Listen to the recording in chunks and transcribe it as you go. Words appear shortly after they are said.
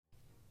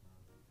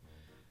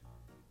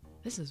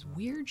This is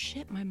weird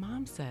shit my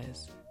mom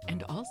says,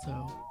 and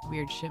also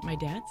weird shit my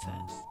dad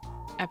says.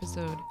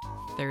 Episode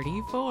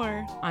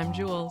 34. I'm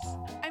Jules.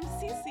 I'm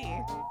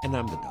Cece. And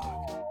I'm the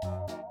dog.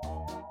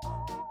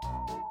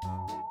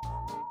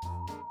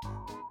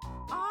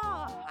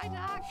 Oh, hi,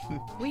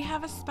 Doc. We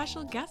have a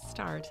special guest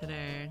star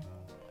today.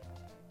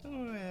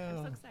 I'm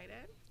so excited.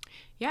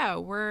 Yeah,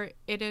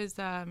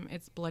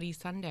 it's Bloody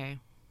Sunday.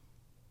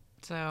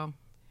 So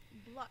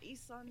Bloody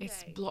Sunday.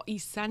 it's Bloody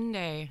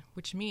Sunday,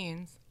 which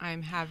means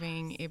I'm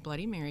having a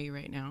Bloody Mary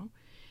right now.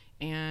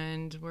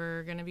 And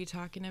we're going to be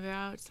talking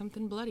about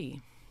something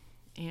bloody.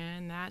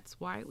 And that's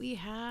why we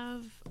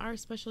have our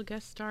special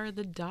guest star,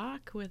 the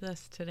doc, with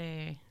us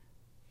today.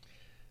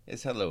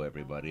 Yes, hello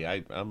everybody.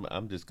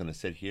 I'm just going to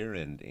sit here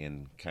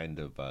and kind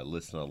of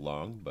listen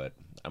along, but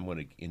I'm going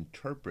to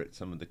interpret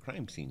some of the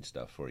crime scene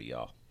stuff for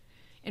y'all.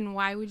 And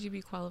why would you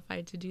be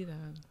qualified to do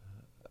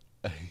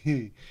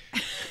that?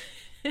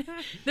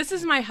 This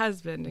is my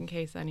husband, in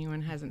case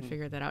anyone hasn't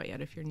figured that out yet,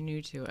 if you're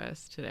new to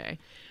us today.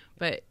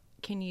 But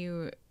can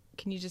you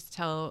just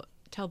tell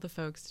the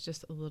folks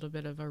just a little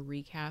bit of a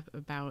recap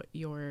about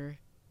your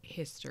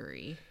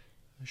history?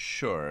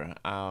 Sure.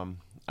 I'm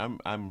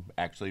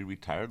actually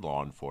retired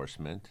law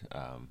enforcement.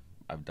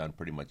 I've done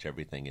pretty much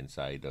everything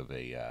inside of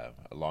a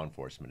law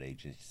enforcement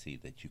agency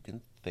that you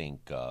can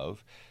think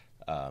of.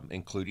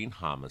 Including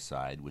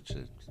homicide, which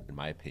is, in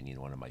my opinion,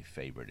 one of my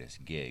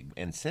favoriteest gigs.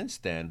 And since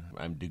then,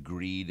 I'm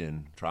degreed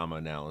in trauma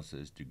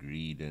analysis,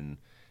 degreed in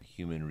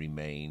human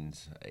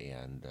remains,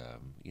 and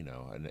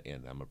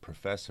and I'm a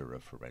professor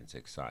of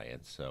forensic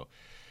science. So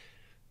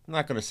I'm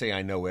not going to say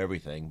I know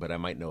everything, but I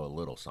might know a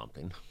little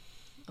something.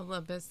 A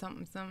little bit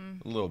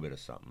something. A little bit of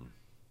something.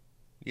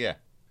 Yeah.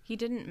 He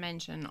didn't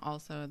mention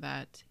also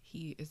that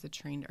he is a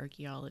trained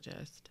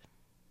archaeologist.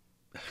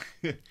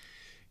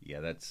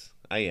 Yeah,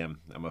 I am.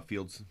 I'm a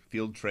field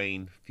school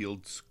trained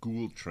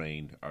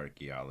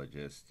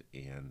archaeologist,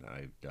 and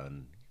I've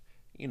done,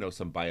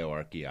 some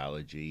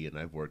bioarchaeology, and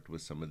I've worked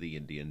with some of the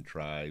Indian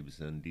tribes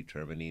and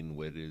determining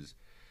what is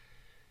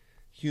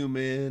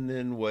human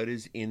and what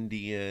is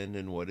Indian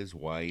and what is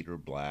white or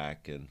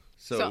black. And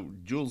so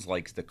Jules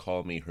likes to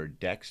call me her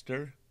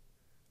Dexter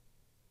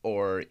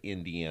or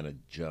Indiana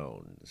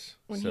Jones.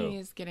 When he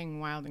is getting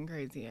wild and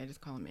crazy, I just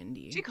call him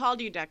Indy. She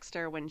called you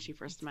Dexter when she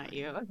first met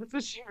you. That's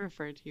what she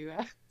referred to you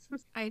as.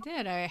 I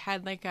did. I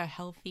had like a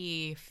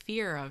healthy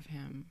fear of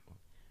him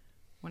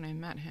when I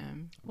met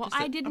him. Well,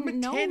 I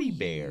didn't know teddy you.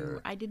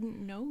 bear. I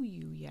didn't know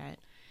you yet.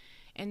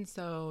 And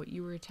so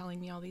you were telling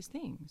me all these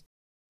things.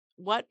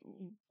 What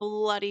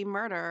bloody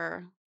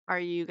murder are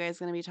you guys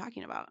going to be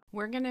talking about?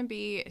 We're going to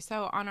be,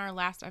 so on our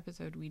last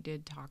episode, we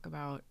did talk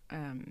about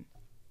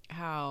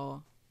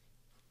how,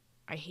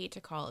 I hate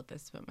to call it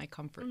this, but my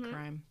comfort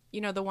crime.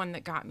 The one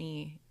that got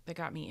me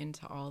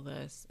into all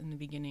this in the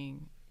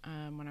beginning,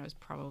 when I was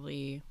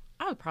probably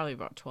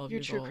about 12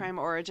 years old. Your true crime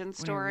origin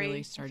story,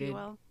 really started, if you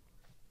will.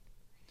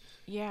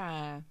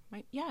 Yeah.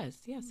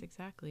 Yes,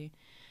 exactly.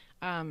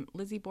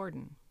 Lizzie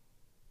Borden.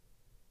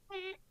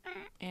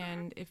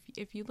 And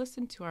if you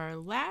listen to our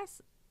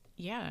last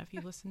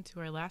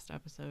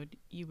episode,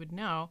 you would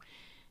know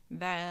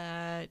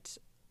that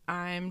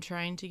I'm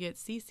trying to get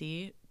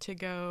Cece to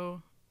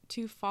go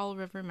to Fall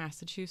River,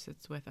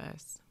 Massachusetts with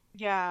us.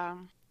 Yeah.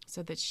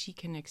 So that she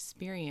can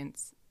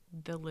experience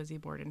the Lizzie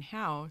Borden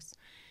house.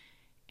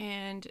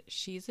 And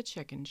she's a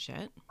chicken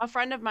shit. A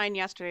friend of mine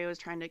yesterday was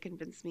trying to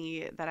convince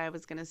me that I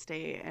was going to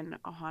stay in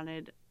a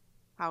haunted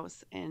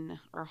house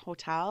or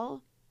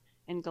hotel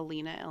in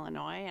Galena,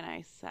 Illinois. And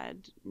I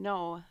said,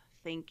 no,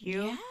 thank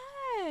you.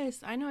 Yes,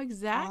 I know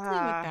exactly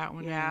what that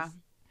one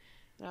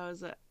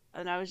is.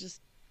 And I was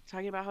just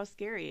talking about how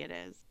scary it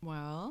is.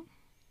 Well,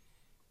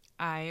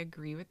 I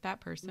agree with that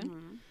person.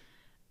 Mm-hmm.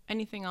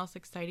 Anything else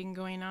exciting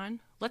going on?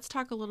 Let's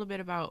talk a little bit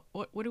about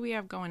what do we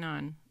have going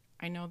on?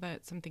 I know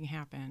that something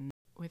happened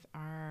with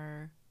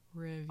our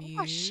reviews.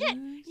 Oh shit!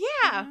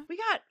 Yeah, we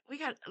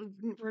got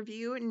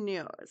review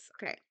news.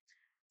 Okay,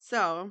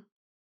 so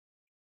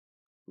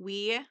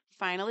we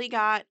finally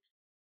got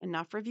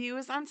enough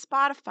reviews on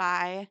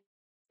Spotify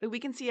that we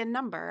can see a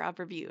number of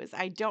reviews.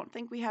 I don't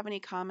think we have any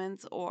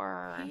comments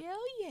or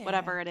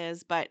whatever it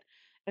is, but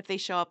if they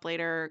show up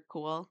later,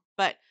 cool.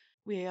 But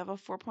we have a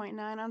 4.9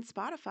 on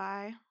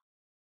Spotify.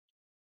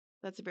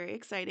 That's very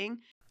exciting.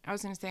 I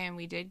was going to say, and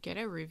we did get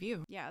a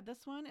review. Yeah,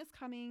 this one is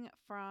coming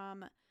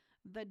from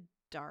the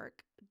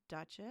Dark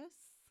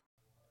Duchess.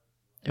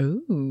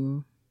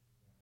 Ooh.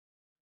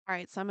 All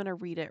right, so I'm going to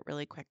read it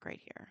really quick right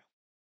here.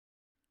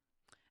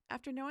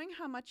 After knowing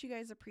how much you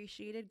guys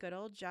appreciated good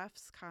old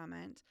Jeff's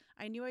comment,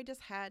 I knew I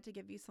just had to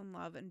give you some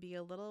love and be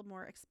a little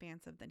more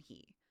expansive than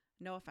he.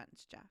 No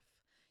offense, Jeff.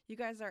 You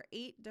guys are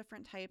 8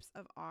 different types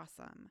of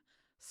awesome.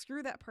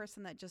 Screw that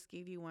person that just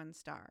gave you 1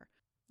 star.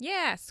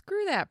 Yeah,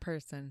 screw that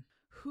person.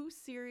 Who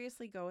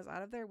seriously goes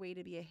out of their way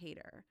to be a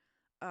hater?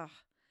 Ugh.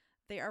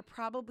 They are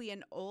probably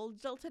an old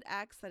jilted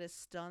ex that is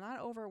still not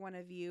over one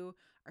of you,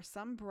 or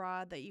some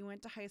broad that you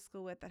went to high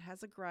school with that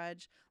has a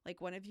grudge,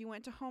 like one of you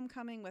went to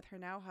homecoming with her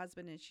now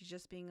husband and she's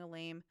just being a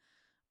lame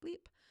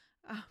bleep.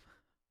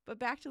 But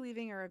back to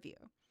leaving a review.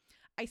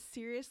 I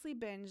seriously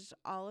binged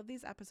all of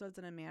these episodes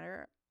in a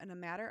matter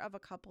of a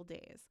couple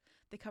days.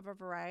 They cover a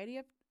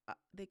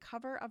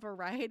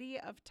variety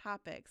of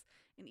topics,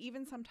 and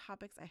even some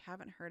topics I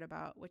haven't heard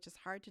about, which is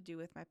hard to do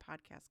with my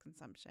podcast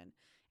consumption.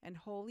 And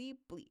holy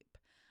bleep,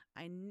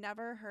 I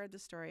never heard the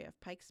story of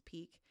Pikes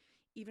Peak,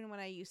 even when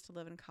I used to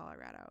live in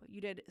Colorado.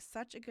 You did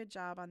such a good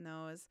job on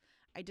those.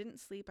 I didn't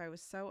sleep. I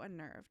was so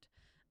unnerved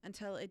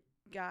until it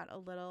got a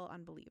little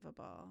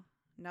unbelievable.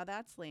 Now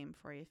that's lame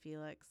for you,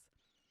 Felix.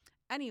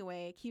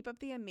 Anyway, keep up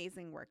the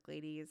amazing work,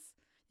 ladies.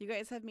 You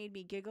guys have made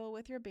me giggle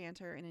with your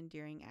banter and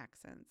endearing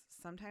accents.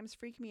 Sometimes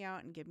freak me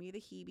out and give me the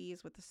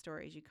heebies with the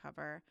stories you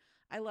cover.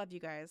 I love you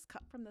guys.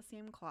 Cut from the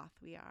same cloth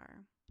we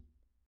are.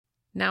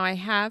 Now, I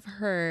have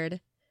heard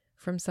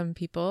from some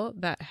people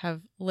that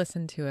have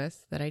listened to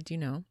us that I do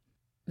know,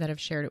 that have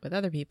shared it with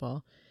other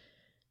people,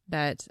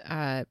 that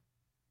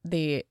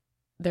they're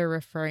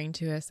referring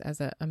to us as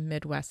a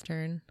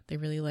Midwestern. They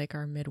really like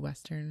our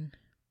Midwestern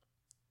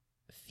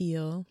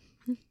feel.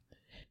 I'm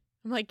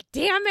like,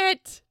 damn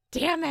it.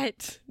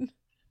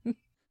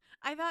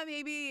 I thought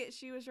maybe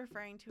she was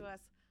referring to us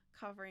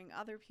covering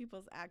other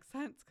people's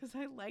accents because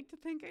I like to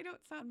think I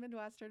don't sound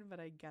Midwestern, but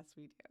I guess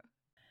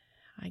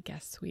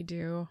we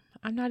do.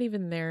 I'm not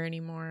even there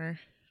anymore.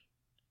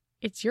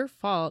 It's your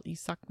fault. You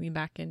sucked me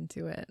back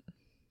into it.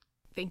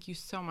 Thank you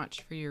so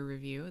much for your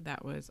review.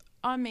 That was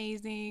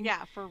amazing.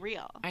 Yeah, for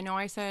real. I know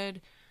I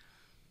said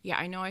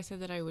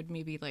that I would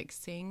maybe like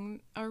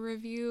sing a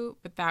review,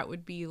 but that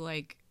would be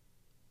like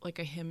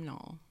a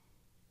hymnal.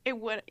 It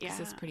would, yeah.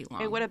 This is pretty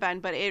long. It would have been,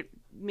 but it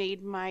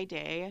made my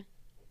day.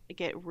 Like,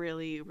 it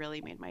really,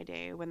 really made my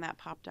day when that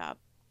popped up.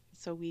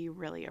 So we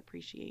really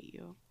appreciate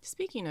you.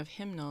 Speaking of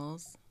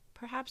hymnals,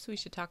 perhaps we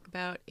should talk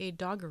about a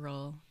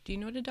doggerel. Do you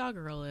know what a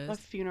doggerel is? A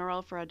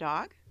funeral for a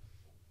dog?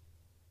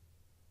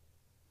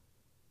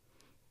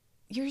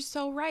 You're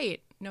so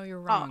right. No, you're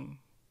wrong.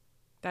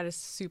 That is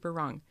super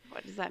wrong.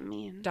 What does that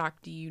mean?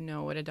 Doc, do you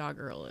know what a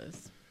doggerel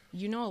is?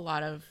 You know a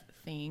lot of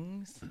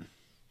things.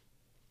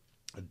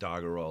 A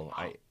doggerel.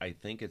 I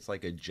think it's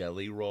like a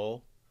jelly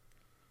roll.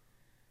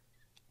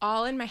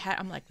 All in my head,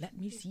 I'm like, let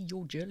me see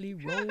your jelly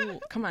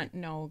roll. Come on.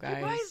 No, guys.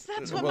 You guys,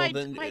 that's what Well, my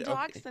then,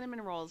 dog okay. cinnamon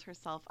rolls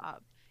herself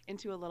up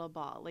into a little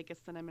ball, like a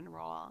cinnamon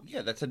roll.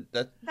 Yeah, that's a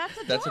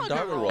That's a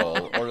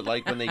doggerel. Or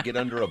like when they get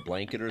under a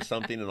blanket or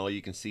something and all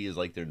you can see is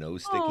like their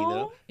nose sticking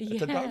up.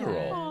 It's a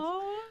doggerel.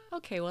 Aw.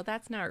 Okay, well,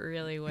 that's not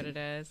really what it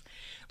is.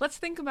 Let's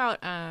think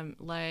about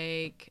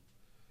like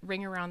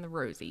Ring Around the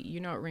Rosie. You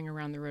know what Ring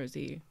Around the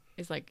Rosie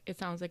is like? It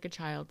sounds like a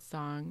child's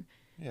song.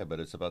 Yeah, but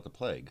it's about the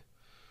plague.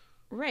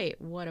 Right.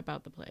 What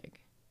about the plague?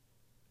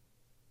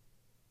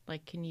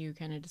 Like, can you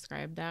kind of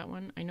describe that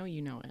one? I know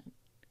you know it.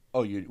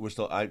 Oh, we're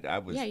still. I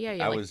was. Yeah.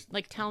 I like, was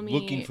like tell me.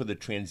 looking for the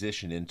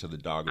transition into the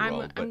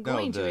doggerel. I'm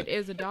going to. It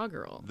is a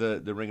doggerel. The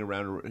ring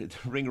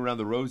around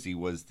the Rosie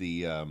was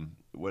the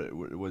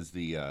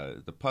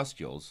the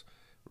pustules,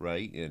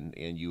 right?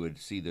 And you would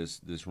see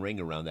this ring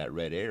around that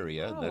red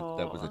area.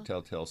 That was a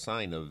telltale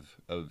sign of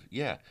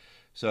yeah.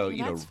 So Well,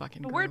 that's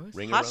fucking The gross. word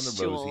ring around the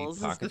pustules Rosie, is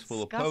pockets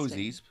full of disgusting.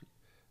 posies.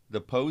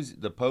 The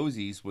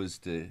posies was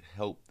to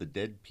help the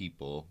dead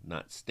people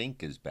not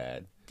stink as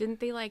bad.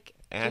 Didn't they like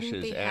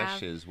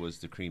Ashes was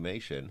the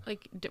cremation.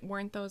 Like,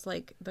 weren't those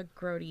like the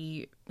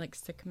grody like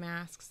sick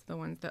masks, the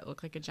ones that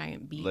look like a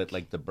giant beak?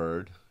 Like the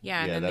bird.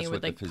 Yeah, and then that's they what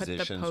would like the put the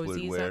physicians would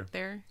posies wear. up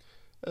there.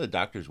 The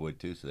doctors would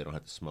too, so they don't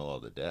have to smell all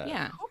the death.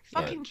 Yeah. Who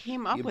fucking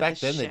came up with Back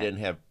this then shit? they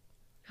didn't have.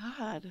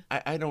 God.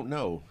 I don't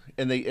know,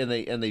 and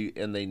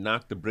they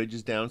knocked the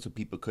bridges down so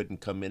people couldn't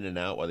come in and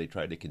out while they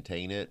tried to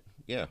contain it.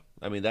 Yeah,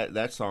 I mean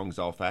that song's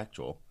all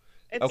factual.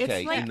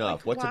 Okay, like-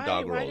 enough. What's why- a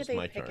doggerel? why do It's they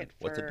my pick turn. it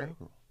What's a for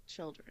doggerel?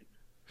 children?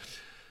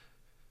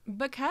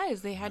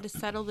 Because they had to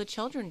settle the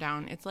children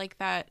down. It's like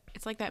that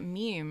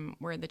meme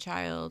where the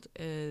child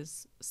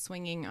is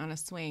swinging on a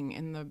swing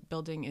and the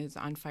building is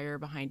on fire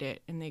behind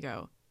it and they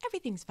go,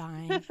 "Everything's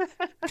fine."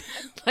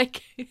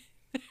 Like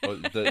Well,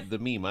 the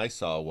meme I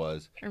saw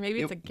was, or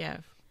maybe it's a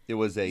GIF. it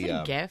was Is it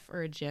a a GIF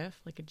or a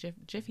GIF? Like a GIF.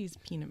 Jiffy's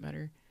peanut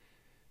butter.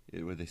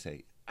 where they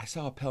say, "I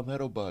saw a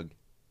palmetto bug,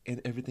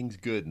 and everything's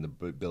good," and the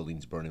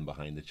building's burning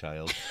behind the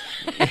child.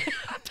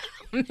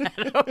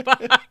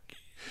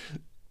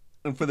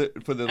 And for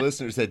the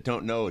listeners that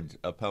don't know,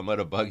 a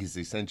palmetto bug is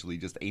essentially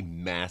just a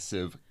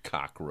massive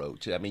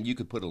cockroach. I mean, you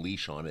could put a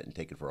leash on it and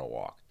take it for a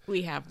walk.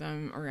 We have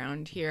them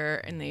around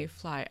here, and they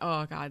fly.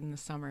 Oh God! In the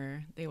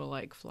summer, they will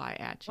like fly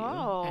at you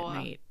Oh. at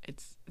night.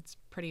 It's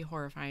pretty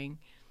horrifying.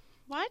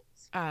 What?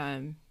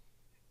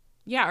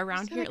 Yeah,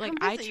 around I here, like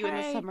I you in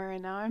the try. summer,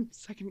 and now I'm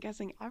second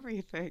guessing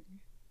everything.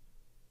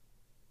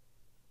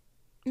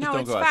 No,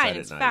 don't it's go outside fine. at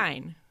It's night.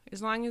 fine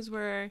as long as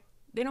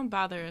they don't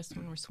bother us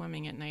when we're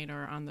swimming at night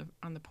or on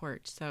the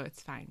porch, so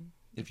it's fine.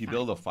 If you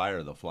build a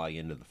fire, they'll fly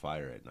into the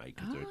fire at night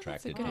because they're Oh,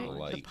 that's a attracted good to the idea.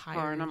 light.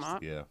 Burn 'em pyres.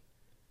 up. Yeah.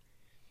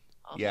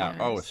 Oh, Yeah. Yes.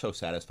 Oh, it's so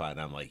satisfying.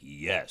 I'm like,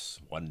 yes,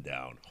 one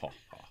down. Ha,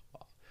 ha, ha.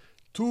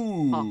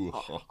 Two. Ha,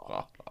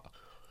 ha, ha.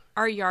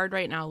 Our yard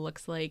right now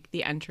looks like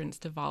the entrance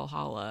to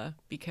Valhalla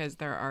because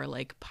there are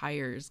like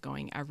pyres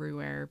going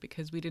everywhere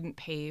because we didn't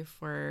pay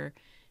for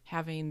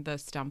having the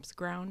stumps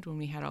ground when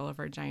we had all of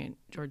our giant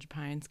Georgia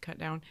pines cut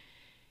down.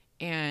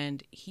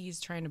 And he's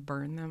trying to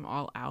burn them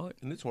all out.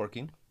 And it's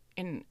working.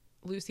 And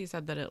Lucy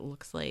said that it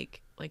looks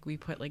like we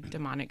put like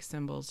demonic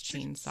symbols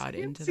chainsawed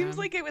into them. Seems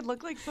like it would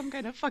look like some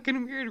kind of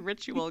fucking weird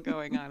ritual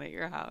going on at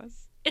your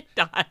house. It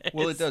does.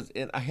 Well, it does.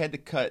 And I had to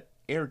cut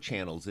air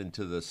channels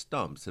into the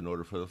stumps in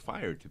order for the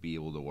fire to be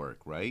able to work,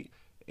 right?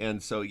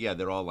 And so, yeah,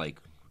 they're all like,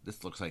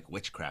 this looks like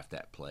witchcraft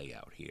at play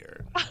out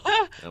here.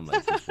 I'm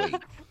like, just wait.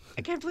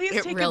 Okay, please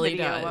It take really a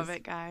video does. of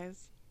it,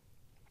 guys.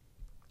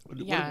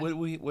 Yeah.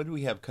 What did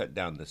we have cut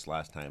down this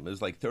last time? It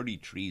was like 30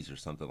 trees or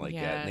something like that.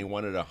 Yeah. And they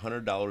wanted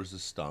 $100 a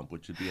stump,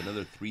 which would be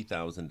another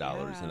 $3,000.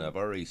 Yeah. And I've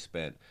already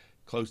spent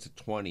close to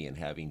 20 in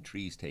having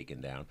trees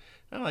taken down.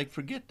 And I'm like,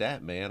 forget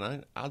that,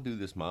 man. I'll do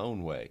this my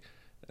own way.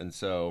 And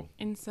so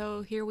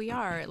here we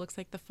are. It looks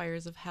like the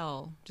fires of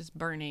hell just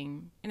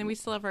burning. And then we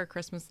still have our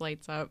Christmas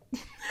lights up.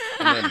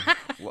 and then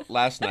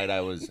last night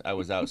I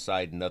was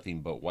outside, nothing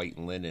but white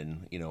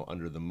linen,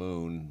 under the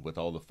moon with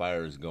all the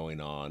fires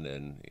going on,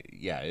 and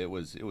yeah, it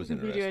was Did you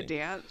interesting. do a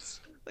dance?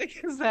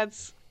 Because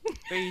that's what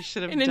you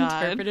should have An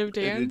done. interpretive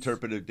dance. An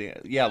interpretive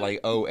dance, yeah,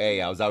 like OA.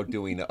 I was out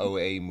doing the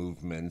OA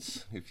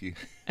movements. If you,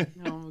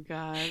 Oh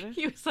God.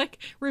 He was like,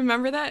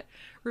 remember that?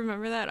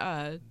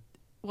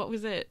 What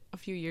was it a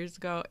few years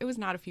ago? It was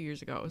not a few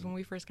years ago. It was when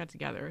we first got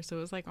together. So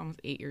it was like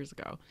almost 8 years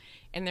ago.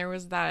 And there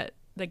was the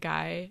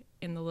guy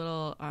in the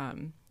little,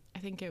 I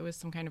think it was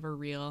some kind of a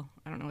reel.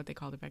 I don't know what they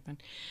called it back then.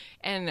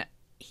 And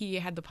he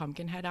had the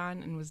pumpkin head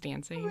on and was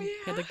dancing. Oh, yeah. He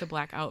had like the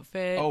black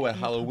outfit. oh, at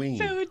Halloween.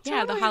 So it would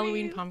Yeah, the totally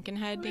Halloween be- pumpkin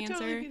head it would dancer.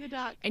 Totally be the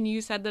doc. And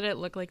you said that it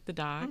looked like the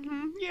dog.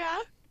 Yeah.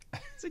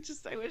 So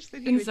I wish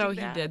that he And would so do he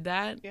that. did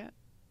that. Yeah.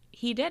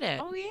 He did it.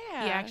 Oh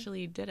yeah. He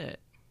actually did it.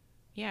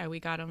 Yeah, we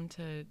got him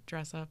to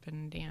dress up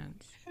and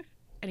dance.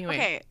 Anyway,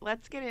 Okay,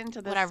 let's get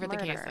into this. Whatever the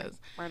murder. case is.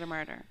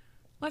 Murder.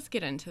 let's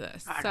get into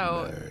this. Murder.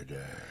 So,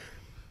 Murder.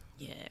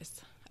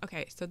 yes.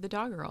 Okay, so the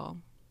dog girl.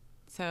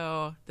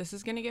 So this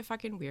is going to get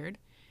fucking weird.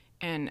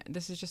 And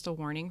this is just a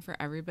warning for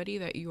everybody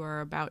that you are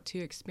about to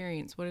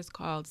experience what is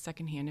called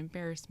secondhand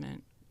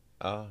embarrassment.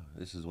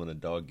 This is when a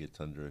dog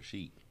gets under a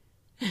sheet.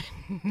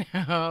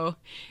 No.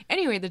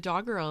 Anyway, the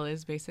dog girl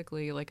is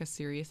basically like a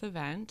serious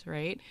event,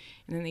 right?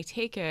 And then they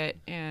take it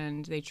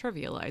and they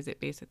trivialize it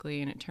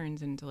basically, and it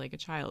turns into like a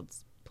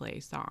child's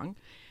play song.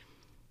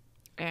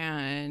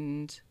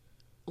 And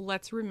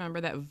let's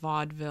remember that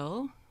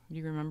vaudeville,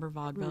 you remember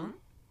vaudeville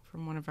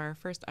from one of our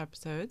first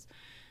episodes,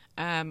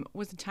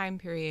 was a time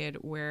period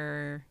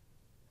where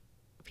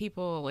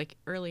people, like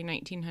early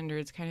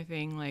 1900s kind of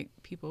thing, like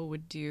people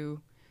would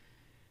do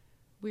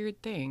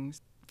weird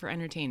things for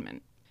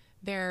entertainment.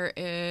 There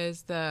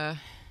is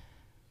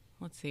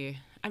let's see,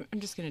 I'm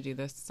just going to do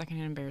this.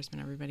 Secondhand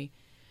embarrassment, everybody.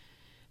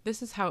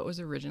 This is how it was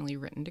originally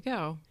written to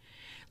go.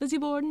 Lizzie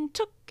Borden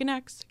took an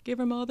axe, gave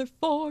her mother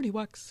 40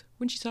 whacks.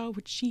 When she saw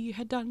what she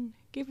had done,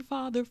 gave her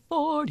father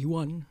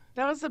 41.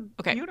 That was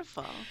Okay.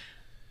 beautiful.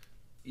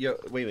 Yeah,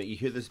 wait a minute. You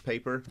hear this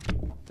paper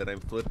that I'm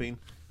flipping?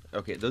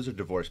 Okay, those are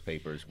divorce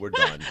papers. We're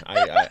done.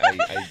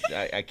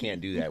 I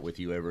can't do that with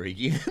you ever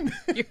again.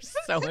 You're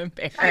so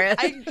embarrassed.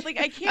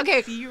 I can't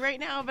Okay. see you right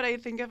now, but I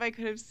think if I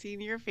could have seen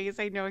your face,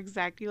 I know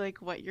exactly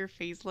like what your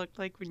face looked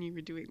like when you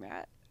were doing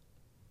that.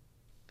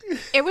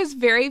 It was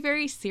very,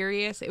 very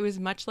serious. It was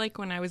much like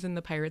when I was in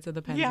the Pirates of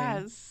the Penzance.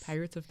 Yes.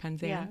 Pirates of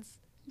Penzance. Yes.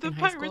 The in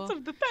high Pirates school.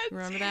 of the Pets.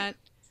 Remember that?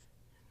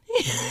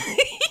 Is that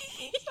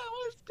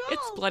what it's called?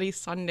 It's Bloody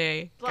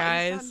Sunday, Bloody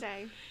guys.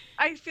 Sunday.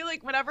 I feel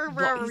like whenever for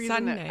Bloody whatever reason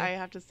Sunday. I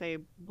have to say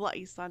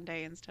Bloody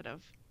Sunday instead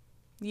of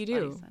You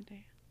Bloody do.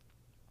 Sunday.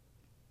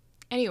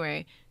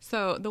 Anyway,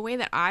 so the way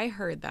that I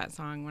heard that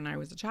song when I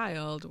was a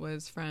child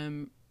was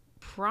from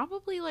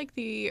probably like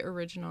the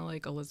original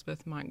like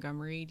Elizabeth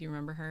Montgomery. Do you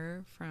remember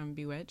her from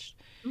Bewitched?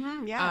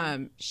 Mm-hmm, yeah.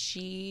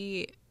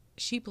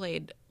 She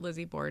played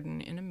Lizzie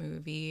Borden in a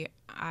movie.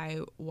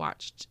 I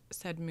watched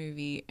said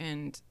movie,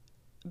 and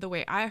the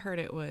way I heard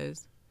it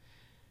was,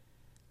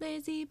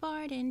 Lizzie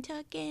Borden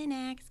took an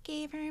axe,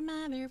 gave her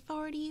mother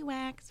 40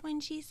 whacks. When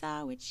she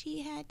saw what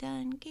she had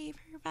done, gave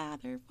her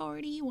father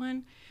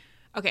 41.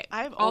 Okay,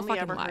 I've all only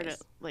fucking ever lies. heard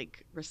it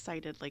like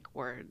recited like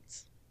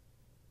words.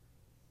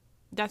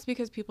 That's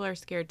because people are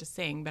scared to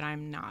sing, but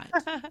I'm not.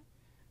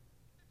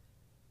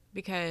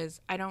 Because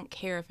I don't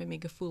care if I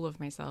make a fool of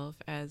myself,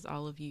 as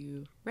all of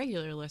you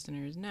regular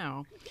listeners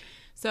know.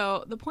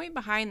 So the point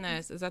behind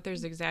this is that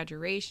there's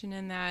exaggeration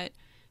in that.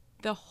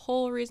 The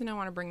whole reason I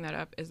want to bring that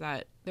up is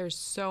that there's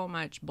so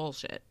much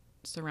bullshit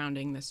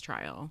surrounding this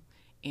trial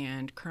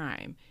and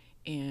crime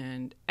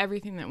and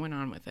everything that went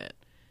on with it.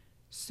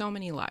 So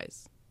many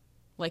lies.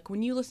 Like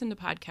when you listen to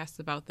podcasts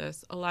about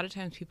this, a lot of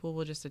times people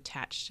will just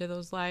attach to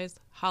those lies.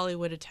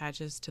 Hollywood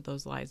attaches to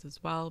those lies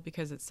as well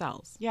because it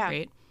sells. Yeah.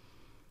 Right?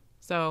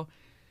 So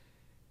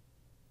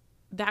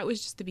that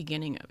was just the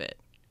beginning of it.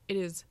 It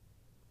is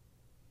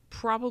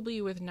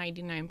probably with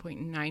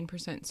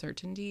 99.9%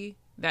 certainty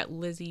that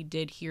Lizzie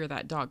did hear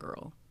that dog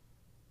girl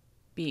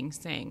being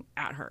sang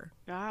at her.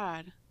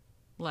 God.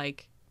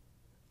 Like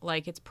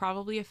it's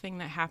probably a thing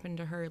that happened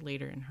to her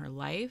later in her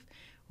life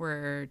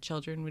where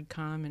children would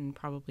come and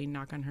probably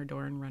knock on her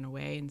door and run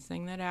away and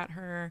sing that at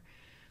her.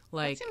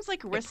 Like, that seems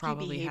like it risky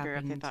probably behavior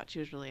if they happened. thought she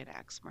was really an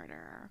axe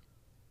murderer.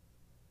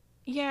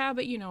 Yeah,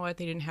 but you know what?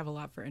 They didn't have a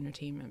lot for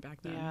entertainment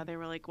back then. Yeah, they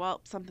were like,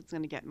 well, something's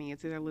going to get me.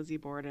 It's either Lizzie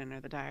Borden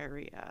or the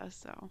diarrhea,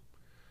 so.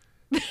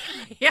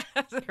 Yeah,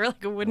 they're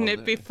like, wouldn't Well,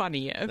 it be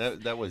funny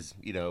if? That was,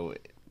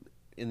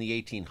 in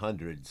the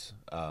 1800s,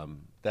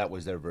 that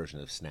was their version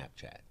of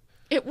Snapchat.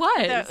 It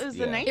was. That was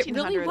the Yeah. 1900s It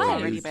really was.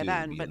 already by YouTube,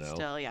 then, you but know.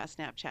 still, yeah,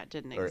 Snapchat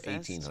didn't Or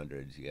exist.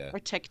 1800s, yeah. Or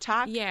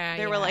TikTok. Yeah,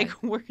 They were yeah.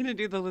 like, we're going to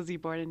do the Lizzie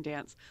Borden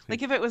dance.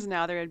 Like, if it was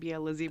now, there would be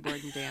a Lizzie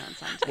Borden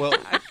dance on TikTok. Well,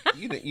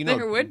 you know,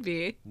 There would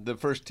be. the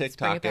first bring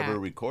TikTok it ever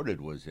back. recorded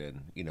was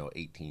in,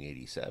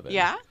 1887.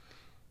 Yeah?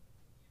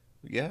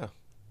 Yeah.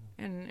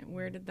 And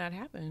where did that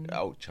happen?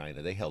 Oh,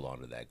 China. They held on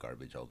to that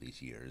garbage all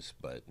these years,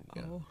 but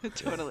yeah. Oh,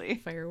 Totally.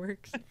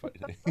 fireworks.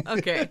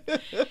 Okay.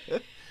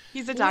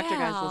 He's a doctor,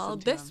 guys. Well, Listen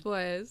to this him.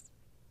 was.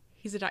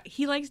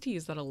 He likes to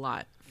use that a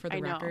lot for the I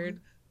know. record.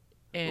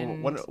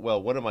 And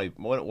one of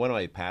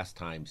my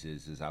pastimes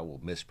is I will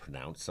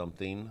mispronounce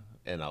something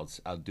and I'll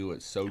do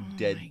it so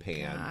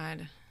deadpan.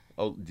 God.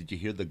 Oh, did you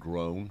hear the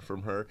groan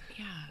from her?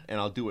 Yeah. And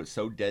I'll do it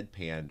so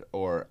deadpan,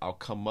 or I'll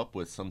come up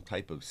with some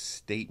type of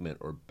statement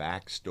or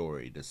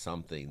backstory to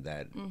something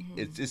that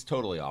it's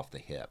totally off the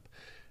hip.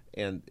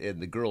 And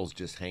the girls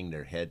just hang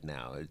their head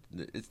now.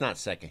 It's not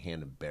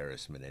secondhand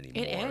embarrassment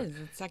anymore. It is.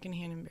 It's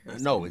secondhand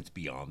embarrassment. No, it's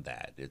beyond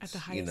that. It's the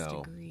highest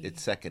degree.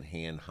 It's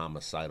secondhand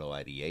homicidal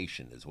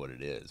ideation is what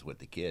it is with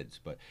the kids.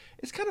 But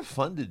it's kind of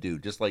fun to do,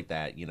 just like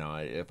that.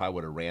 If I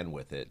would have ran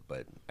with it,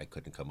 but I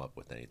couldn't come up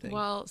with anything.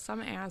 Well, some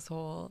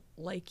asshole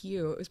like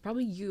you, it was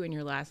probably you in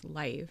your last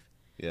life,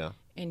 yeah.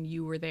 and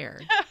you were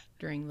there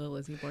during the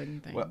Lizzie Borden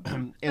thing. Well,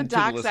 and The to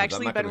doc's listeners, I'm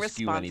actually not been gonna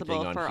skew anything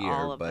responsible on for here,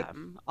 all of but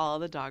them, all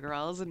of the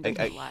doggerels and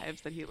different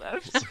lives that he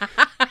lived.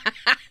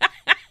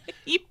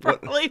 He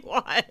probably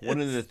was. one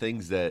of the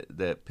things that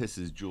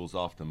pisses Jules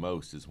off the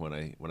most is when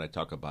I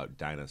talk about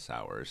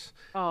dinosaurs.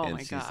 Oh, and my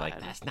she's like,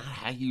 God. that's not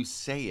how you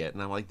say it.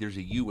 And I'm like, there's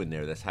a U in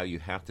there. That's how you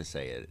have to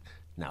say it.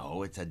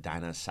 No, it's a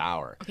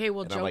dinosaur. Okay,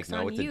 well, and I'm like, joke's no,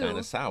 on it's you. a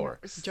dinosaur.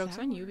 Joke's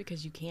on you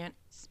because you can't.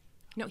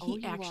 No, Oh,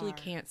 he you actually are.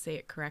 can't say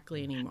it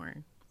correctly anymore.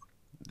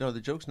 No,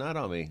 the joke's not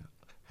on me.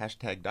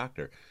 #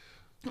 doctor.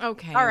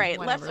 Okay. All right,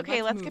 whatever. let's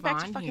move get back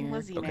to on fucking here.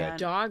 Lizzie, Okay. man.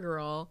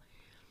 Doggerel.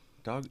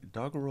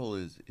 Doggerel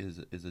is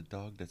a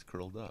dog that's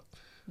curled up.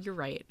 You're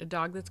right. A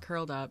dog that's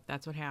curled up.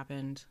 That's what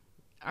happened.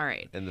 All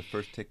right. And the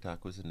first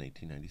TikTok was in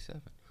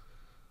 1897.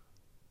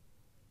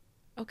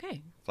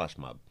 Okay. Flash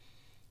mob.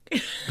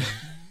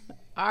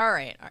 All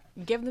right.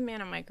 Give the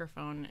man a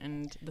microphone,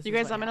 and this You is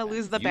guys, what I'm going to happened.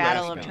 lose the You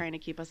battle ask of me. trying to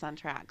keep us on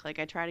track. Like,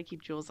 I try to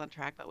keep Jules on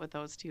track, but with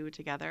those two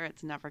together,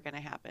 it's never going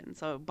to happen.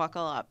 So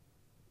buckle up,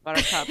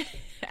 Buttercup,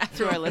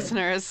 to our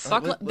listeners.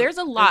 Buckle- there's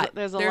a lot.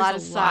 There's a lot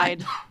of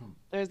side.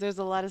 There's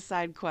a lot of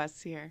side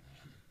quests here.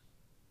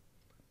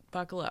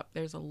 Buckle up.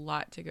 There's a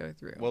lot to go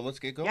through. Well, let's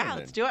get going Yeah, then.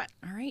 let's do it.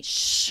 All right.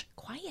 Shh.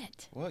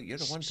 Quiet. Well, you're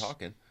the one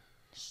talking.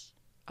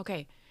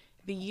 Okay.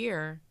 The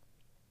year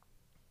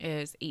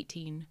is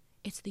 18.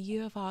 It's the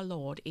year of our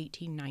Lord,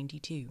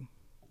 1892.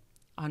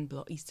 On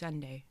Bloody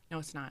Sunday. No,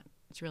 it's not.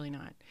 It's really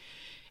not.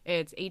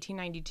 It's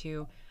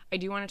 1892. I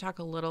do want to talk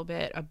a little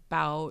bit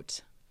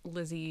about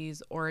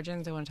Lizzie's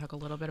origins. I want to talk a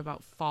little bit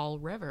about Fall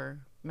River,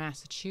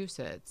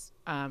 Massachusetts.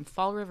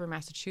 Fall River,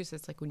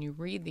 Massachusetts, like when you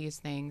read these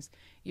things,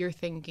 you're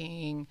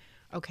thinking,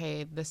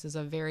 okay, this is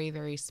a very,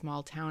 very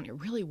small town. It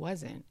really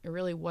wasn't. It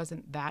really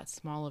wasn't that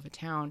small of a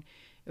town.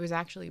 It was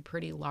actually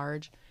pretty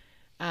large.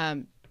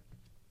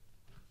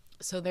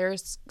 So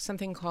there's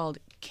something called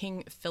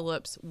King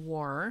Philip's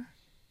War.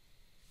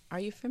 Are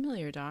you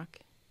familiar, Doc?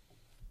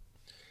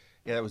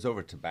 Yeah, that was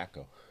over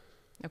tobacco.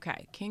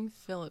 Okay, King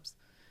Philip's.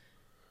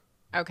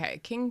 Okay,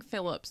 King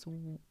Philip's.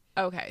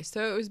 Okay,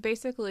 so it was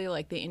basically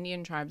like the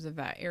Indian tribes of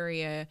that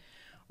area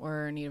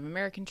or Native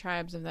American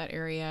tribes of that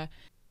area.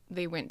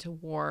 They went to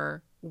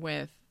war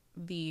with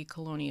the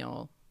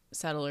colonial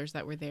settlers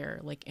that were there,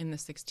 like in the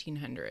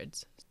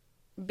 1600s.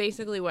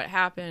 Basically, what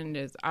happened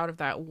is out of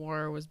that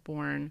war was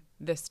born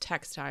this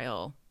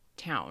textile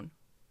town.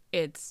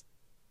 It's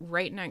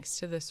right next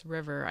to this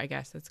river, I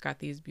guess. It's got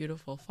these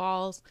beautiful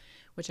falls,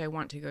 which I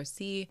want to go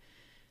see.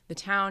 The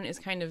town is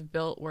kind of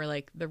built where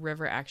like the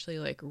river actually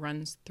like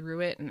runs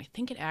through it, and I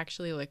think it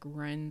actually like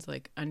runs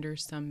like under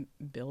some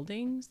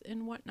buildings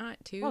and whatnot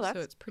too. Oh, So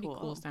that's it's pretty cool.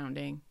 cool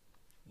sounding.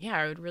 Yeah,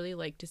 I would really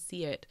like to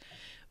see it.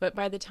 But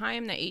by the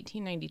time that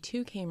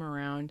 1892 came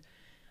around,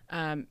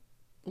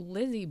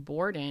 Lizzie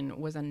Borden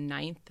was a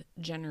 9th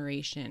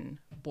generation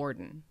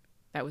Borden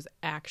that was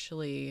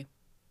actually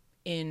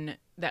in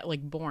that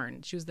like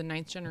born. She was the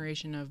 9th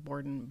generation of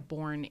Borden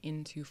born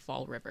into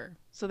Fall River.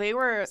 So they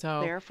were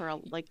So- there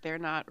for, they're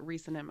not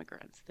recent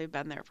immigrants. They've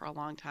been there for a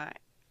long time.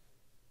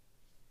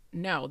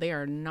 No, they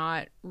are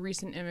not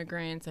recent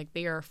immigrants. Like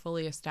they are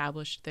fully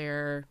established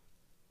there.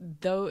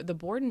 though the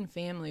Borden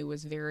family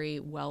was very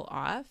well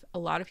off, a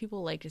lot of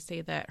people like to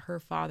say that her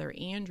father,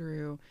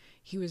 Andrew,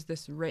 he was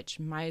this rich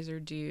miser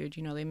dude.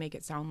 You know, they make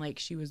it sound like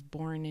she was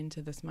born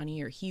into this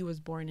money or he was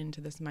born into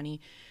this money.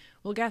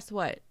 Well, guess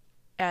what?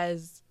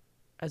 As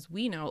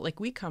we know, like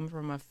we come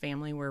from a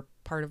family where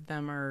part of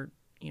them are,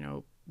 you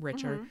know,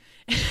 richer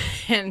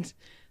and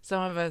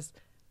some of us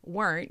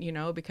weren't, you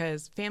know,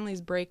 because families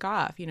break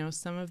off. You know,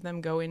 some of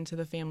them go into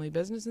the family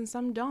business and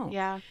some don't.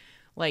 Yeah.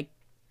 Like,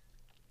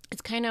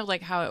 it's kind of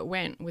like how it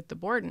went with the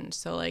Bordens.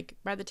 So, like,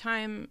 by the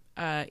time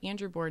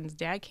Andrew Borden's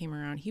dad came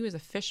around, he was a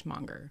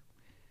fishmonger.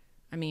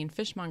 I mean,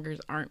 fishmongers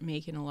aren't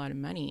making a lot of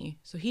money.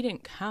 So he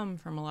didn't come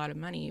from a lot of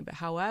money. But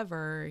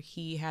however,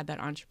 he had that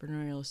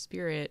entrepreneurial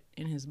spirit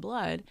in his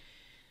blood,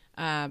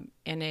 and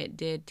it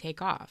did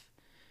take off.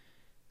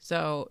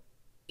 So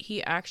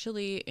he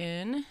actually,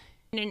 in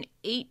an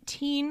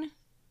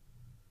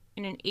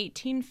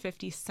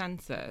 1850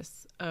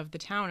 census of the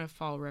town of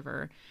Fall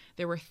River,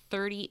 there were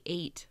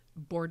 38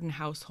 Borden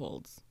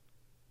households.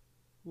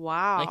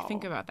 Wow. Like,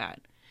 think about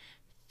that.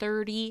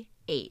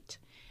 38.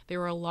 There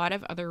were a lot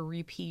of other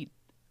repeat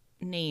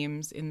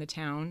names in the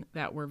town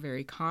that were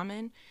very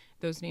common.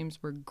 Those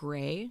names were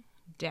Gray,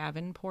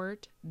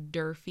 Davenport,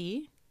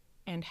 Durfee,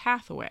 and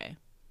Hathaway.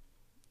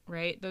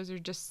 Right? Those are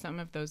just some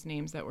of those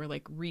names that were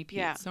like repeats.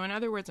 Yeah. So in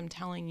other words, I'm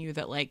telling you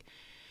that like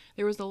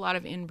there was a lot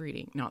of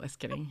inbreeding. No, just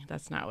kidding.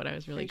 That's not what I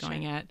was really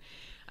going at.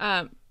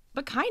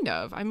 But kind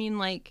of. I mean,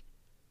 like,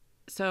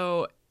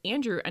 so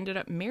Andrew ended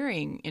up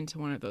marrying into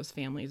one of those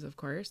families, of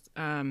course.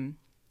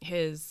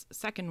 His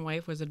second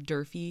wife was a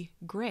Durfee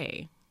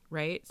Gray,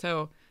 right?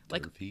 So,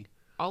 like, Durfee?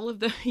 all of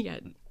the,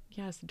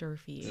 yes,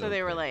 Durfee. So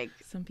they were like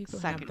Some people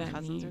second have that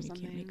cousins name. or You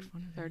something. can't make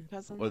fun of Third it.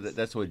 cousins. Well,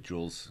 that's what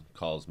Jules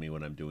calls me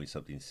when I'm doing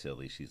something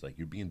silly. She's like,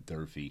 "You're being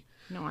Durfee."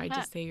 No, I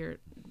just say you're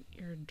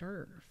a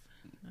Durf.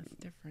 That's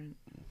different.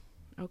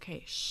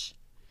 Okay, shh.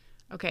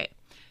 Okay,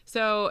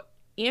 so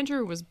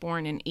Andrew was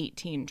born in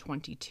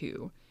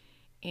 1822,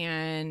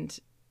 and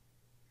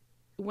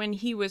when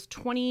he was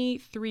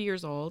 23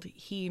 years old,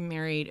 he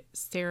married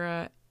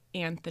Sarah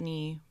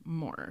Anthony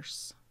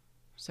Morse.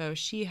 So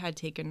she had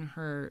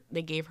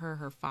they gave her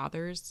her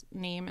father's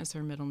name as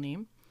her middle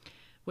name,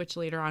 which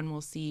later on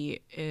we'll see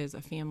is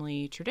a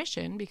family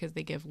tradition because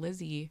they give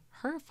Lizzie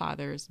her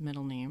father's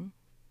middle name,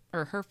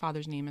 or her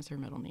father's name as her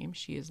middle name.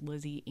 She is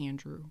Lizzie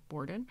Andrew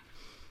Borden.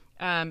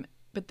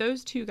 But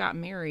those two got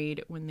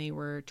married when they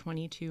were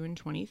 22 and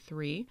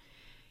 23,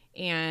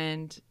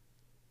 and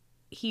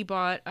he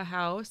bought a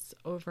house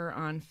over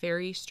on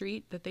Ferry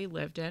Street that they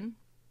lived in.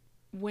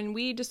 When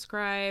we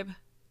describe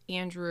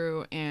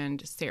Andrew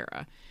and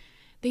Sarah,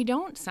 they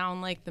don't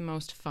sound like the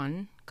most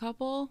fun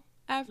couple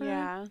ever.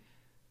 Yeah.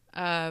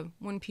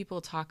 When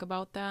people talk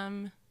about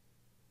them,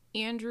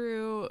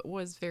 Andrew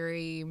was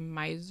very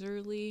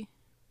miserly.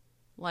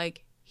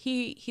 Like,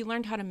 he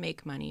learned how to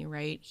make money,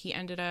 right? He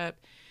ended up,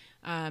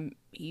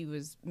 he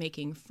was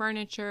making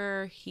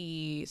furniture.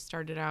 He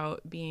started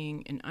out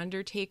being an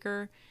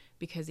undertaker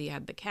because he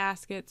had the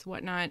caskets,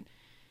 whatnot.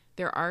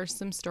 There are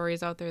some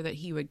stories out there that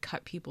he would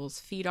cut people's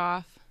feet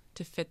off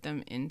to fit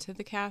them into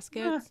the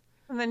caskets.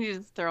 And then you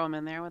just throw them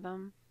in there with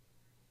them.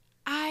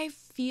 I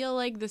feel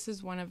like this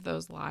is one of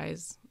those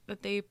lies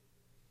that they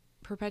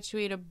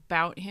perpetuate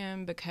about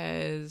him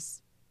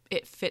because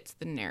it fits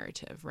the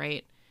narrative,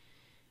 right?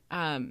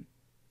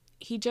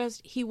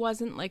 He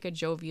wasn't like a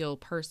jovial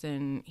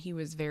person. He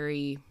was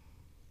he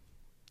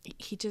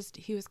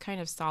was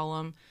kind of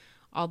solemn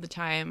all the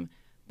time,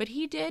 but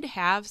he did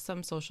have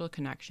some social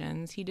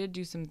connections. He did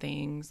do some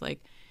things.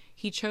 Like,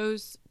 he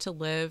chose to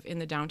live in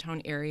the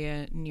downtown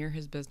area near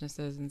his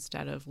businesses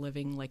instead of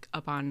living like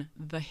up on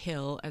the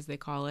hill, as they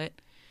call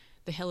it.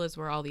 The hill is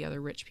where all the other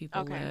rich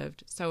people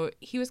lived. So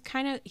he was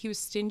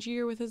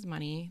stingier with his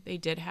money. They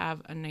did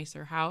have a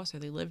nicer house, or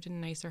they lived in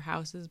nicer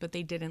houses, but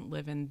they didn't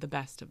live in the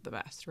best of the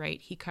best,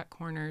 right? He cut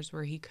corners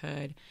where he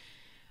could.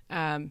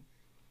 Let's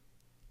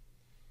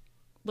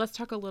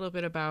talk a little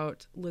bit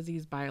about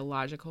Lizzie's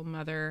biological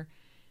mother.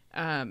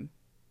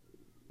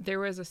 There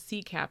was a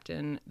sea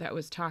captain that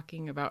was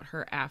talking about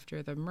her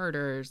after the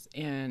murders,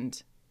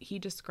 and he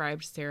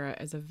described Sarah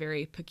as a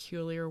very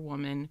peculiar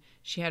woman.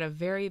 She had a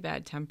very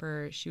bad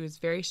temper. She was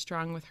very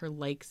strong with her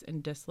likes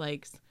and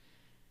dislikes.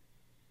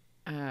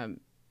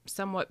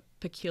 Somewhat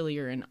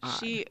peculiar and odd.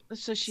 She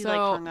like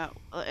hung up.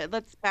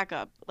 Let's back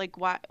up. Like,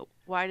 why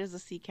does the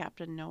sea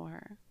captain know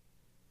her?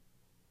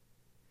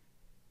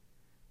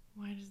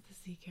 Why does the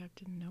sea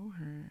captain know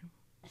her?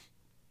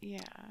 Yeah.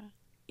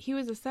 He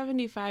was a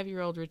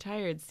 75-year-old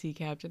retired sea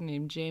captain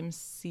named James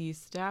C.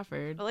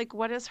 Stafford. But, like,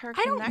 what is her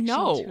I don't connection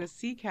know. to a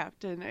sea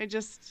captain? It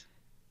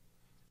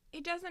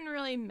doesn't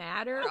really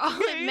matter. All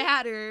that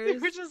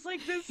matters. We're just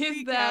like, this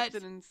sea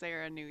captain and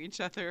Sarah knew each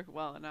other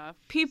well enough.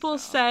 People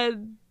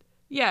said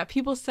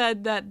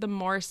that the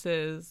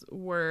Morses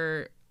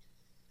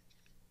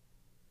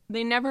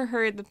they never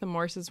heard that the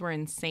Morses were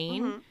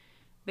insane. Mm-hmm.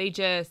 They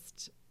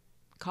just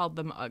called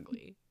them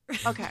ugly.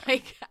 Okay.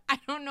 Like, I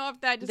don't know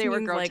if that just They were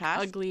means like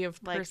grotesque, ugly of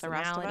like the rest of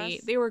personality.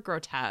 us? They were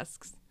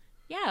grotesques.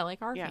 Yeah,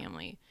 like our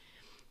family.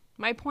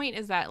 My point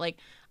is that, like,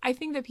 I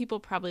think that people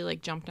probably,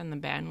 like, jumped on the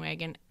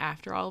bandwagon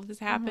after all of this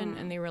happened,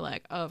 and they were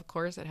like, oh, of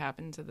course it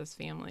happened to this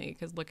family,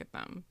 because look at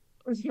them.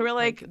 You were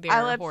like,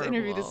 they're let's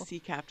interview the horrible. sea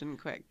captain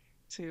quick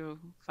to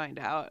find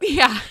out.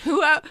 Yeah.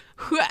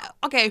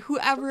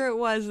 Whoever it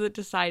was that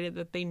decided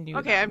that they knew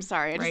Okay, them, I'm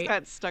sorry. I right? just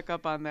got stuck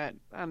up on that,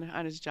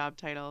 on his job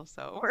title,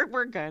 so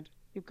we're good.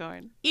 Keep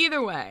going.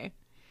 Either way,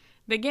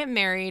 they get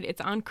married.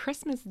 It's on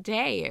Christmas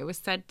Day. It was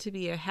said to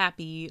be a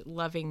happy,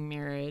 loving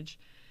marriage.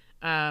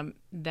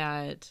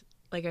 That,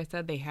 like I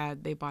said,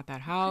 they bought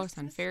that house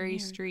on Ferry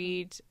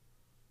Street.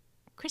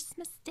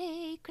 Christmas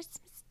Day,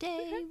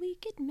 we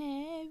get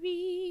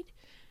married.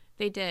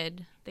 They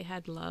did. They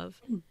had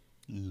love.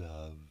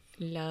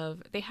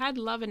 Love. They had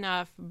love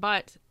enough,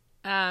 but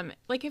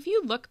like, if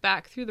you look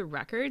back through the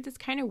records, it's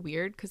kind of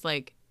weird because,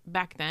 like,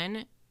 back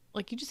then,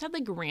 like, you just had,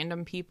 like,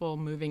 random people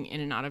moving in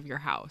and out of your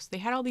house. They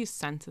had all these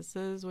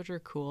censuses, which are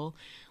cool.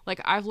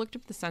 Like, I've looked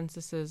up the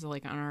censuses,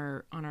 like,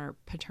 on our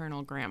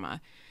paternal grandma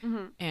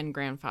and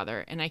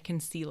grandfather, and I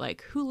can see,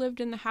 like, who lived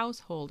in the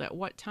household at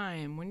what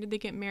time, when did they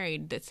get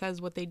married, that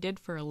says what they did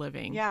for a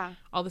living. Yeah.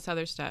 All this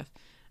other stuff.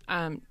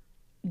 Dun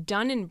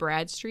and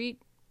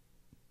Bradstreet,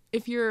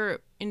 if you're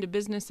into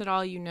business at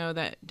all, you know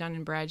that Dun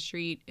and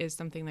Bradstreet is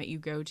something that you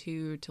go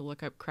to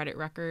look up credit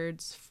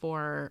records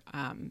for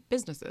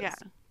businesses. Yeah.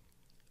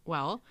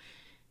 Well,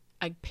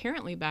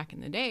 apparently back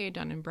in the day,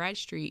 Dun and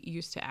Bradstreet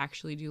used to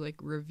actually do, like,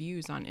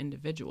 reviews on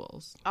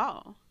individuals.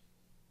 Oh.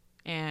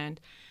 And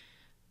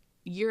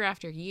year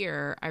after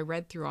year, I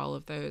read through all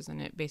of those,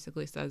 and it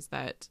basically says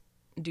that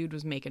dude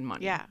was making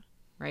money. Yeah.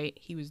 Right?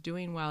 He was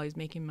doing well. He's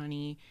making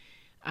money.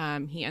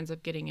 He ends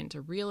up getting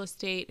into real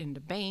estate, into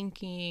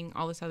banking,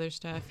 all this other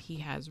stuff. He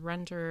has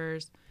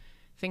renters,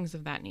 things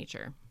of that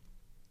nature.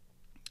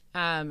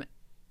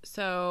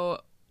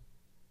 So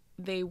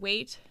they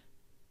wait,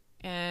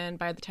 and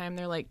by the time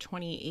they're like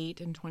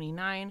 28 and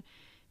 29,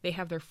 they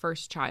have their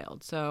first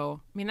child. So,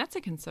 I mean, that's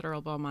a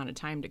considerable amount of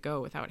time to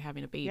go without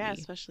having a baby. Yeah,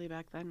 especially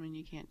back then when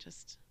you can't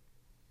just,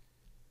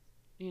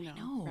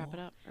 wrap it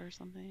up or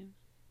something.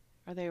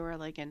 Or they were,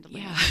 like, into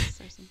lambs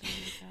or something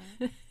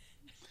like that.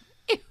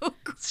 Ew,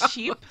 gross.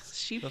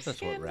 Sheep That's what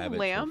skin, rabbits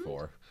lamb? are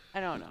for. I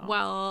don't know.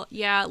 Well,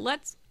 yeah,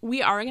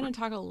 we are going to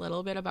talk a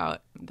little bit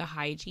about the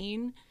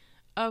hygiene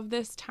of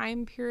this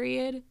time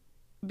period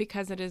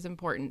because it is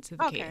important to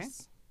the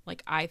case.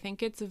 Like, I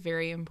think it's a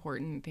very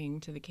important thing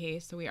to the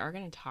case. So we are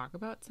going to talk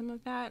about some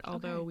of that,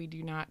 although we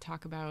do not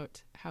talk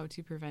about how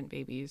to prevent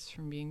babies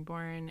from being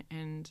born.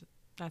 And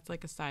that's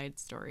like a side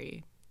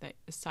story,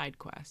 a side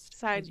quest.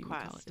 Side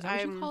quest. Is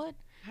that what you call it?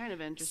 Kind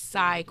of interesting.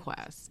 Side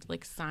quest,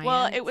 like science.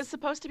 Well, it was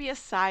supposed to be a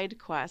side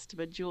quest,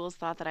 but Jules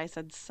thought that I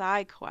said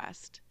side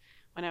quest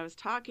when I was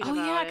talking about it.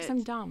 Oh, yeah, because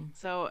I'm dumb.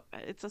 So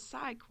it's a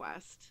side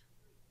quest.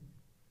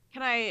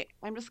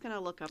 I'm just going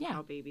to look up Yeah.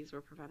 how babies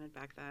were prevented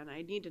back then.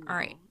 I need to know. All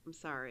right. I'm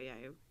sorry.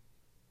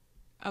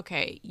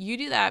 Okay, you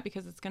do that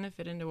because it's going to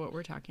fit into what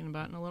we're talking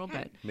about in a little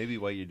bit. Maybe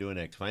while you're doing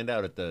that, find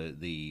out at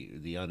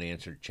the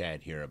unanswered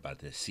chat here about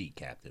the sea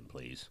captain,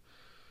 please.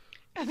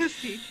 The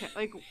sea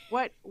like,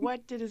 what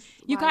did his...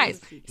 You why was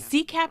guys, the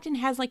sea captain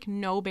has, like,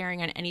 no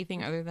bearing on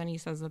anything other than he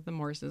says that the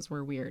Morses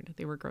were weird.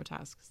 They were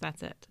grotesque.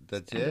 That's it.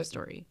 That's End it? of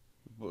story.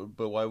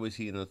 But why was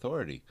he an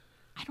authority?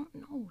 I don't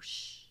know.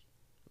 Shh.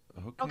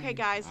 Okay,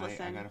 guys,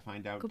 listen. I gotta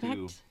find out Go back.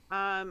 too.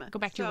 Go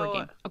back to your word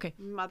game. Okay.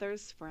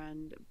 Mother's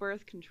friend,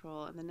 birth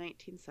control in the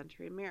 19th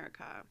century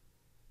America.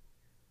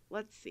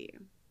 Let's see.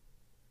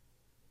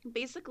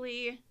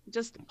 Basically,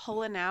 just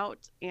pulling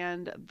out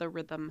and the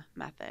rhythm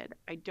method.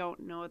 I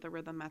don't know what the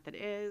rhythm method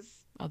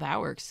is. Oh,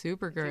 that works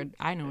super good.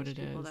 I know what it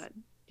people is. that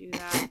do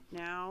that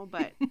now,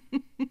 but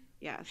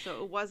yeah,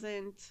 so it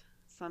wasn't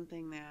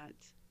something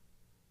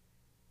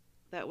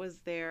that was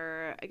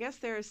there. I guess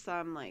there's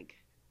some, like,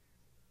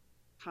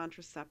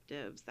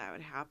 contraceptives that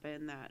would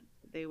happen that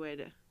they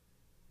would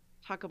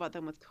talk about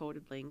them with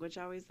coded language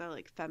always, that,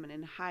 like,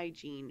 feminine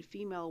hygiene,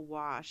 female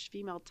wash,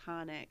 female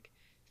tonic,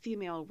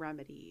 female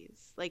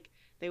remedies. Like,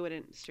 they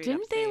wouldn't straight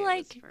up say it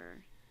was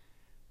for...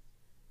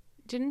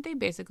 Didn't they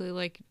basically,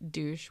 like,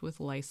 douche with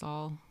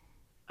Lysol?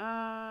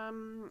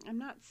 I'm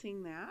not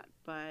seeing that,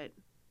 but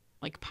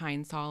Like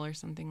Pine Sol or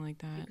something like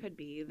that. it could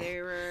be.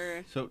 They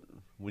were... So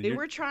when They you're,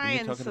 were when trying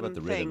you're talking some about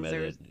the rhythm things.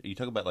 method, are you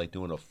talking about like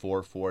doing a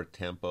 4/4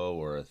 tempo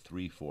or a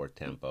 3/4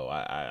 tempo?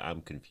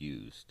 I'm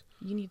confused.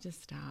 You need to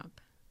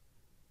stop.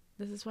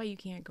 This is why you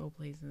can't go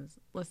places.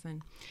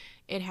 Listen,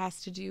 it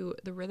has to do,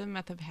 the rhythm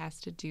method has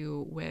to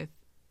do with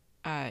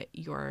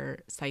your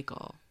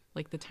cycle,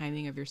 like the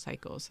timing of your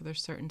cycle. So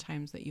there's certain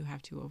times that you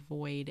have to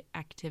avoid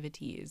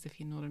activities, if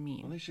you know what I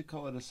mean. Well, they should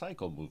call it a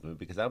cycle movement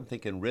because I'm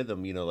thinking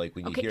rhythm, like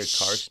when you Okay, hear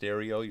car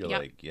stereo, you're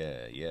Yep. like,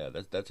 yeah,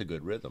 that's a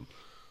good rhythm.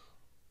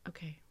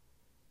 Okay.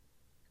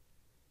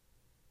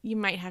 You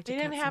might have to They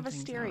cut didn't have some a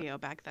things stereo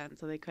back then,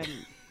 so they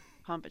couldn't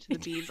pump it to the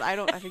beats. I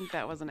think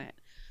that wasn't it.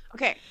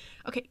 Okay.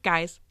 out. Okay,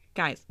 guys.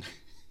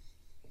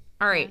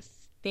 All right.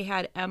 Yes. They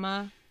had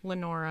Emma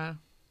Lenora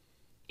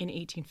in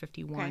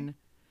 1851.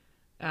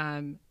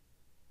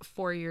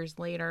 4 years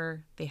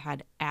later, they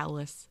had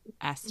Alice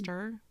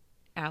Esther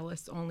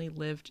Alice only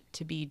lived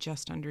to be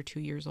just under 2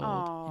 years old,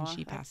 and Oh,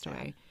 she that's passed sad.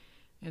 away.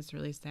 It's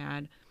really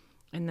sad.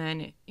 And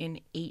then in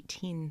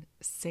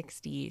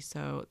 1860,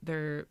 so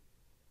they're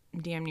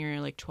damn near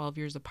like 12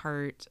 years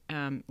apart,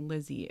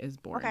 Lizzie is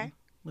born. Okay.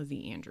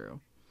 Lizzie Andrew.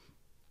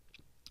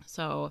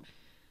 So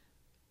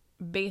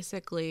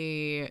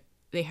basically,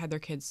 they had their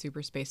kids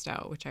super spaced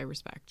out, which I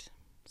respect.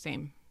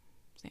 Same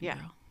Yeah.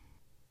 girl.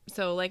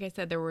 So like I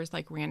said, there was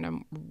like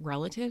random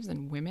relatives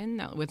and women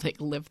that would like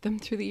live them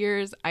through the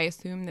years. I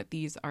assume that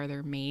these are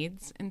their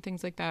maids and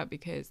things like that,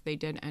 because they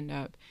did end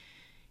up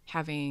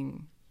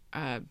having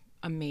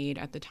a maid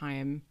at the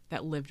time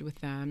that lived with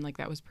them. Like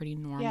that was pretty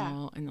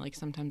normal. And like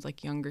sometimes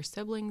like younger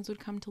siblings would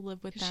come to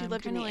live with them. She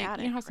lived in Kinda the like,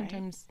 attic, you know how right?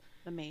 sometimes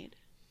The maid.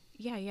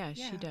 yeah, Yeah.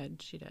 she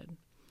did.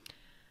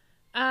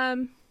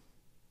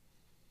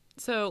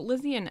 So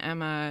Lizzie and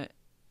Emma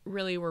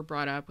really were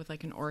brought up with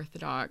like an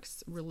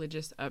orthodox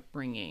religious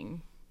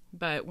upbringing.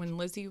 But when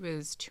Lizzie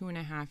was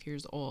 2.5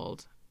 years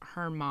old,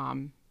 her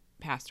mom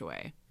passed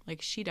away.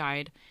 Like she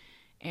died,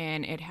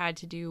 and it had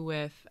to do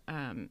with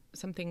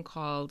something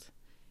called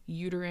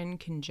uterine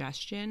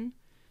congestion.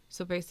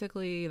 So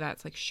basically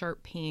that's like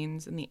sharp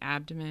pains in the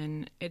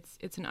abdomen.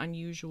 It's an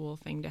unusual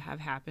thing to have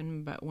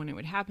happen, but when it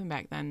would happen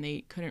back then,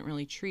 they couldn't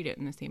really treat it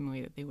in the same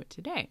way that they would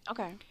today.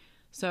 Okay.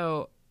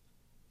 So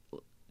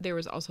there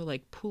was also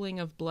like pooling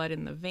of blood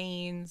in the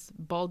veins,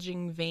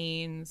 bulging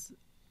veins,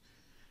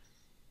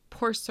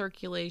 poor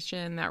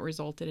circulation that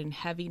resulted in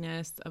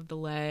heaviness of the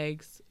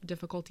legs,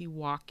 difficulty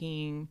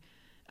walking.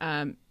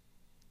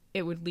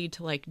 It would lead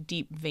to like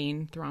deep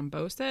vein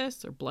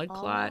thrombosis or blood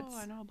clots. Oh,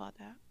 I know about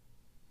that.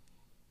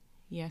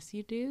 Yes,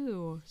 you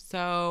do.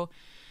 So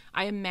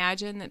I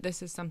imagine that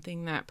this is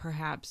something that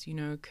perhaps, you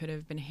know, could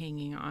have been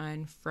hanging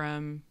on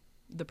from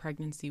the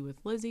pregnancy with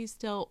Lizzie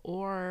still,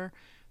 or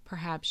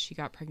perhaps she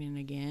got pregnant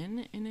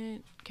again and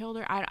it killed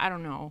her. I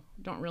don't know.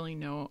 Don't really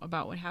know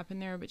about what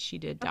happened there, but she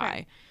did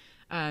die.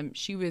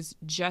 She was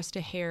just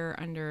a hair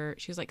under,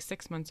 she was like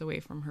 6 months away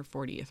from her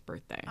 40th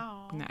birthday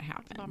when that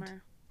happened. That's a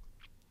bummer.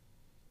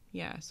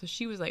 Yeah. So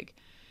she was like,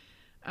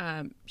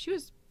 she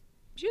was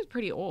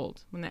pretty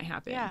old when that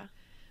happened. Yeah.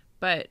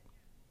 But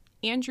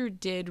Andrew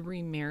did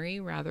remarry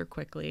rather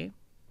quickly.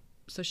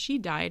 So she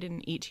died in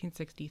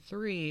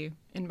 1863,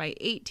 and by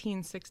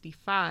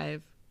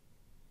 1865,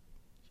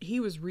 he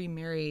was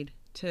remarried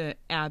to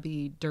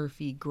Abby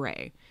Durfee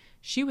Gray.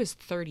 She was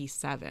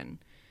 37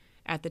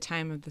 at the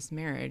time of this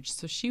marriage,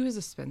 so she was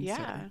a spinster.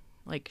 Yeah.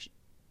 Like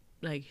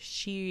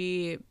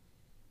she,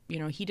 you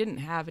know, he didn't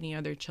have any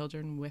other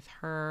children with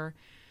her.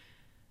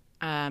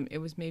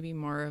 It was maybe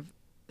more of,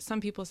 some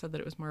people said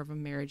that it was more of a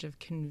marriage of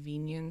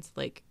convenience,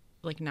 like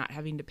not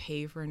having to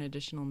pay for an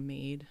additional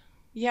maid.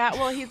 Yeah,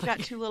 well, he's got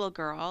 2 little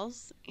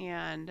girls,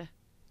 and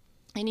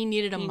he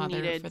needed a he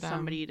mother needed for them.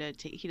 somebody to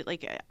take. He,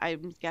 like,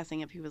 I'm guessing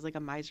if he was like a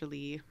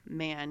miserly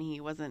man, he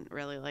wasn't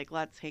really like,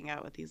 let's hang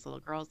out with these little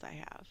girls I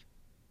have.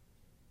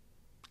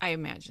 I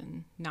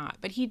imagine not.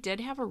 But he did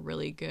have a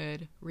really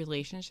good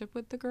relationship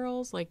with the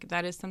girls. Like,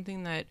 that is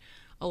something that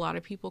a lot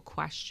of people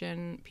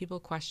question. People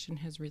question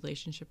his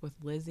relationship with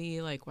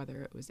Lizzie, like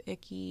whether it was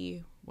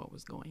icky, what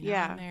was going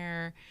on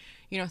there,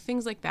 you know,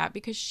 things like that,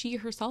 because she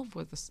herself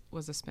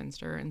was a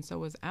spinster, and so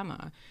was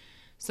Emma.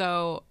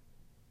 So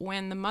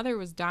when the mother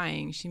was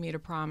dying, she made a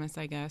promise,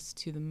 I guess,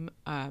 to the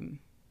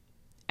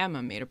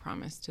Emma made a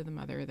promise to the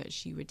mother that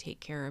she would take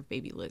care of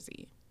baby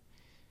Lizzie.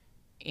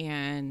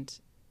 And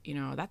you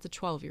know, that's a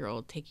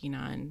 12-year-old taking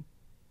on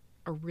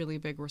a really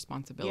big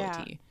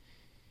responsibility. Yeah.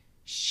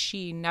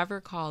 She never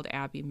called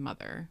Abby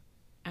mother.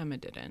 Emma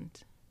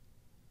didn't.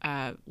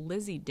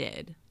 Lizzie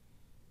did.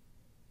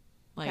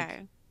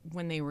 Like,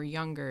 when they were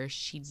younger,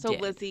 she did. So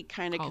Lizzie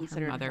kind of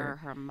considered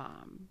her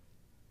mom.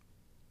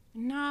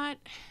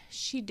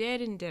 She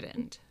did and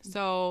didn't.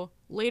 So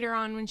later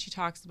on when she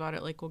talks about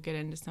it, like, we'll get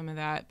into some of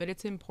that. But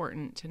it's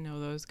important to know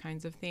those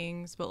kinds of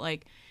things. But,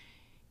 like,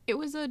 it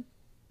was a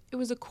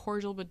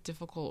cordial but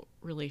difficult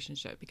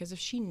relationship, because if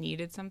she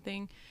needed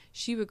something,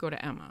 she would go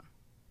to Emma.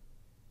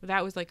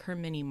 That was like her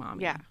mini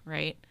mommy,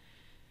 right?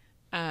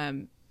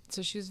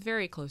 So she was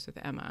very close with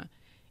Emma.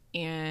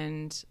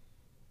 And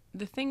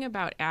the thing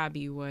about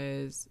Abby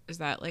is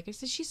that, like I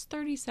said, she's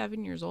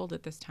 37 years old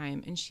at this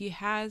time, and she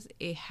has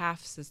a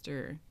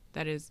half-sister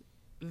that is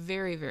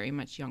very, very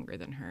much younger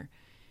than her,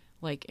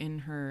 like in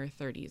her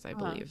 30s, I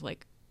believe.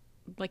 Like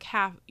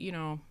half, you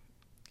know,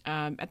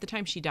 at the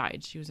time she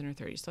died, she was in her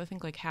 30s. So I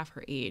think like half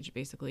her age,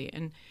 basically.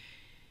 And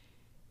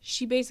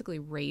she basically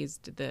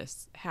raised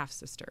this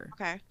half-sister.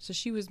 Okay. So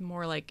she was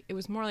more like, it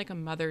was more like a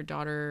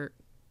mother-daughter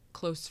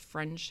close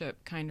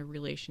friendship kind of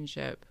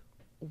relationship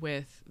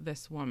with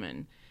this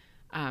woman,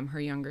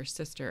 her younger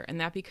sister. And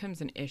that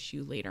becomes an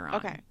issue later on.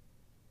 Okay.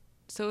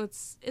 So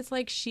it's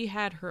like she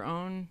had her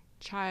own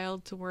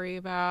child to worry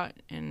about.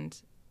 And,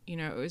 you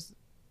know, it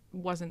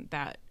wasn't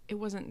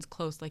as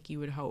close like you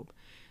would hope.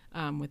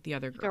 With the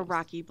other girls. Like a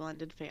rocky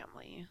blended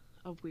family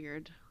of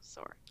weird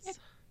sorts.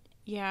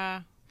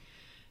 Yeah.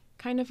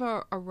 Kind of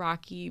a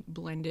rocky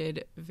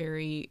blended,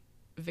 very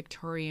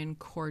Victorian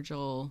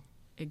cordial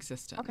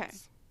existence. Okay.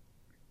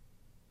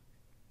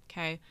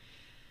 Okay.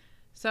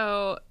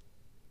 So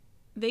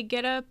they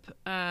get up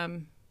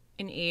in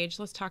age.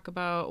 Let's talk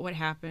about what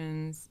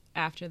happens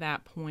after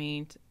that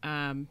point.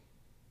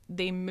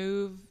 They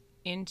move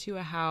into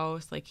a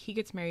house. Like, he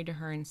gets married to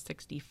her in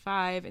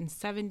 65. In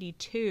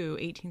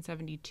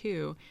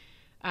 1872,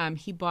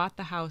 he bought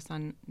the house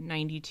on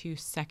 92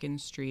 2nd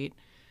Street,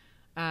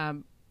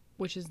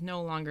 which is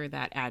no longer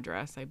that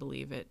address. I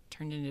believe it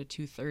turned into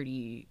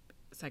 230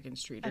 2nd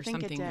Street or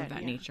something of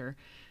that nature.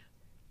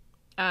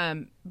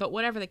 But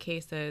whatever the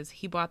case is,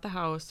 he bought the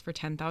house for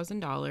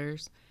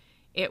 $10,000.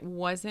 It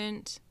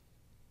wasn't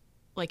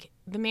like,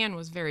 the man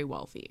was very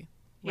wealthy,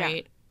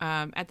 right?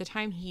 At the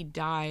time he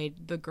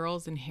died, the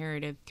girls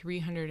inherited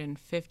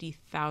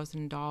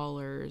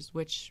 $350,000,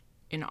 which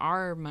in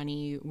our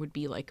money would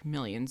be like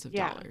millions of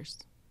dollars.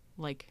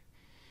 Like,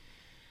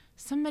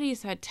 somebody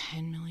said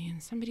 10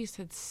 million, somebody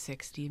said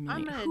 60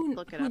 million. I'm gonna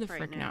look it up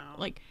right now.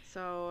 Like,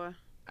 so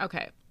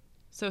okay.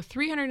 So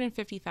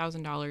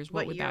 $350,000,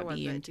 what would year that be was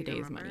in it? Do you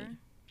today's remember? money?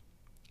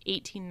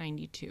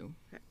 1892.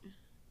 Okay.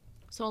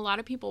 So a lot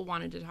of people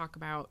wanted to talk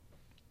about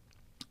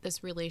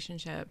this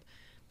relationship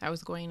that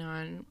was going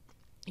on,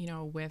 you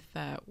know, with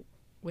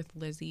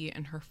Lizzie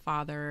and her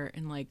father,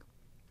 and like,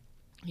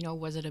 you know,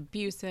 was it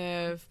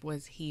abusive?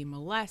 Was he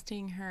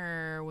molesting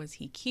her? Was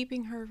he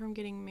keeping her from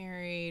getting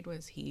married?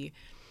 Was he,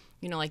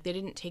 you know, like, they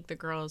didn't take the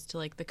girls to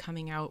like the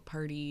coming out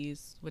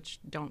parties, which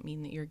don't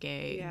mean that you're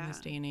gay in this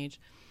day and age.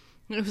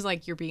 It was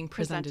like you're being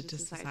presented to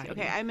society.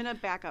 Okay, I'm going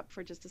to back up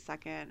for just a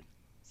second.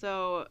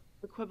 So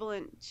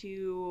equivalent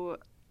to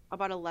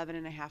about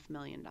 $11.5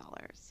 million.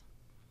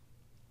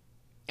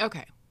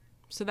 Okay,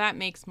 so that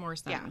makes more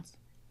sense.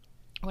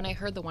 Yeah. When I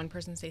heard the one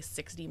person say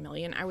 60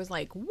 million, I was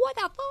like, what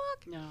the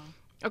fuck? No.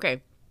 Okay.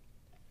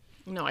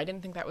 No, I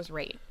didn't think that was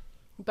right.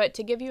 But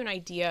to give you an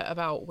idea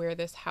about where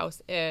this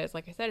house is,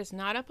 like I said, it's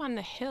not up on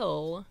the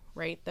hill,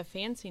 right? The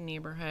fancy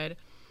neighborhood,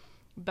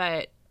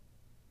 but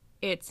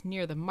it's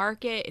near the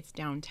market. It's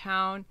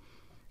downtown.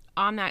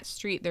 On that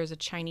street, there's a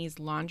Chinese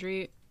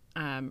laundry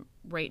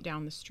right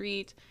down the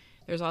street.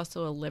 There's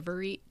also a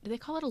livery. Do they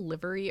call it a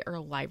livery or a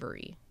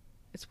livery?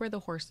 It's where the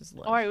horses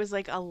live. Oh, it was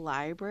like a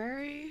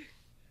library?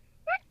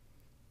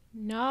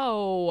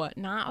 No,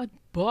 not with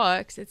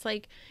books. It's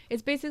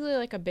basically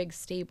like a big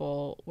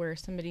stable where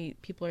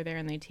people are there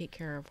and they take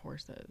care of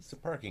horses. It's a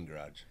parking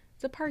garage.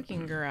 It's a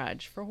parking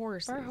garage for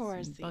horses.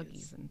 And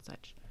buggies and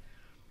such.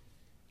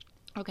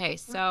 Okay,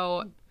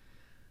 so,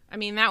 I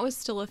mean, that was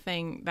still a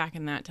thing back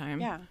in that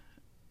time. Yeah.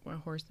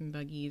 Horse and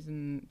buggies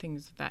and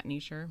things of that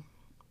nature.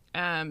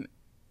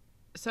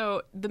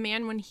 So the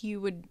man, when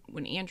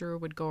Andrew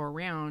would go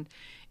around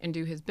and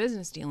do his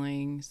business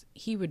dealings,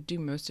 he would do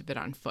most of it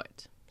on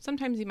foot.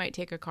 Sometimes he might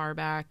take a car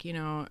back, you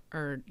know,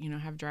 or, you know,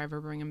 have a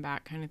driver bring him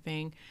back kind of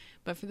thing.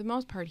 But for the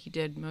most part, he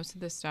did most of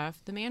this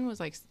stuff. The man was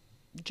like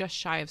just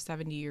shy of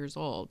 70 years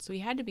old. So he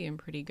had to be in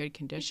pretty good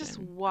condition. He's just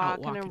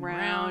walking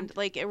around.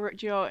 Like, you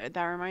know,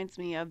 that reminds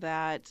me of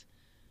that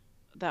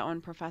one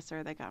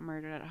professor that got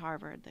murdered at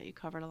Harvard that you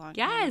covered a long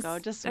time ago.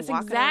 Just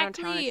walking around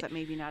town, except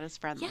maybe not as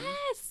friendly.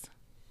 Yes.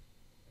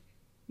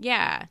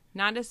 Yeah,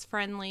 not as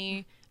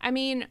friendly. I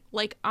mean,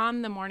 like,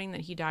 on the morning that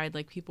he died,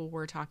 like, people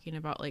were talking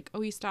about, like, oh,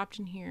 he stopped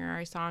in here.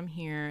 I saw him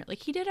here. Like,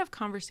 he did have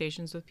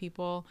conversations with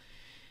people.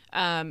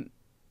 The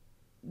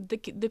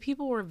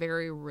people were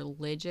very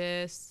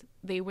religious.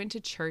 They went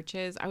to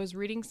churches. I was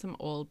reading some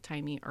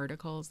old-timey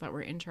articles that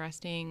were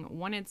interesting.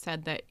 One had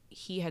said that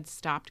he had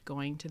stopped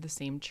going to the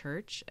same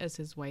church as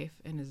his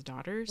wife and his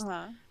daughters.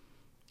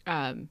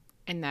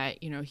 And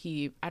that, you know,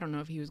 I don't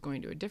know if he was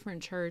going to a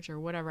different church or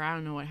whatever. I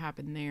don't know what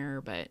happened there,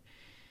 but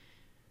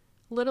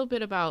a little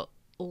bit about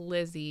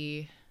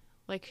Lizzie.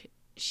 Like,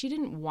 she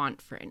didn't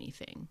want for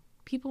anything.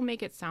 People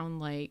make it sound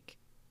like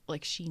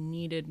she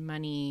needed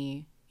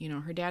money. You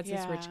know, her dad's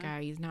this rich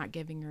guy. He's not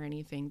giving her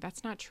anything.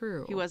 That's not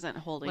true. He wasn't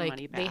holding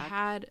money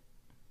back.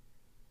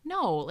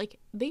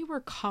 They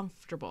were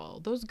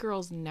comfortable. Those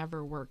girls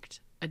never worked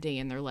a day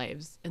in their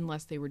lives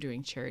unless they were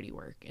doing charity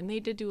work. And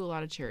they did do a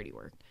lot of charity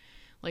work.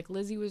 Like,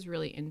 Lizzie was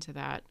really into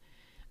that.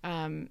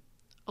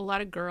 A lot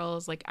of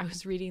girls, like, I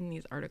was reading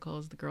these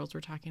articles. The girls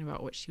were talking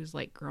about what she was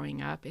like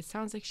growing up. It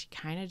sounds like she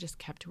kind of just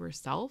kept to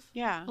herself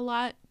a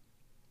lot,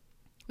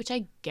 which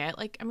I get.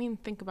 Like, I mean,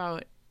 think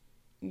about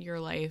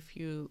your life.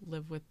 You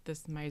live with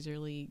this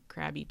miserly,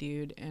 crabby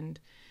dude, and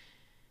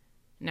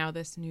now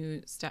this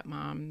new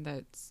stepmom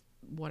that's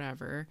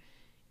whatever,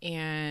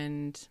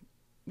 and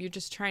you're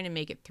just trying to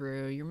make it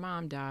through. Your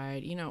mom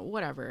died, you know,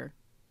 whatever.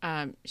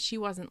 She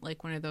wasn't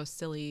like one of those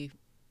silly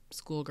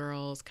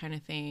schoolgirls kind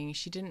of thing.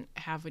 She didn't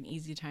have an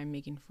easy time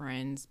making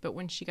friends, but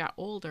when she got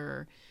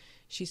older,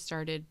 she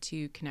started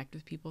to connect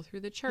with people through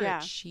the church. Yeah.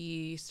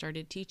 She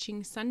started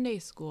teaching Sunday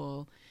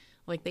school.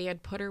 Like, they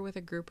had put her with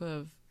a group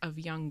of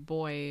young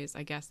boys,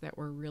 I guess, that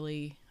were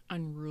really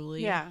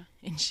unruly. Yeah.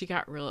 And she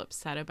got real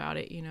upset about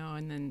it, you know,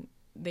 and then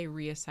they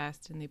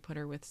reassessed and they put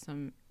her with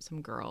some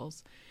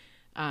girls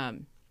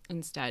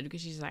instead, because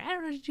she's like, I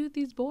don't know what to do with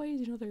these boys,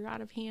 you know, they're out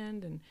of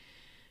hand. And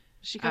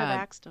she could have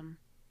axed them.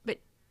 But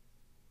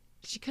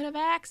She could have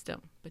asked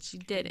him, but she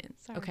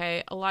didn't. Sorry.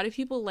 Okay. A lot of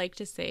people like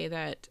to say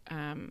that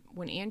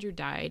when Andrew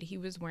died, he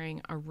was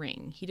wearing a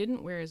ring. He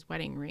didn't wear his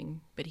wedding ring,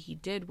 but he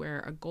did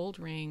wear a gold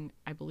ring.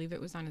 I believe it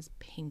was on his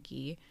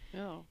pinky.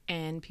 Oh.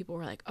 And people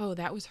were like, oh,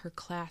 that was her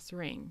class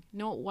ring.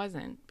 No, it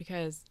wasn't.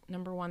 Because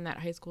number one, that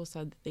high school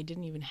said that they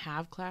didn't even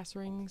have class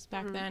rings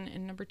back then.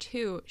 And number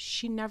two,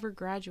 she never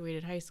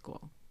graduated high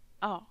school.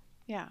 Oh,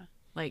 yeah.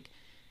 Like,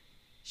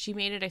 she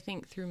made it, I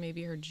think, through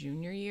maybe her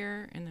junior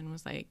year and then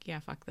was like, yeah,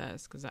 fuck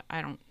this because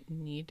I don't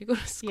need to go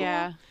to school.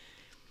 Yeah.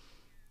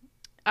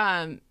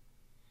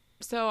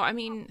 So, I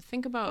mean,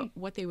 think about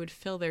what they would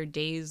fill their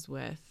days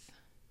with.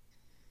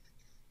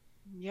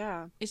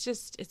 Yeah.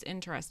 It's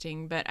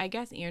interesting. But I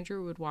guess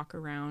Andrew would walk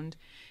around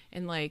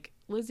and, like,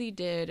 Lizzie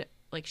did,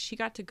 like, she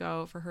got to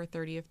go for her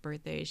 30th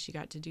birthday. She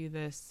got to do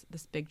this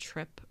big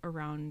trip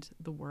around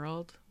the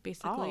world,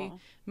 basically. Oh.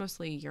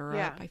 Mostly Europe,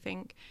 Yeah. I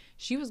think.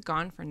 She was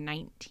gone for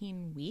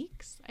 19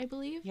 weeks, I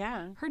believe.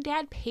 Yeah. Her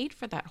dad paid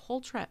for that whole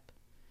trip.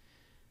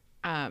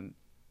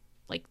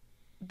 Like,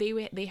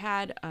 they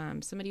had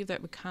somebody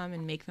that would come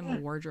and make them a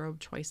wardrobe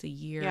twice a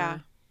year. Yeah.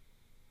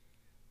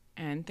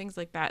 And things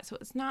like that. So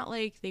it's not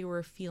like they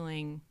were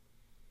feeling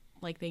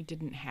like they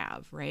didn't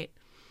have, right?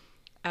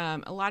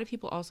 A lot of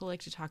people also like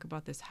to talk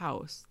about this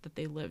house that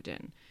they lived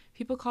in.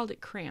 People called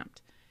it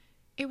cramped.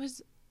 It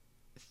was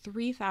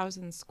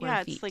 3,000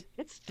 square feet. It's like,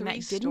 it's and three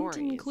that stories.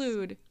 didn't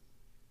include,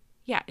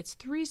 it's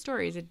 3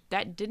 stories.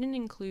 That didn't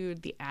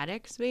include the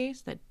attic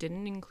space. That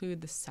didn't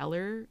include the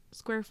cellar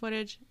square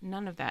footage.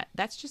 None of that.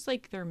 That's just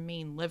like their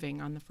main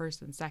living on the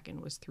first and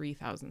second was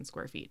 3,000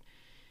 square feet.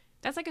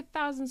 That's like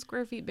 1,000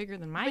 square feet bigger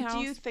than my house. But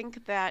do you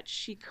think that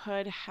she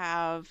could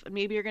have,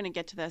 maybe you're going to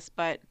get to this,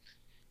 but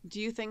do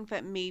you think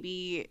that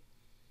maybe,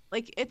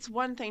 like, it's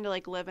one thing to,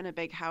 like, live in a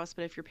big house,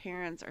 but if your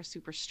parents are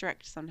super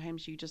strict,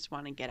 sometimes you just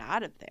want to get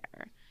out of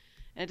there.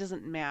 And it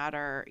doesn't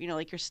matter, you know,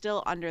 like, you're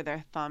still under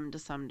their thumb to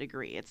some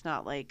degree. It's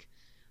not like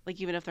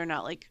even if they're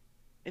not, like,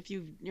 if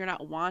you're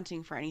not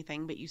wanting for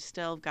anything, but you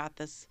still got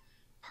this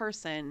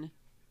person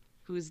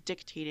who's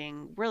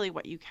dictating really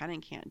what you can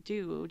and can't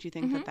do. Do you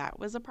think that that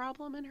was a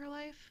problem in her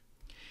life?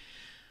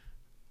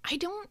 I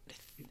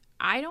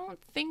don't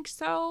think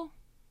so.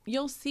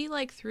 You'll see,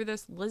 like, through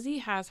this, Lizzie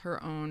has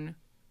her own,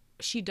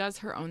 she does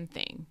her own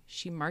thing.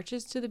 She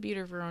marches to the beat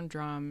of her own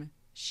drum.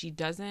 She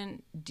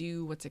doesn't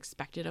do what's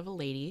expected of a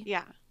lady.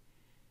 Yeah.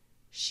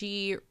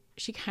 She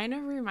kind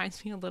of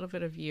reminds me a little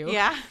bit of you.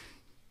 Yeah.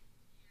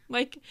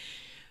 Like,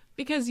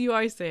 because you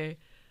always say,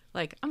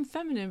 like, I'm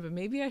feminine, but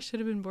maybe I should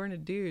have been born a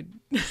dude,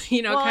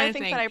 you know, well, kind I of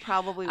think thing. that I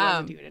probably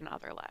was a dude in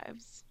other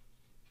lives.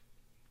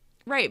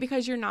 Right,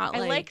 because you're not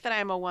I like that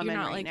I'm a woman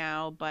not right like-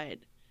 now, but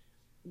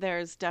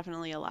there's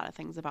definitely a lot of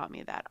things about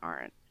me that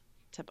aren't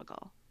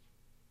typical.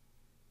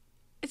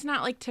 It's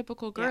not like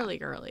typical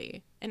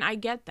girly. And I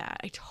get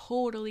that. I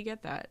totally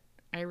get that.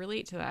 I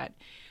relate to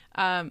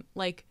that.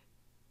 Like,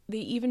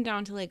 even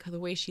down to, like, the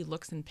way she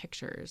looks in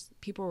pictures.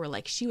 People were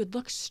like, she would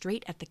look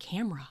straight at the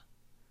camera.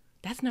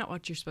 That's not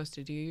what you're supposed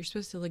to do. You're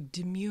supposed to look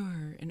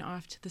demure and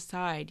off to the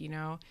side, you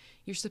know?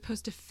 You're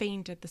supposed to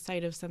faint at the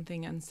sight of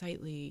something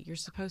unsightly. You're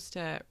supposed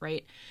to,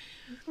 right?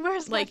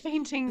 Where's Like, my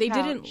fainting they couch?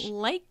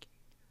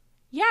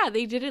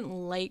 they didn't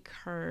like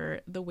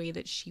her the way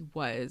that she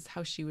was,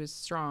 how she was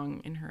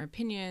strong in her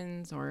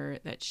opinions, or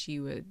that she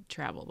would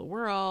travel the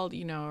world,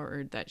 you know,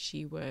 or that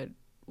she would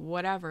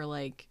whatever,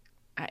 like,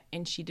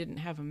 and she didn't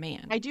have a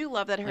man. I do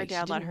love that her Like, she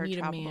dad let didn't her need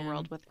a travel the man.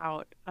 world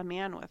without a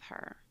man with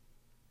her.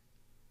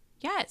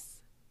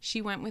 Yes.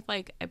 She went with,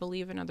 like, I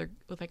believe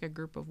with like a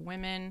group of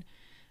women.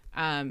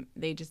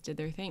 They just did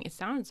their thing. It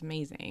sounds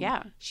amazing.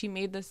 Yeah. She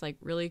made this, like,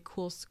 really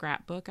cool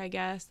scrapbook, I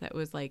guess, that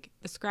was, like,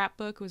 the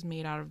scrapbook was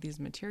made out of these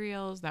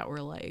materials that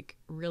were, like,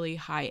 really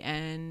high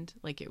end.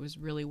 Like, it was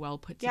really well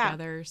put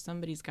together.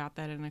 Somebody's got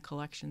that in a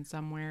collection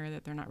somewhere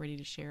that they're not ready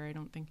to share, I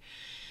don't think.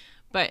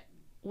 But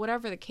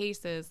whatever the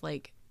case is,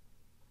 like,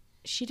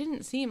 she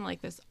didn't seem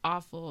like this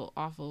awful,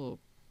 awful,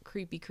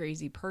 creepy,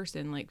 crazy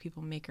person like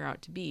people make her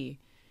out to be.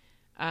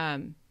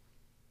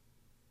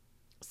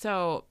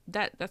 So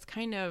that's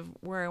kind of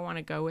where I want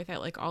to go with it.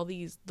 Like, all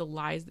the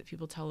lies that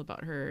people tell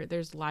about her.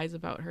 There's lies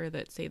about her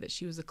that say that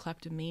she was a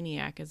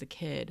kleptomaniac as a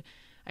kid.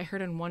 I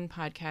heard on one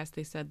podcast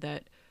they said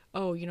that,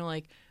 oh, you know,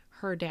 like,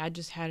 her dad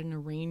just had an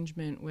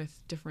arrangement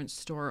with different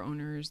store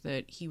owners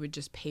that he would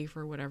just pay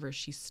for whatever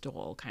she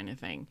stole, kind of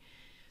thing.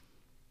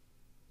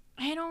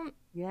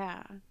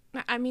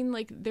 I mean,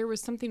 like, there was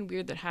something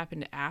weird that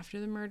happened after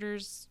the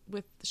murders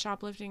with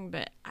shoplifting,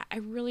 but I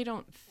really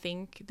don't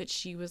think that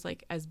she was,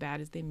 like, as bad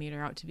as they made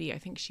her out to be. I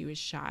think she was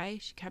shy.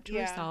 She kept to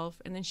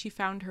herself, and then she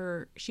found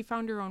her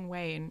own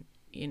way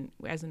in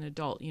as an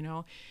adult, you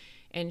know,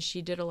 and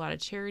she did a lot of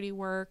charity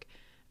work.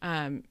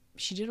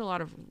 She did a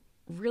lot of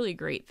really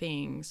great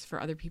things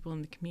for other people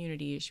in the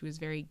community. She was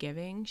very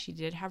giving. She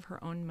did have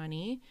her own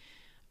money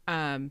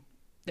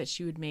that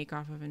she would make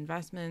off of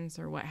investments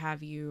or what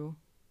have you,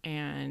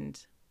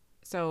 and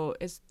so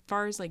as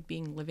far as, like,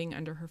 living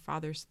under her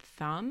father's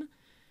thumb,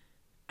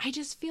 I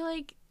just feel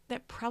like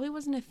that probably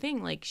wasn't a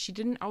thing. Like, she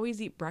didn't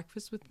always eat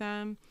breakfast with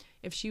them.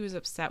 If she was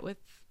upset with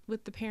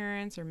the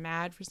parents or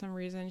mad for some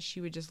reason, she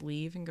would just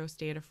leave and go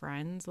stay at a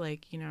friend's,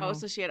 like, you know, Oh,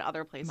 so she had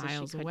other places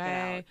miles she could away.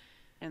 get out,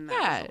 and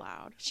that was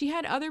allowed. She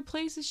had other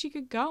places she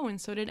could go,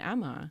 and so did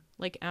Emma.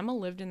 Like, Emma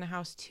lived in the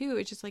house too.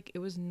 It's just like it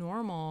was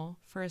normal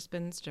for a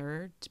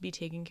spinster to be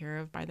taken care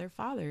of by their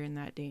father in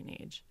that day and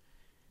age.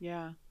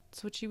 Yeah.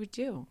 That's what she would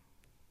do.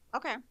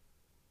 Okay.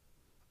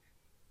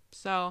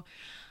 So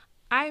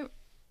I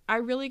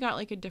really got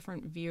like a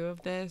different view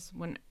of this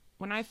when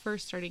I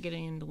first started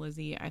getting into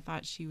Lizzie. I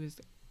thought she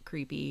was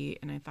creepy,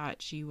 and I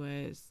thought she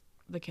was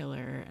the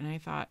killer, and I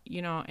thought,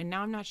 you know, and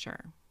now I'm not sure.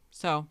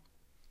 So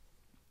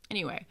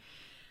anyway,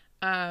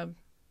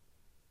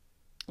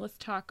 let's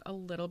talk a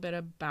little bit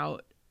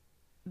about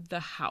the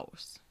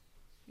house.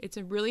 It's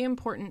really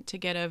important to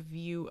get a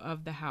view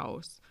of the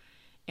house,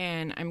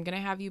 and I'm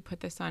gonna have you put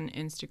this on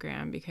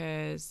Instagram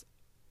because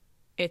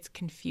it's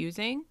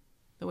confusing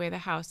the way the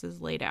house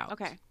is laid out.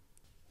 Okay.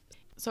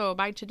 So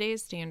by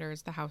today's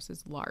standards, the house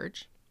is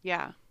large.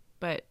 Yeah.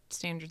 But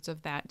standards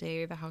of that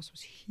day, the house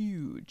was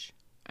huge.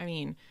 I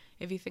mean,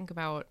 if you think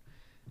about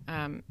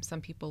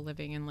some people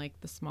living in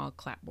like the small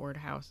clapboard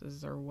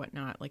houses or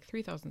whatnot, like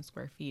 3,000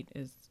 square feet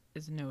is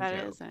no joke.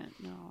 That isn't,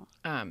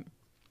 no.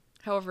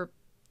 However,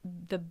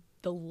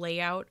 the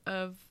layout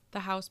of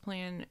the house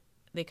plan,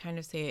 they kind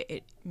of say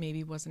it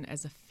maybe wasn't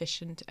as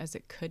efficient as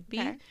it could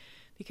be,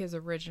 because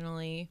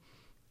originally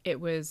it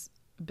was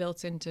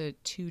built into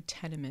 2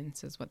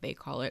 tenements is what they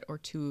call it, or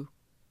 2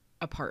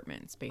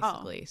 apartments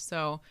basically.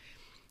 So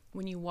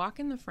when you walk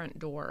in the front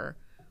door,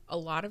 a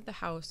lot of the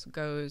house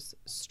goes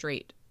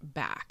straight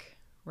back,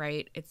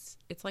 right? It's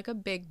like a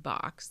big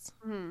box,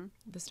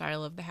 the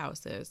style of the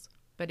house is,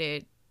 but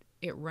it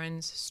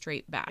runs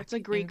straight back. It's a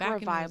Greek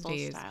revival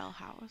style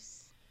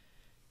house.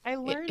 I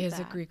learned it is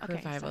that. a Greek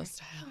revival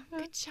sorry. style.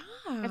 Good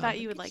job. I thought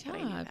you would Good like that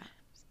I knew job. that.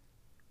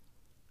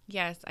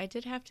 Yes, I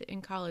did have to,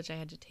 in college, I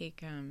had to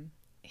take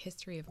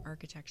history of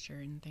architecture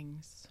and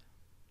things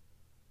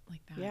like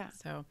that. Yeah.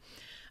 So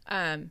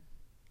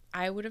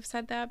I would have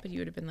said that, but you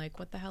would have been like,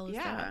 what the hell is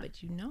that?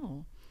 But you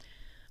know.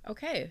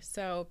 Okay,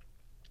 so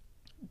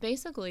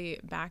basically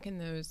back in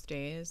those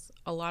days,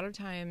 a lot of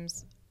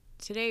times,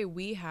 today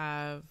we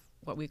have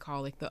what we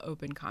call like the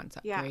open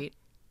concept, right?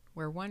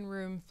 Where one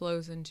room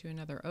flows into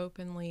another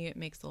openly. It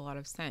makes a lot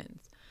of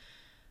sense.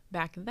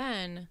 Back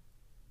then,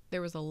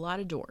 there was a lot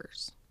of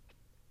doors.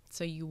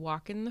 So you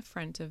walk in the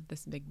front of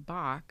this big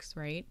box,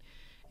 right?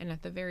 And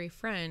at the very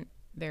front,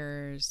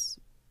 there's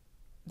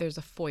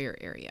a foyer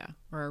area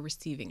or a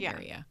receiving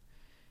area.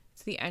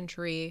 It's the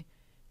entry.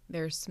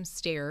 There's some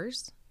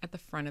stairs at the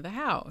front of the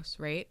house,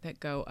 right, that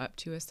go up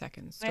to a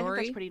second story. I think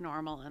that's pretty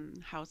normal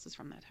in houses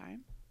from that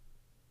time.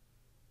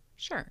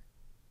 Sure.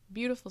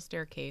 Beautiful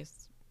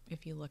staircase,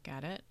 if you look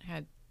at it.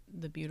 Had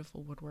the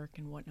beautiful woodwork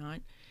and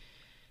whatnot.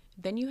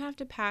 Then you have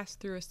to pass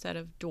through a set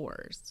of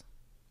doors.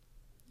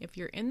 If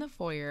you're in the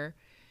foyer,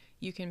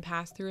 you can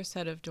pass through a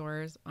set of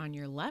doors on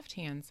your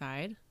left-hand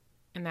side,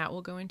 and that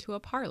will go into a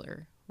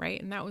parlor,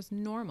 right? And that was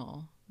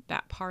normal.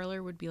 That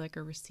parlor would be like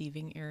a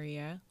receiving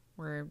area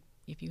where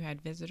if you had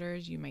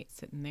visitors, you might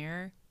sit in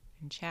there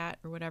and chat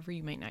or whatever.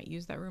 You might not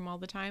use that room all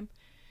the time.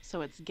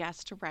 So it's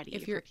guest ready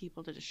for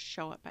people to just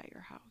show up at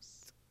your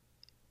house.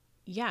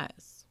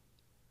 Yes.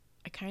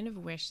 I kind of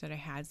wish that I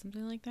had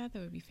something like that. That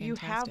would be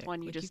fantastic. You have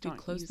one, you like just you don't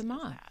close use them it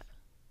as off. that.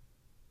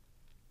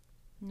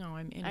 No,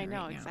 I'm in it I know,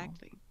 right now.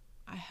 exactly.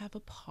 I have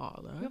a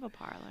parlor. You have a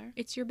parlor.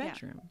 It's your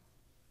bedroom.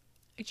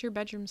 It's your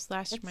bedroom / It's my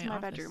my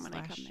office bedroom when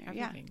I come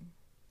there. everything.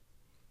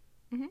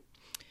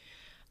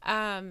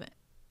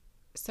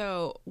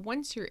 So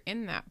once you're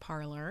in that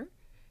parlor,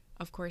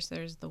 of course,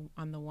 there's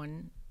on the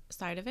one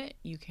side of it,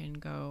 you can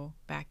go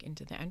back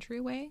into the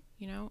entryway,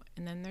 you know,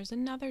 and then there's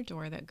another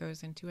door that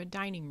goes into a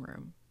dining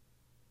room.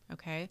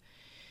 Okay,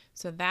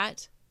 so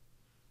that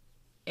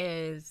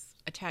is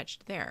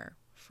attached there.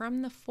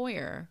 From the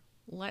foyer,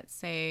 let's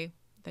say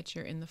that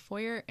you're in the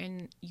foyer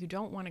and you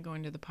don't want to go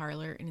into the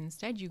parlor, and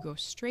instead you go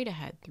straight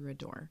ahead through a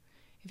door.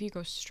 If you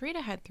go straight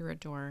ahead through a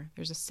door,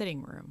 there's a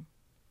sitting room.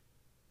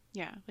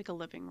 Yeah, like a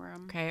living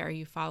room. Okay, are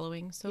you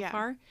following so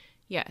far?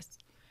 Yes.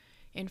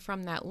 And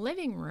from that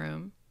living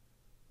room,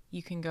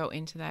 you can go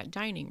into that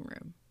dining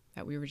room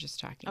that we were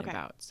just talking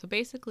about. So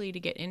basically, to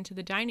get into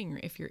the dining room,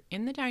 if you're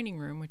in the dining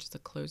room, which is a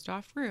closed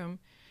off room,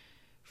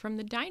 from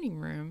the dining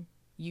room,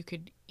 you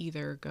could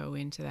either go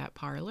into that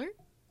parlor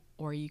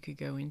or you could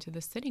go into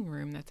the sitting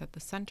room that's at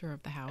the center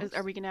of the house.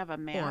 Are we going to have a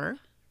map? Or,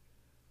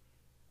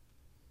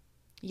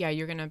 yeah,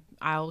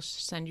 I'll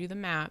send you the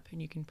map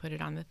and you can put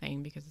it on the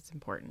thing because it's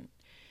important.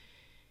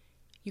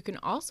 You can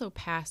also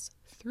pass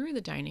through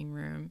the dining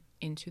room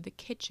into the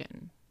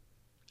kitchen.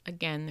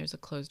 Again, there's a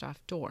closed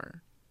off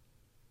door.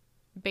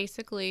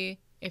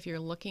 Basically, if you're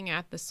looking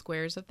at the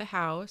squares of the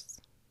house,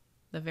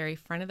 the very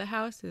front of the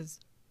house is,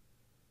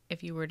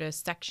 if you were to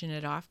section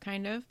it off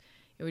kind of,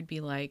 it would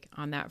be like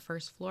on that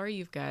first floor,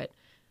 you've got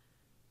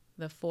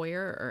the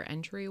foyer or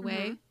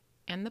entryway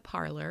and the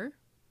parlor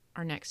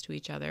are next to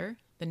each other.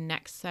 The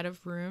next set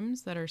of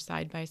rooms that are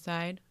side by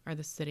side are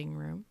the sitting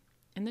room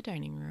and the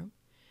dining room.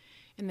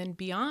 And then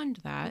beyond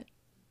that,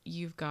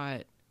 you've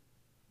got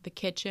the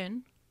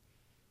kitchen,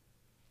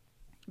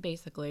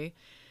 basically,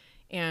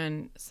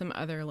 and some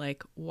other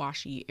like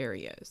washy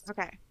areas.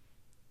 Okay.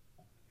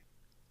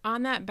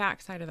 On that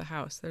back side of the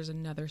house, there's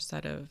another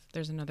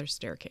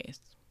staircase.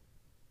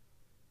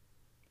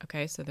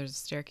 Okay, so there's a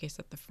staircase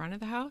at the front of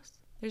the house.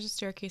 There's a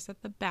staircase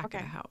at the back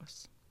of the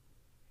house.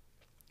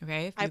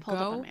 Okay, if you I pulled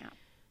up a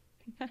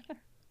map.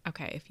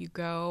 Okay, if you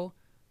go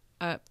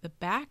up the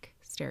back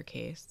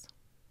staircase,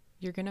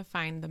 you're going to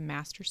find the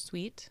master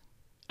suite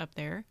up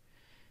there,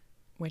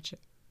 which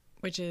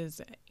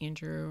is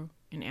Andrew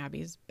and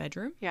Abby's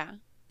bedroom. Yeah.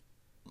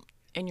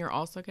 And you're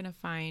also going to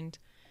find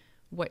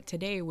what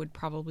today would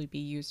probably be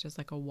used as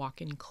like a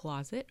walk-in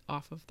closet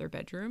off of their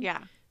bedroom. Yeah.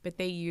 But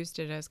they used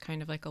it as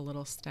kind of like a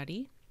little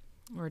study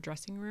or a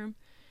dressing room.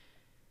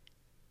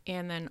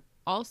 And then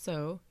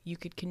also you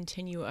could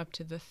continue up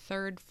to the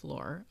 3rd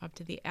floor, up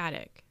to the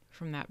attic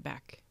from that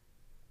back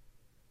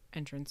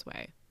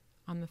entranceway.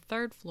 On the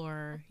 3rd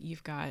floor,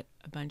 you've got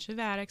a bunch of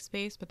attic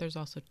space, but there's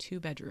also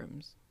 2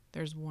 bedrooms.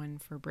 There's one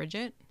for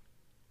Bridget,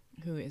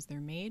 who is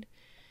their maid,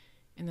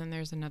 and then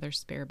there's another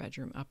spare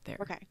bedroom up there.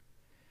 Okay.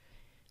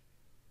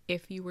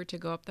 If you were to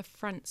go up the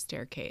front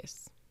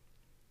staircase,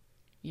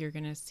 you're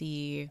going to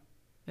see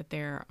that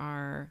there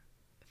are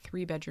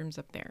 3 bedrooms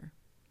up there.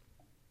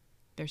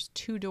 There's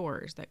 2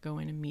 doors that go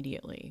in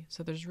immediately.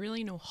 So there's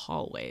really no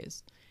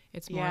hallways.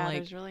 It's more like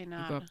there's really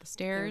not. you go up the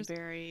stairs,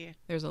 there's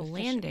a efficient.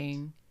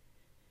 landing.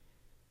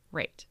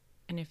 Right.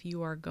 And if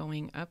you are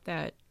going up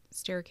that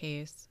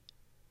staircase,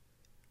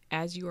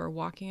 as you are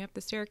walking up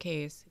the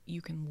staircase,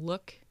 you can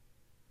look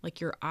like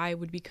your eye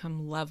would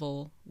become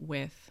level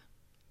with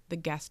the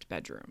guest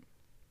bedroom.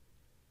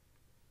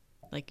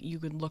 Like you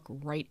could look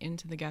right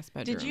into the guest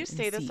bedroom. Did you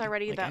say this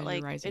already, that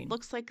like rising. it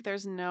looks like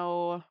there's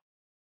no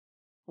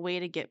way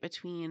to get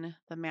between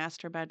the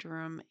master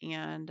bedroom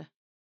and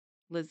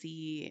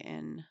Lizzie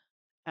and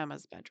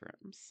Emma's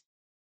bedrooms?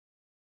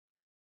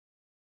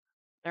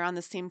 They're on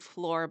the same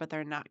floor, but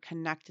they're not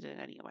connected in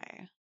any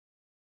way.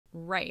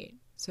 Right.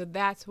 So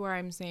that's where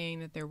I'm saying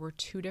that there were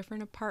 2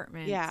 different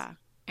apartments. Yeah.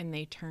 And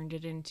they turned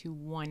it into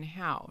one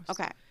house.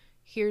 Okay.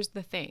 Here's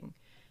the thing.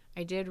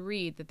 I did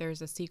read that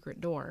there's a secret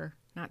door.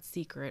 Not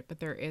secret, but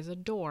there is a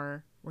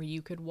door where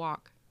you could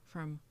walk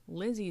from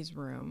Lizzie's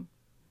room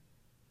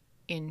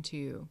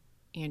into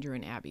Andrew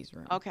and Abby's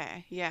room.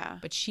 Okay. Yeah.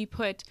 But she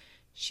put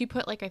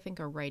like I think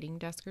a writing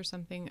desk or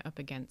something up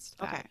against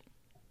that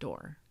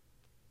door.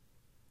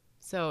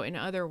 So in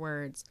other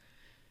words,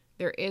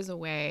 there is a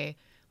way,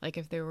 like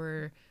if there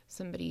were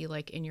somebody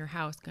like in your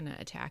house going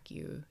to attack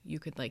you, you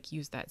could like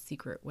use that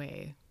secret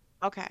way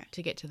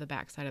to get to the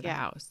back side of the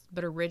house.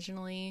 But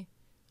originally,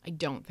 I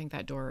don't think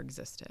that door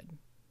existed.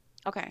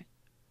 Okay.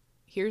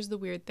 Here's the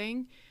weird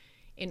thing.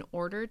 In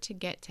order to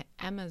get to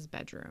Emma's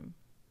bedroom,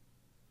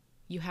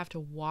 you have to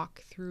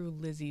walk through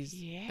Lizzie's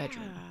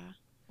bedroom.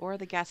 Or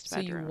the guest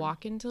bedroom. So you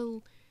walk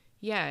into,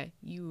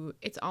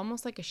 it's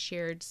almost like a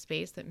shared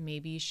space that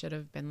maybe should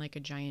have been like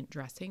a giant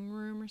dressing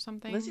room or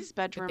something. Lizzie's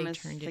bedroom is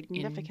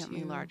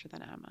significantly larger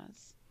than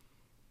Emma's.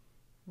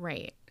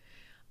 Right.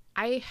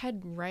 I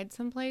had read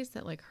someplace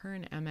that like her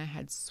and Emma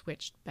had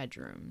switched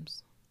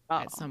bedrooms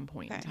at some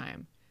point in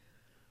time.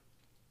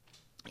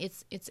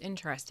 It's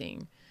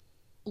interesting.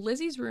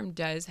 Lizzie's room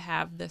does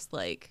have this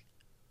like,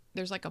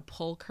 there's like a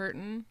pull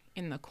curtain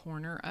in the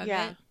corner of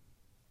it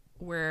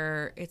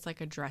where it's like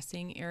a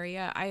dressing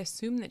area. I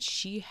assume that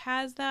she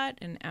has that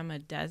and Emma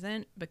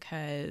doesn't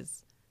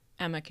because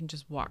Emma can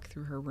just walk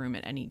through her room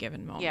at any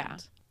given moment. Yeah.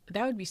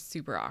 That would be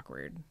super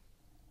awkward.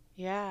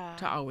 Yeah.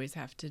 To always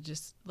have to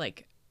just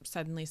like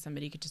suddenly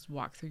somebody could just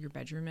walk through your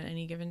bedroom at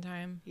any given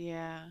time.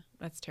 Yeah.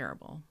 That's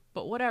terrible.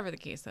 But whatever the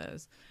case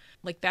is,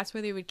 like that's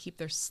where they would keep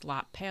their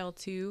slop pail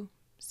too.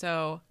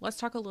 So let's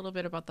talk a little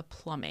bit about the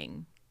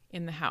plumbing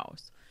in the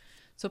house.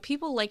 So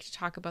people like to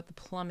talk about the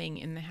plumbing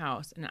in the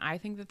house, and I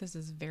think that this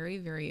is very,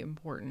 very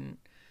important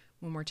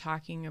when we're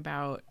talking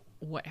about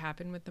what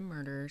happened with the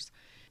murders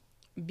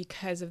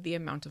because of the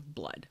amount of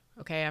blood.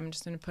 Okay, I'm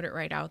just going to put it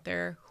right out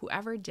there.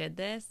 Whoever did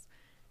this,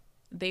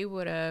 they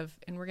would have,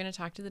 and we're going to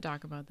talk to the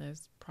doc about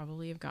this,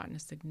 probably have gotten a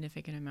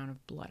significant amount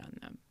of blood on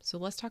them. So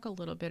let's talk a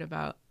little bit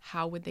about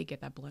how would they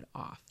get that blood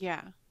off.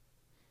 Yeah.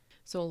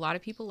 So a lot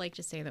of people like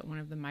to say that one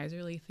of the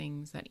miserly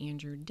things that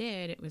Andrew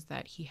did, it was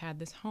that he had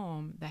this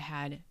home that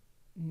had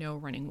no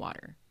running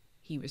water.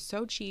 He was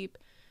so cheap,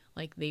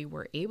 like they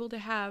were able to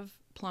have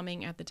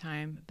plumbing at the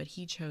time, but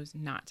he chose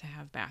not to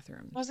have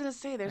bathrooms. I was going to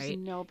say, there's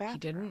no bathrooms. He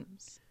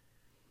didn't.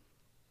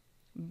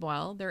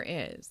 Well, there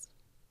is.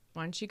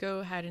 Why don't you go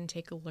ahead and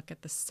take a look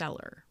at the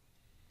cellar?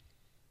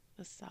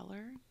 The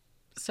cellar?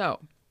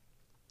 So,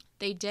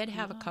 they did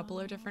have a couple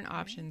of different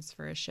options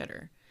for a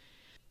shitter.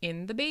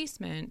 In the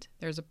basement,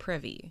 there's a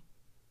privy.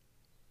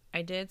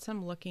 I did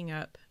some looking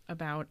up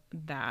about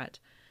that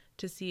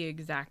to see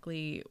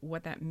exactly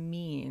what that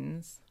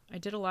means. I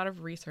did a lot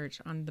of research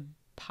on the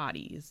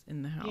potties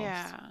in the house.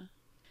 Yeah.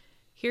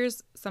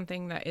 Here's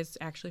something that is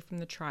actually from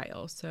the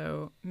trial.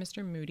 So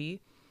Mr.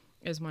 Moody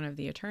is one of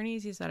the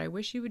attorneys. He said, I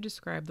wish you would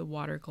describe the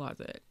water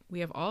closet.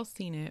 We have all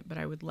seen it, but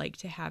I would like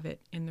to have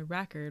it in the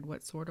record.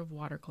 What sort of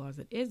water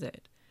closet is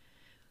it?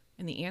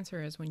 And the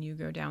answer is when you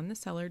go down the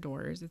cellar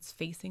doors, it's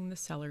facing the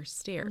cellar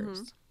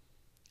stairs.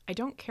 I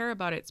don't care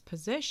about its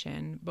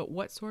position, but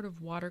what sort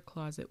of water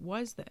closet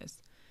was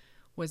this?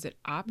 Was it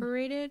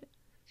operated?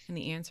 And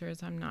the answer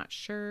is I'm not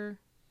sure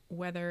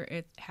whether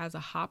it has a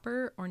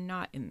hopper or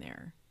not in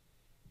there.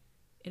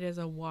 It is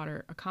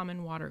a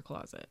common water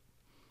closet.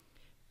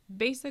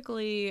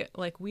 Basically,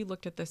 like we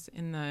looked at this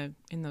in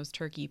those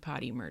turkey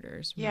potty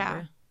murders,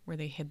 remember? Where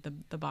they hid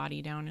the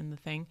body down in the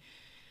thing.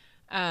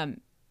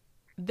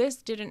 This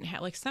didn't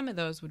have, like, some of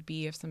those would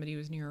be if somebody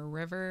was near a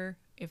river,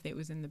 if it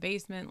was in the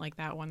basement, like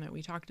that one that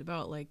we talked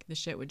about, like the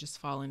shit would just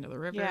fall into the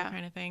river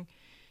kind of thing.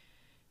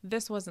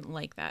 This wasn't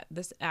like that.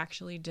 This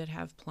actually did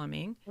have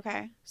plumbing.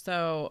 Okay.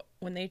 So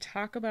when they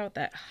talk about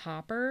that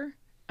hopper,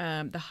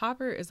 the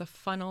hopper is a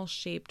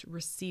funnel-shaped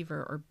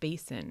receiver or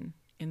basin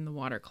in the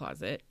water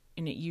closet,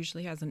 and it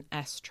usually has an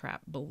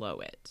S-trap below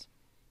it.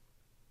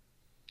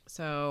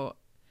 So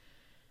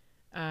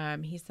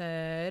he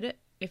said,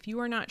 if you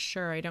are not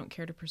sure, I don't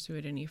care to pursue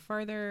it any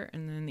further.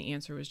 And then the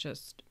answer was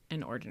just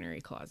an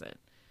ordinary closet.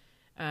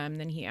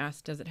 Then he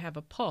asked, does it have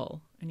a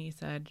pull? And he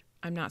said,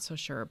 I'm not so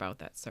sure about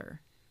that, sir.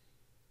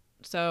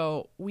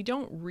 So we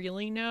don't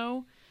really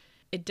know.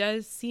 It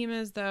does seem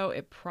as though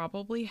it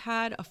probably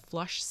had a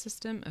flush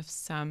system of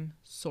some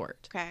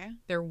sort. Okay.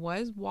 There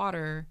was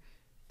water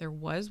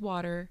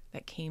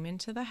that came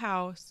into the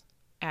house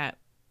at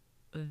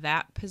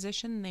that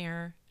position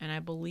there, and I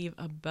believe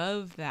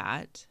above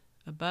that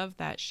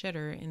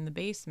shitter in the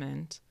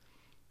basement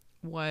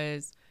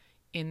was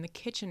in the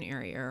kitchen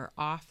area or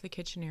off the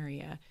kitchen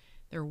area.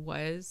 There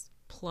was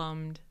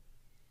plumbed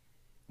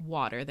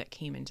water that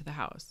came into the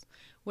house.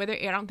 I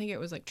don't think it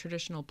was like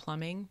traditional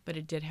plumbing, but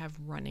it did have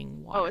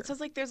running water. Oh, it says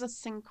like there's a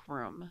sink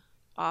room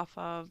off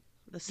of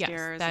the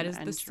stairs. Yes, that is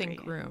entry. the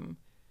sink room.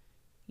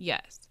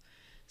 Yes.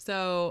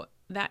 So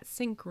that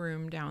sink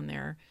room down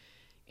there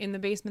in the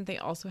basement, they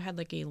also had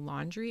like a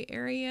laundry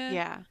area.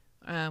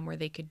 Yeah. Where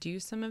they could do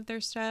some of their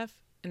stuff.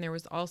 And there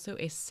was also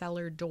a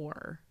cellar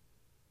door.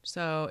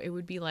 So it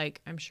would be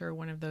like, I'm sure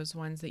one of those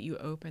ones that you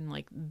open,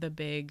 like the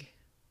big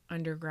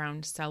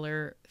underground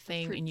cellar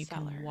thing, and you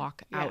can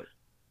walk out.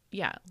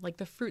 Yeah, like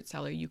the fruit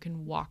cellar. You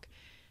can walk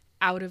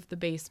out of the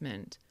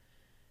basement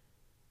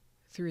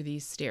through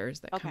these stairs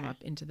that come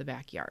up into the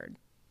backyard.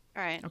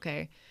 All right.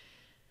 Okay.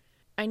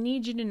 I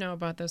need you to know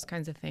about those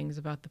kinds of things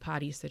about the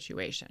potty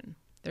situation.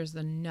 There's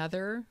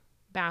another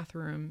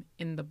bathroom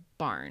in the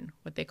barn,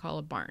 what they call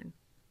a barn.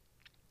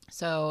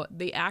 So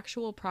the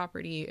actual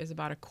property is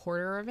about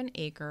 1/4 of an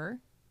acre.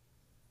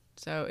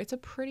 So it's a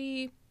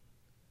pretty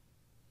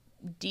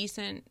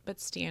decent but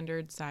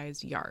standard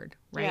sized yard,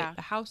 right? Yeah.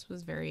 The house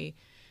was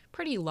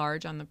pretty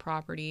large on the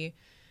property.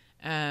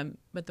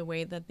 But the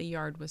way that the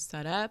yard was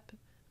set up,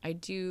 I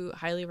do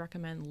highly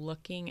recommend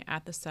looking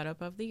at the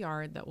setup of the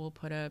yard that we'll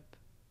put up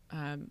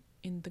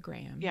in the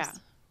grams. Yeah.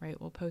 Right.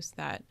 We'll post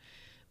that.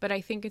 But I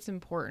think it's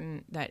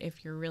important that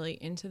if you're really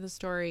into the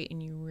story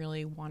and you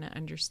really want to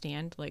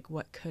understand like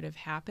what could have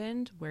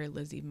happened, where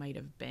Lizzie might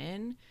have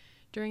been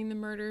during the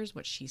murders,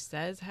 what she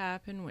says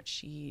happened, what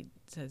she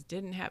says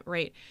didn't happen,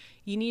 right?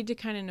 You need to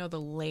kind of know the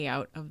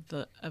layout of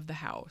the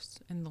house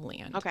and the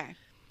land. Okay.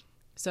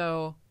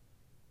 So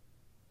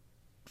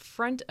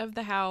front of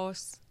the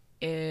house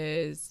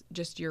is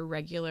just your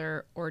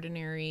regular,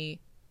 ordinary,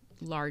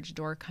 large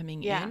door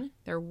coming in.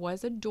 There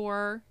was a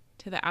door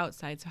to the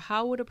outside. So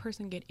how would a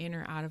person get in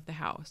or out of the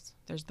house?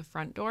 There's the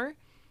front door.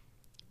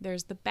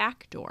 There's the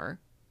back door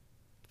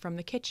from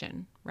the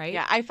kitchen, right?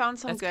 Yeah, I found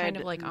some That's good kind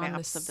of like on the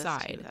maps of this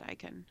side too that I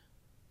can.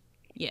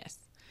 Yes.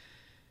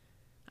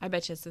 I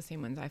bet you it's the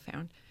same ones I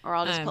found. Or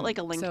I'll just put like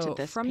a link so to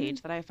this from-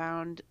 page that I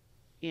found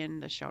in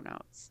the show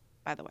notes,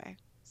 by the way.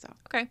 So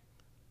Okay.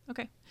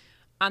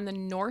 On the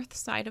north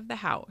side of the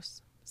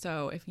house.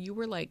 So if you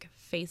were like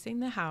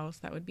facing the house,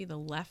 that would be the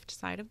left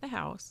side of the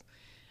house.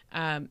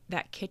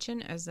 That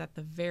kitchen is at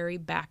the very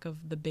back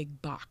of the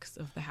big box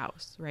of the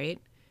house, right?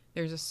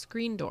 There's a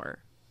screen door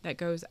that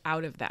goes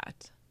out of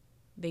that.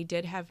 They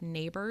did have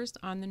neighbors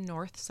on the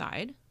north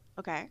side.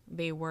 Okay.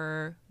 They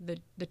were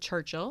the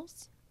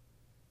Churchills.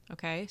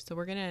 Okay, so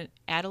we're going to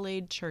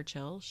Adelaide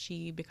Churchill.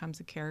 She becomes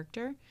a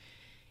character.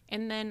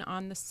 And then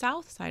on the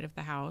south side of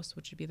the house,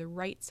 which would be the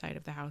right side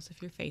of the house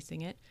if you're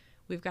facing it,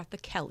 we've got the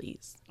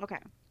Kellys. Okay.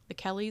 The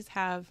Kellys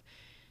have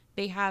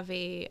a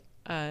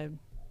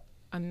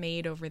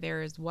maid over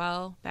there as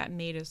well. That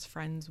maid is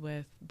friends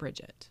with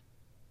Bridget.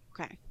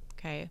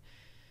 Okay.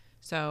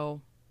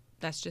 So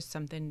that's just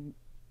something,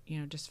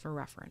 just for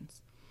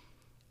reference.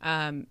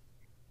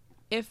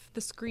 If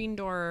the screen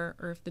door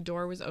or if the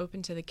door was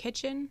open to the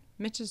kitchen,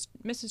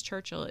 Mrs.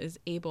 Churchill is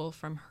able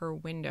from her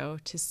window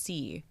to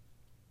see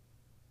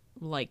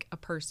like a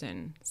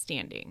person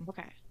standing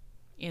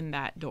in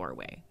that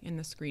doorway, in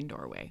the screen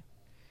doorway.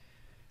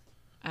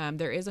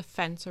 There is a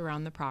fence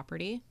around the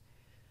property.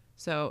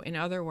 So in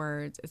other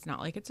words, it's not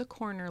like it's a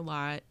corner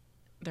lot.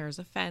 There's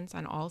a fence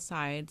on all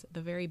sides.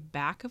 The very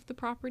back of the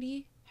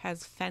property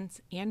has fence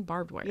and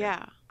barbed wire.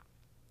 Yeah.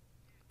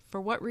 For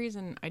what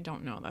reason, I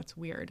don't know. That's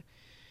weird.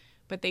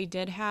 But they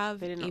did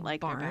have a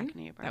like their barn back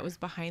neighbor. that was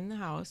behind the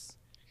house.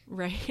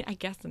 Right? I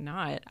guess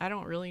not. I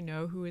don't really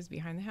know who was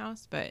behind the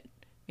house, but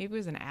maybe it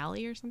was an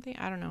alley or something.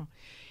 I don't know.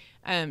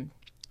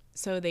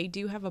 So they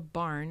do have a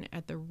barn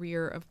at the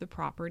rear of the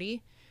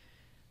property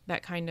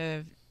that kind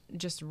of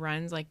just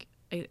runs like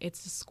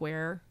it's a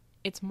square.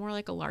 It's more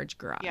like a large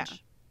garage. Yeah.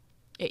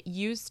 It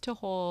used to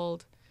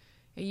hold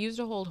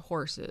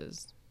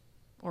horses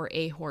or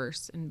a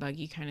horse and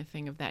buggy kind of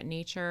thing of that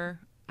nature.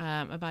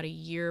 About a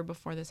year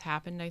before this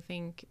happened, I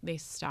think they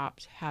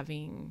stopped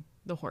having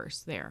the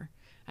horse there.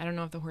 I don't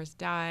know if the horse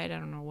died. I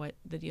don't know what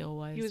the deal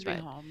was. He was but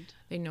rehomed.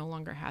 They no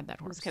longer had that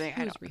horse. I'm just kidding.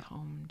 He was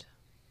rehomed.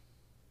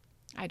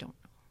 I don't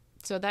know.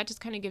 So that just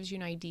kind of gives you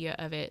an idea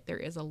of it. There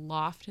is a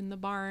loft in the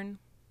barn.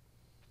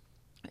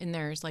 And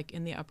there's like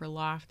in the upper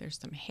loft, there's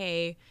some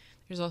hay.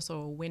 There's also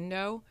a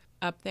window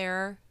up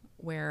there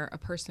where a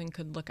person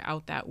could look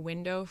out that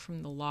window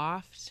from the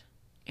loft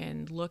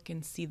and look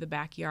and see the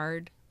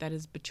backyard that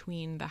is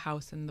between the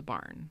house and the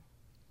barn.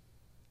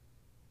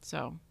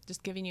 So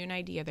just giving you an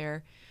idea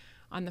there.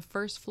 On the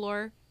first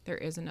floor, there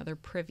is another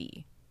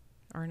privy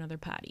or another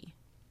potty.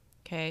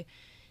 Okay.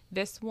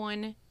 This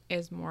one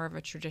is more of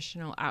a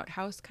traditional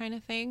outhouse kind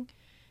of thing.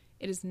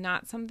 It is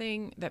not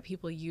something that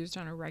people used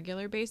on a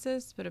regular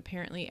basis, but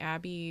apparently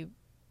Abby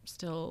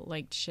still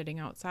liked shitting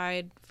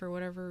outside for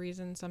whatever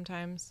reason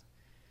sometimes.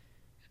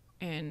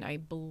 And I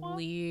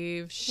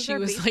believe she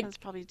was like,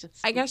 probably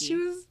just I guess she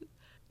was,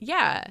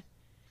 yeah.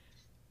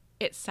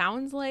 It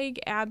sounds like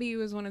Abby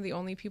was one of the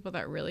only people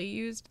that really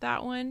used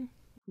that one.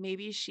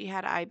 Maybe she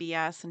had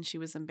IBS and she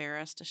was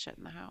embarrassed to shit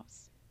in the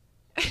house.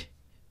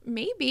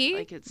 Maybe.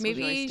 Like it's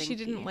maybe really she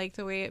didn't like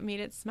the way it made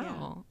it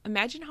smell. Yeah.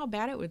 Imagine how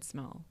bad it would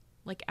smell.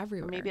 Like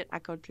everywhere. Or maybe it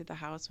echoed through the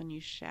house when you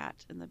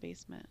shat in the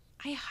basement.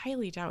 I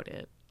highly doubt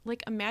it.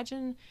 Like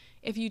imagine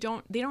if they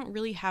don't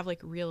really have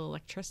like real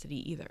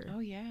electricity either. Oh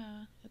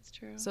yeah, that's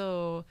true.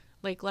 So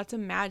like let's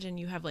imagine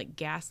you have like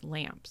gas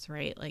lamps,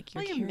 right? Like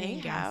you're carrying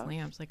gas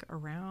lamps like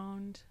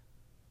around.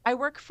 I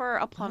work for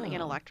a plumbing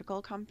and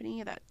electrical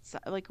company that's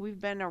like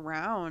we've been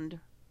around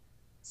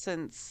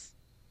since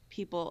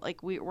people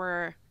like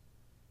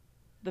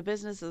the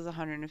business is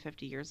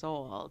 150 years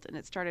old and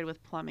it started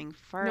with plumbing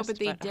first. No, but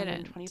they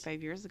didn't.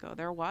 125 years ago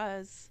there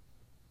was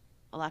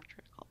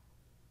electrical.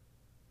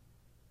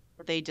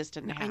 They just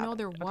didn't have it. I know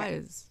there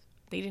was.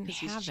 They didn't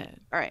have it.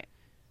 All right.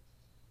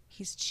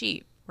 He's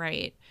cheap,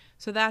 right?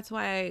 So that's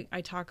why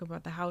I talk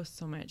about the house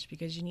so much,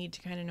 because you need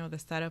to kind of know the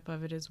setup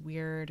of it is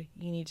weird.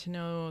 You need to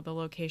know the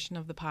location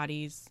of the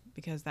potties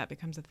because that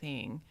becomes a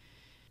thing.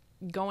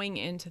 Going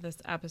into this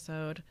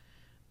episode,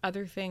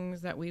 other things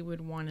that we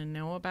would want to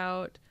know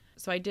about.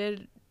 So I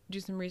did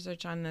do some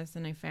research on this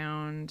and I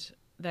found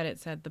that it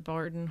said the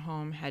Borden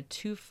home had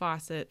 2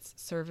 faucets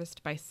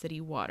serviced by city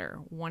water.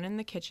 One in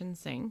the kitchen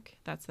sink,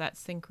 that's that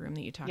sink room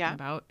that you're talking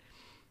about,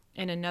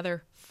 and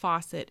another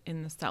faucet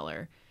in the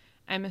cellar.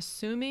 I'm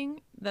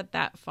assuming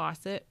that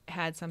faucet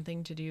had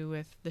something to do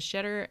with the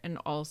shitter and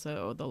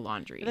also the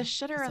laundry. The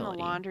shitter and the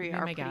laundry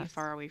are pretty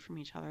far away from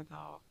each other,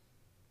 though.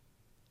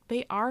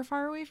 They are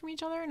far away from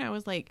each other? And I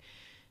was like,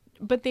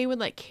 but they would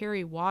like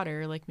carry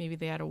water, like maybe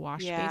they had a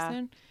wash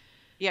basin.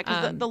 Yeah,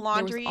 because the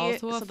laundry,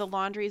 so the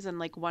laundry's in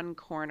like one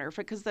corner,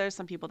 because there's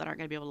some people that aren't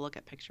going to be able to look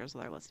at pictures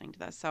while they're listening to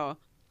this. So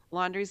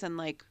laundry's in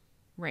like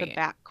the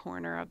back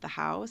corner of the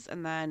house,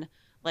 and then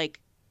like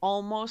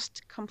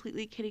almost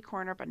completely kitty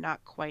corner, but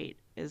not quite,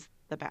 is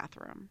the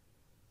bathroom.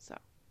 So,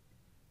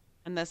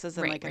 and this is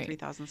in like a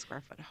 3,000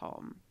 square foot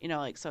home, you know,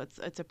 like, so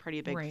it's a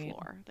pretty big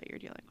floor that you're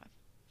dealing with.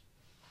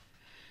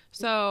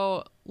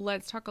 So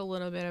let's talk a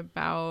little bit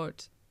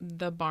about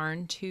the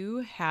barn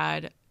too.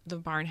 The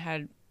barn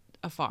had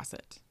a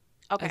faucet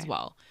as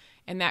well.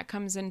 And that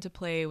comes into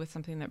play with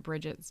something that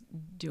Bridget's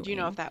doing. Do you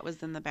know if that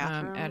was in the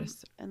bathroom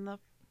in the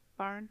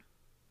barn?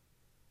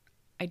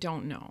 I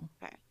don't know.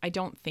 Okay. I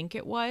don't think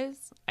it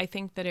was. I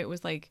think that it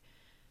was like,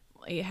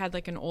 it had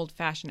like an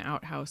old-fashioned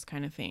outhouse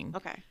kind of thing.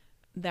 Okay.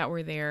 That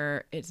were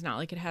there. It's not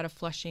like it had a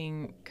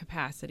flushing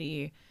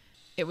capacity.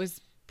 It was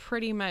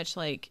pretty much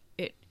like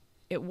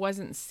it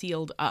wasn't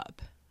sealed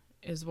up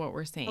is what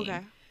we're saying.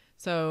 Okay.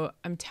 So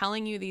I'm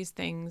telling you these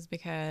things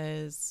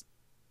because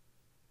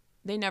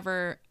they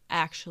never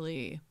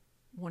actually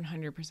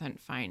 100%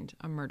 find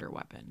a murder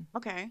weapon.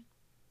 Okay.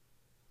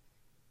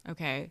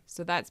 Okay.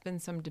 So that's been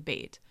some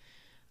debate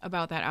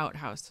about that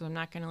outhouse. So I'm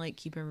not going to like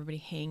keep everybody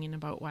hanging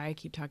about why I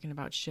keep talking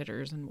about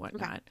shitters and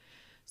whatnot. Okay.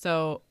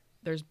 So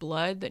there's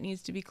blood that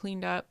needs to be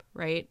cleaned up,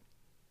 right?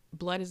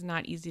 Blood is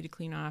not easy to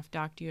clean off.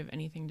 Doc, do you have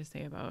anything to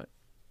say about,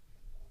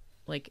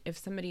 like, if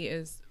somebody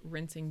is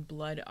rinsing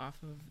blood off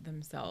of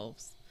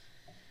themselves,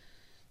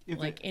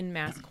 in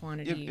mass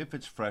quantity? If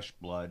it's fresh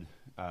blood,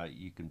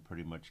 you can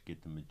pretty much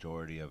get the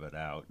majority of it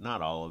out.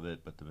 Not all of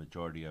it, but the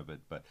majority of it.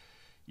 But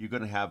you're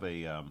going to have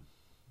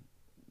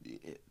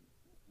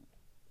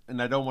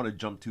and I don't want to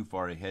jump too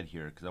far ahead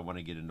here because I want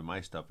to get into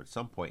my stuff at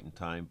some point in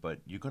time, but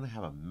you're going to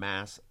have a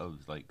mass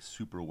of like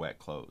super wet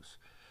clothes.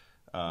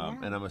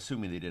 And I'm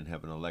assuming they didn't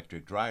have an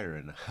electric dryer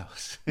in the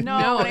house.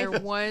 No, but there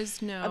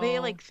was no. Are they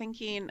like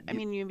thinking, I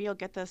mean, maybe you'll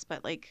get this,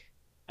 but like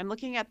I'm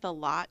looking at the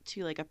lot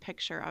to like a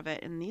picture of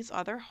it, and these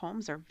other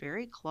homes are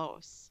very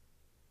close.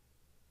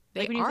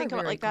 They Like when you are think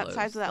about very like that size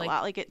close. of that Like,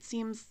 lot, like it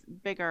seems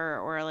bigger,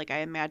 or like I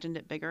imagined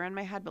it bigger in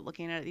my head, but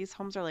looking at it, these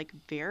homes are like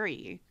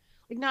very,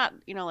 like not,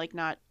 like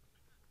not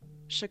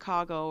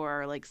Chicago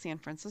or like San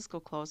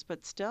Francisco close,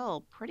 but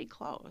still pretty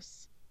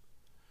close.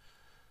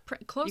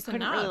 You close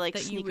couldn't really enough like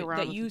that sneak you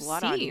around that you with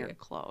blood on see. your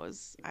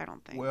clothes, I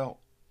don't think. Well,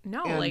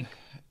 No, and like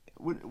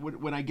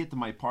when I get to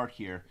my part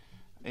here,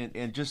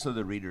 and just so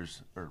the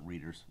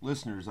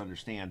listeners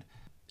understand,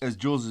 as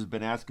Jules has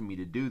been asking me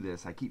to do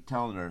this, I keep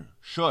telling her,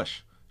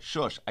 shush,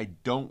 I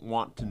don't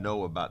want to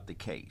know about the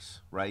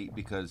case, right?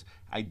 Because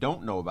I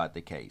don't know about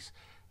the case.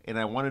 And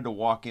I wanted to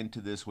walk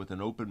into this with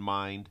an open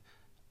mind.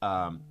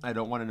 I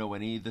don't want to know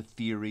any of the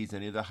theories,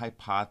 any of the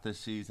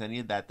hypotheses, any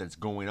of that's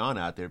going on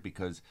out there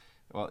because,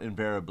 well,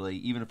 invariably,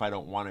 even if I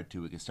don't want it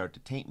to, it can start to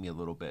taint me a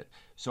little bit.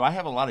 So I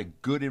have a lot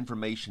of good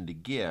information to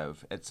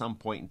give at some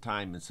point in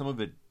time, and some of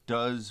it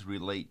does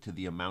relate to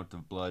the amount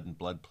of blood and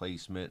blood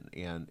placement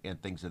and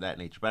things of that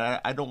nature.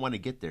 But I don't want to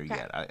get there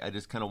yet. I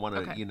just kind of want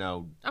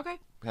to, okay.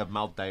 have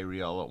mouth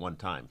diarrhea all at one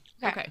time.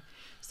 Okay.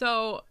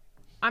 So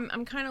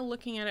I'm kind of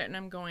looking at it and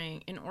I'm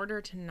going, in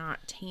order to not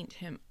taint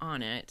him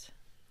on it,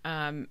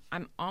 I'm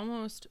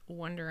almost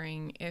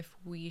wondering if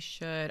we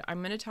should, I'm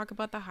going to talk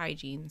about the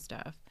hygiene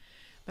stuff,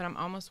 but I'm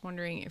almost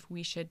wondering if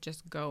we should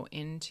just go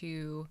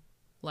into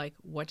like,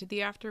 what did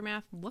the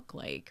aftermath look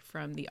like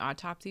from the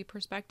autopsy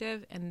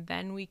perspective? And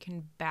then we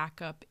can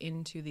back up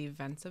into the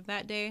events of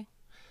that day.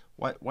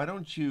 Why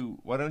don't you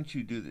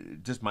do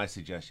just my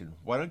suggestion?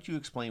 Why don't you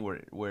explain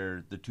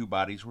where the two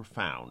bodies were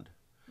found,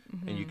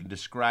 and you can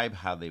describe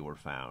how they were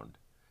found.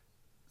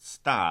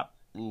 Stop.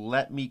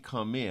 Let me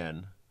come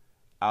in.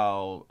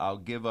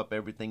 I'll give up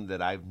everything that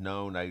I've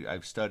known.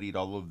 I've studied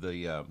all of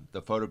the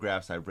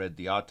photographs. I've read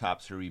the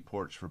autopsy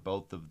reports for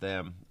both of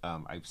them.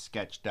 I've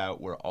sketched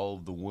out where all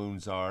of the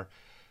wounds are.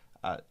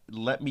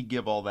 Let me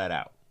give all that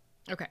out.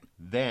 Okay.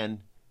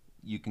 Then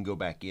you can go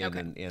back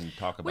in and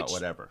talk about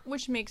whatever.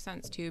 Which makes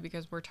sense, too,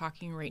 because we're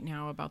talking right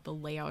now about the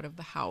layout of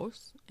the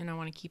house, and I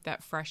want to keep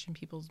that fresh in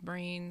people's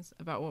brains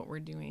about what we're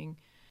doing.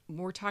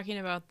 We're talking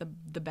about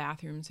the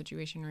bathroom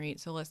situation, right?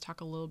 So let's talk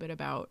a little bit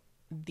about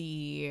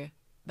the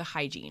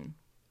hygiene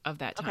of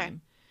that time. Okay.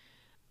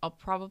 I'll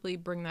probably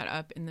bring that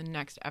up in the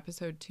next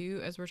episode,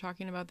 too, as we're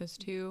talking about this,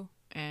 too,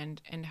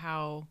 and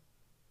how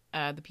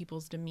the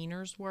people's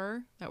demeanors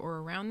were that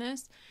were around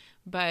this.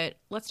 But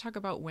let's talk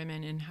about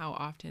women and how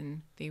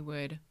often they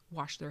would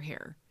wash their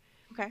hair.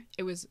 Okay.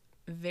 It was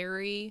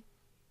very,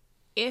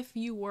 if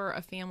you were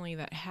a family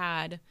that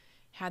had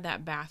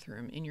that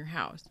bathroom in your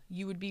house,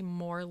 you would be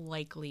more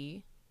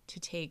likely to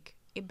take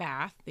a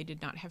bath. They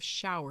did not have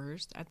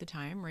showers at the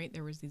time, right?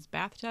 There was these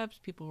bathtubs.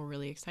 People were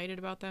really excited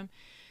about them.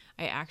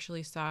 I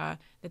actually saw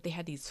that they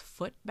had these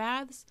foot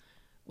baths,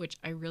 which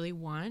I really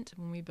want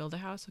when we build a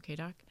house. Okay,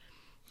 Doc.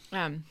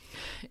 It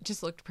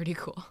just looked pretty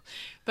cool.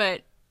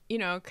 But,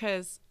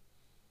 because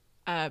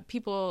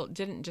people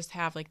didn't just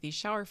have like these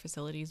shower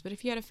facilities, but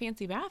if you had a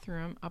fancy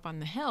bathroom up on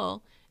the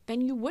hill,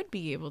 then you would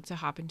be able to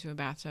hop into a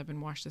bathtub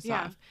and wash this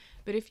off.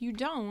 But if you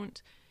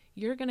don't,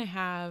 you're going to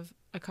have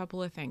a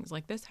couple of things.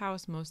 Like this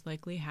house most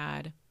likely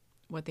had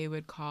what they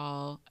would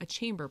call a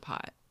chamber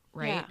pot,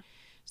 right? Yeah.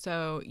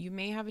 So you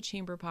may have a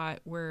chamber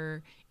pot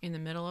where in the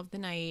middle of the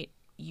night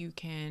you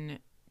can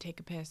take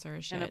a piss or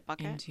a shit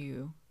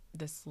into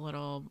this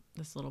little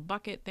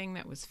bucket thing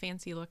that was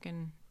fancy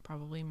looking,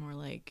 probably more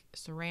like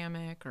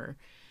ceramic or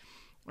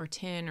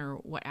tin or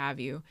what have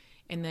you.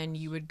 And then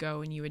you would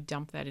go and you would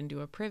dump that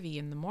into a privy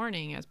in the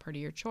morning as part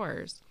of your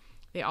chores.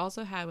 They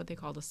also had what they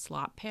called a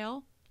slop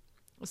pail.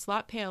 A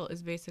slop pail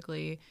is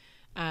basically,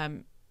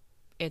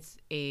 it's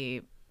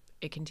a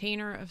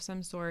container of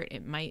some sort.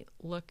 It might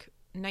look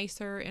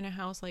nicer in a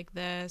house like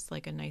this,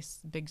 like a nice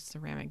big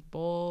ceramic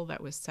bowl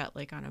that was set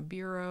like on a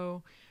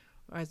bureau,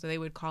 as they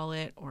would call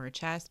it, or a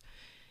chest.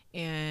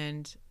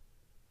 And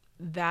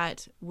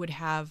that would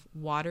have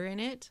water in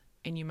it,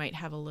 and you might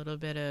have a little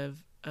bit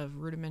of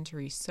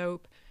rudimentary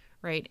soap,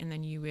 right? And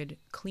then you would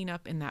clean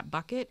up in that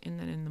bucket, and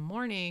then in the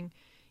morning,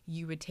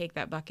 you would take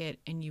that bucket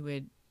and you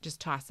would just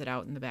toss it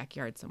out in the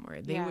backyard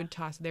somewhere. They would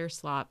toss their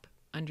slop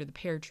under the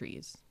pear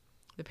trees.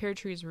 The pear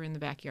trees were in the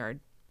backyard.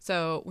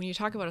 So when you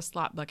talk about a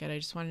slop bucket, I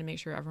just wanted to make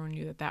sure everyone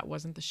knew that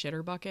wasn't the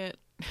shitter bucket,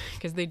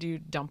 because they do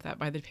dump that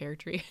by the pear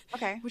tree.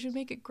 Okay. Which would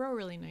make it grow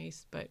really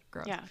nice, but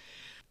gross. Yeah.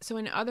 So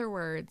in other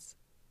words,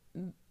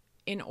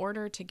 in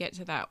order to get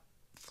to that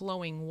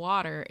flowing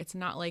water, it's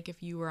not like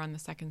if you were on the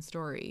second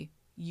story,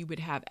 you would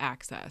have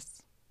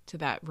access to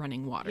that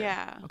running water.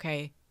 Yeah.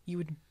 Okay. You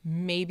would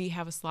maybe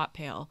have a slop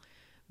pail,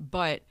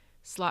 but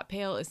slop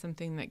pail is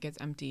something that gets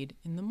emptied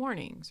in the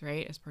mornings,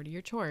 right? As part of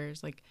your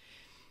chores, like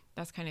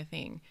that's kind of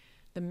thing.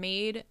 The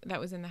maid that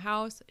was in the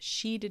house,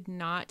 she did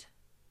not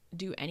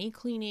do any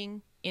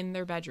cleaning in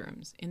their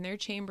bedrooms. In their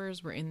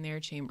chambers were in their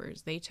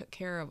chambers. They took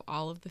care of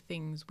all of the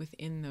things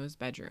within those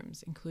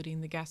bedrooms, including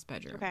the guest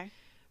bedroom. Okay.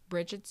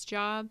 Bridget's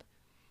job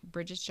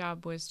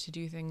was to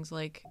do things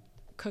like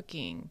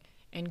cooking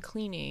and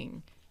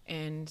cleaning,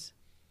 and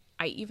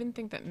I even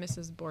think that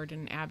Mrs. Borden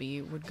and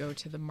Abby would go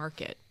to the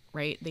market,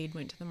 right? They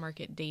went to the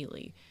market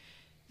daily.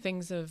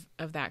 Things of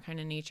that kind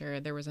of nature.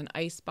 There was an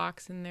ice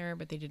box in there,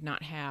 but they did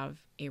not have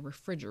a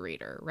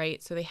refrigerator,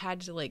 right? So they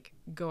had to like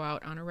go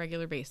out on a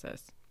regular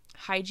basis.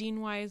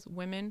 Hygiene wise,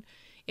 women,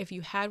 if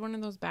you had one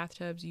of those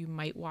bathtubs, you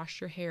might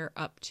wash your hair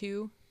up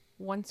to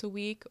once a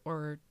week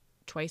or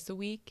twice a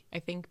week. I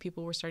think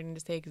people were starting to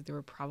say, because they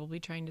were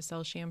probably trying to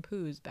sell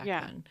shampoos back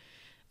then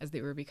as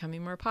they were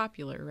becoming more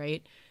popular,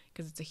 right?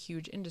 Because it's a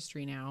huge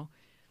industry now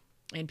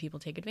and people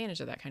take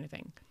advantage of that kind of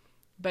thing.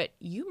 But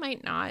you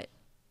might not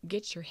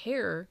get your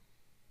hair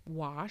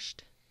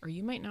washed, or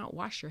you might not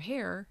wash your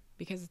hair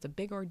because it's a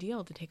big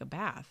ordeal to take a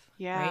bath.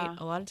 Yeah. Right?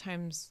 A lot of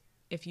times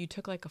if you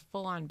took like a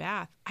full-on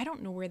bath, I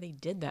don't know where they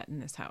did that in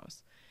this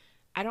house.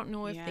 I don't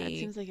know if they it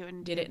seems like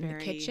it did it in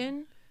the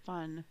kitchen.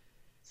 Fun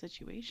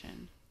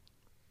situation.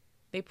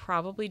 They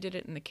probably did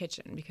it in the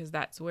kitchen, because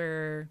that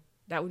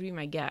would be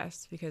my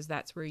guess, because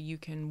that's where you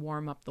can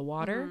warm up the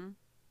water.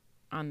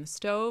 On the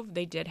stove.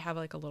 They did have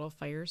like a little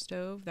fire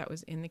stove that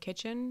was in the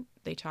kitchen.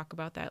 They talk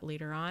about that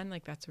later on.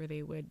 Like that's where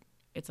they would,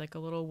 it's like a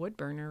little wood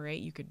burner, right?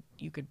 You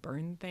could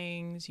burn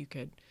things. You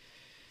could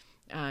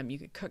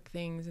cook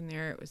things in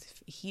there. It was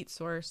a heat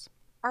source.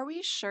 Are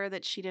we sure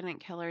that she didn't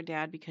kill her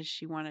dad because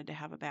she wanted to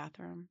have a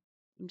bathroom?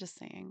 I'm just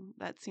saying.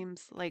 That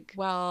seems like,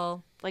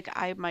 well, like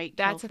I might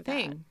kill that's for a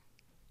thing. that.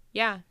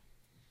 Yeah.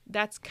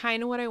 That's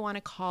kind of what I want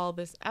to call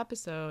this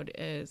episode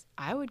is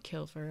I would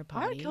kill for a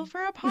potty. I would kill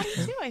for a potty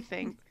too, I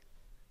think.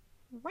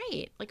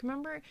 Right. Like,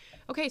 remember,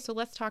 okay, so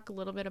let's talk a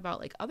little bit about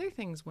like other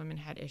things women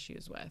had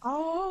issues with.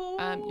 Oh,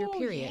 your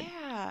period.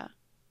 Yeah.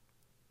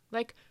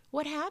 Like,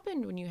 what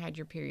happened when you had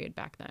your period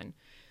back then?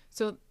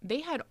 So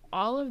they had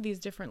all of these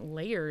different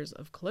layers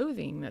of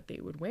clothing that they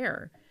would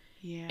wear.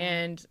 Yeah.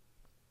 And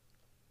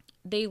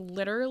they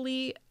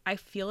literally, I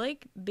feel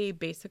like they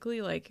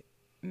basically like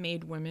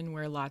made women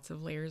wear lots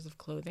of layers of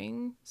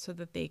clothing so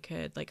that they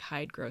could like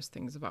hide gross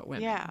things about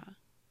women. Yeah.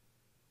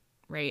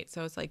 Right.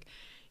 So it's like,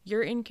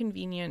 you're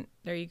inconvenient.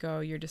 There you go.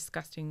 You're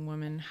disgusting,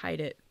 woman.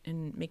 Hide it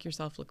and make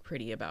yourself look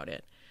pretty about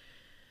it.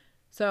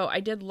 So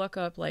I did look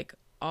up like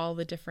all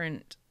the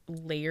different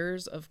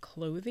layers of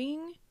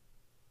clothing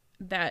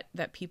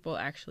that people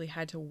actually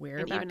had to wear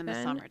and back even in then.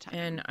 the summertime.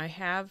 And I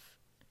have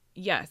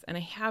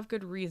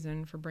good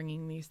reason for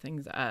bringing these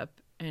things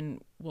up,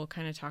 and we'll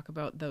kind of talk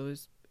about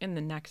those in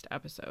the next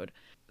episode.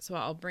 So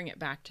I'll bring it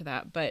back to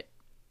that. But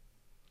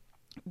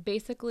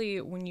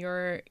basically, when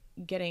you're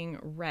getting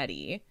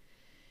ready,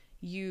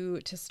 to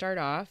start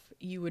off,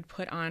 you would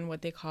put on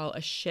what they call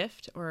a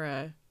shift, or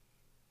I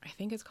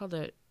think it's called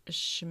a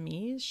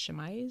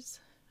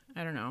chemise.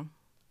 I don't know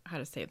how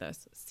to say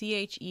this.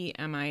 Chemise.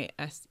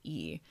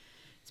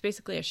 It's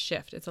basically a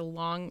shift. It's a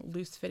long,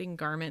 loose-fitting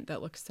garment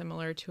that looks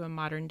similar to a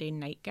modern-day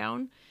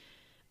nightgown.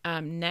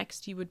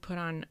 Next, you would put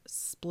on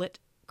split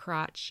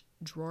crotch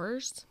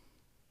drawers.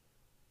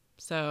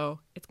 So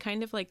it's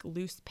kind of like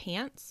loose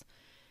pants,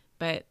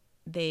 but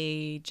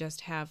they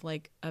just have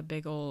like a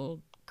big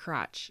old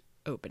crotch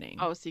opening.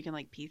 Oh, so you can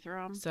like pee through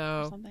them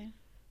or something?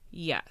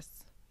 Yes.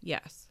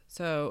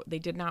 So they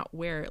did not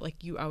wear,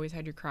 like you always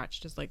had your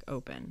crotch just like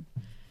open.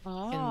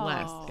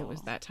 Unless it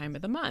was that time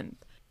of the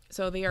month.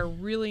 So they are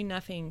really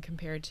nothing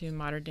compared to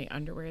modern day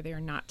underwear. They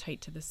are not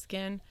tight to the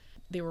skin.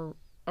 They were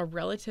a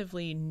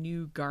relatively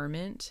new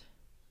garment,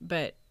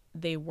 but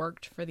they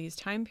worked for these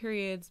time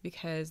periods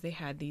because they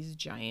had these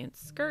giant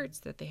skirts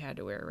that they had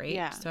to wear, right?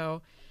 Yeah.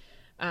 So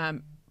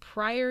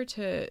prior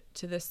to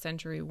this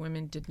century,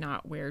 women did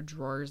not wear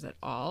drawers at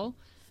all.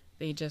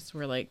 They just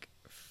were like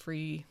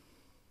free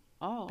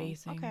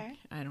basing. Okay.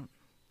 I don't,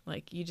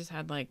 like, you just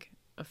had like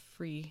a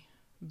free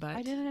butt.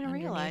 I didn't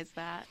underneath. realize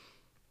that.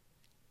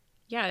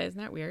 Yeah,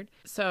 isn't that weird?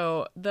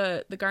 So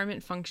the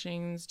garment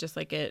functions just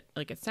like it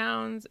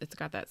sounds. It's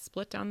got that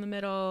split down the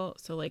middle.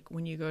 So like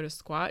when you go to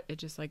squat, it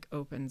just like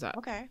opens up.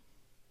 Okay.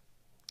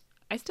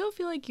 I still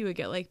feel like you would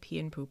get like pee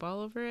and poop all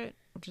over it,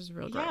 which is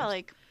real gross. Yeah,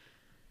 like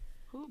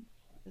poop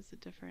is a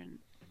different.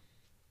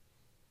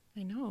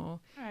 I know.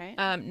 All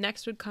right.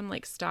 Next would come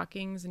like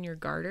stockings and your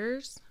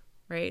garters,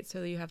 right?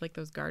 So you have like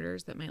those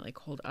garters that might like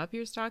hold up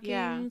your stockings.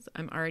 Yeah.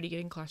 I'm already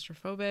getting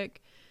claustrophobic.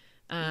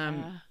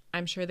 Yeah.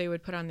 I'm sure they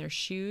would put on their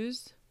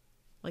shoes.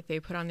 Like they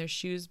put on their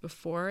shoes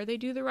before they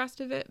do the rest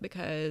of it,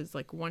 because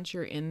like once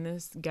you're in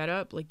this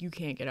getup, like you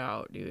can't get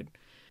out, dude.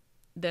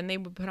 Then they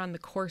would put on the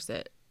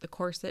corset. The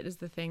corset is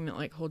the thing that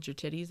like holds your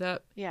titties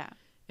up. Yeah.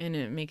 And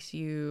it makes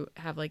you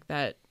have like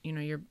that, you know,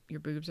 your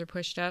boobs are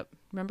pushed up.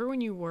 Remember when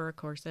you wore a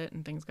corset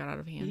and things got out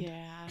of hand?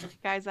 Yeah.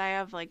 Guys, I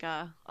have like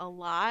a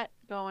lot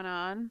going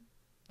on.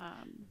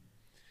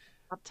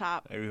 Up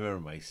top. I remember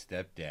my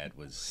stepdad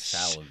was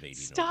salivating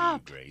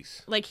Stop. over you,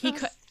 Grace. Like he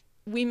could.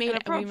 We made her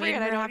Inappropriate.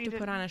 I don't have need to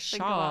put on a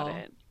think about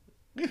shawl.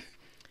 it.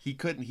 He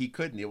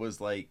couldn't. It was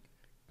like,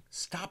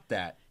 stop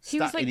that. He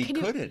Stop. was like, and he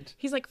couldn't.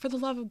 He's like, for the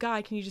love of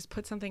God, can you just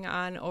put something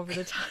on over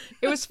the top?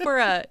 It was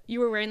for you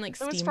were wearing like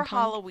It was steampunk. for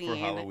Halloween. For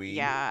Halloween.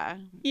 Yeah.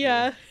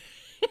 Yeah.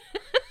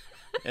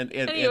 And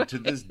Anyway. to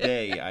this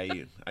day,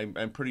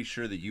 I'm pretty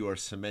sure that you are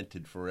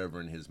cemented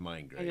forever in his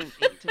mind, I Grace.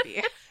 didn't mean to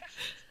be.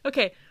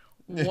 Okay,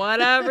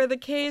 whatever the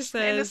case It's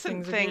an is, innocent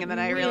things are thing, and then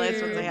I getting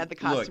realized once I weird. had the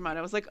costume on,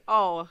 I was like,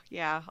 oh,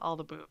 yeah, all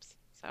the boobs.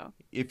 So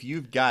If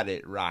you've got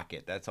it, rock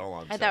it. That's all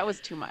I'm saying. that was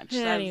too much.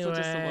 That was just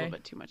a Anyway. little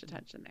bit too much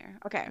attention there.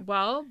 Okay.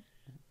 Well,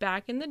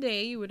 back in the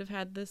day, you would have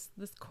had this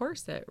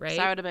corset, right?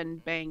 So I would have been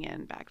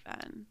banging back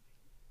then.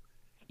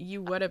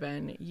 You would have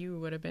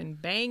been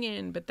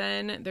banging, but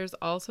then there's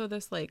also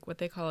this like what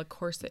they call a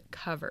corset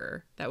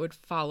cover that would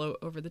follow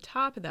over the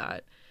top of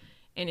that,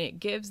 and it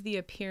gives the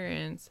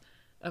appearance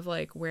of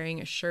like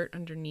wearing a shirt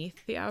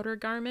underneath the outer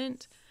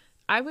garment.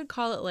 I would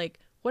call it like,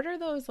 what are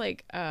those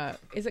like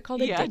is it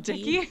called a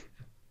dickie? Dickie.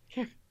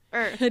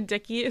 Or, A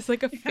dickie is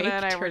like a fake and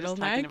then I were just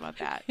talking turtleneck. about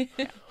that.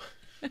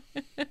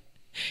 Yeah.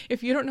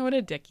 If you don't know what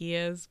a dickie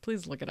is,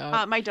 please look it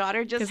up. My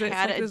daughter just 'Cause it's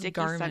had like a this dickie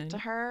garment. sent to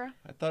her.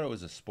 I thought it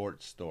was a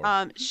sports store.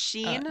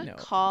 Shein No.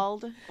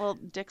 called, well,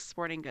 Dick's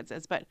Sporting Goods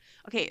is, but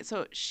okay,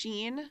 so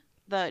Shein,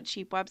 the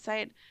cheap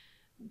website,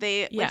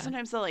 they Yeah. like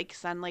sometimes they'll like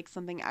send like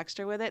something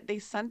extra with it. They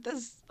sent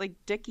this like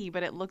dickie,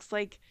 but it looks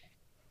like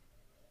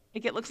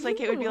it looks like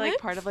it would be like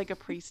What? part of like a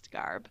priest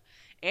garb,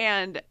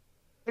 and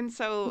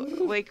so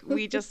like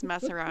we just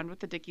mess around with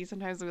the dickie.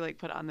 Sometimes we like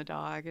put on the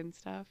dog and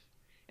stuff,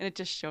 and it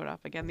just showed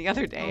up again the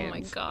other day. Oh my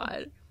and-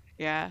 god.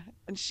 Yeah,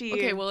 and she.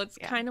 Okay, well it's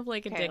yeah. kind of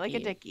like a Okay, dickie. like a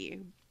dickie,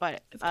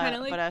 but It's kind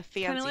of like but a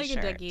fancy kind of like shirt.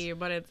 a dickie,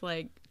 but it's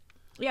like,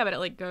 yeah, but it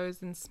like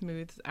goes and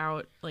smooths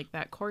out like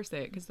that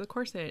corset because the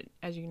corset,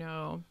 as you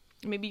know,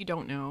 maybe you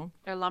don't know,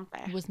 They're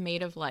lumpy. was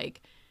made of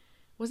like,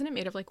 wasn't it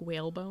made of like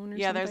whalebone or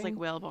Yeah, something? there's like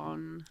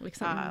whalebone Like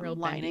something real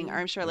lining. bendy. Or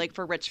I'm sure like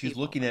for rich She's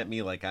people. looking at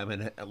me like I'm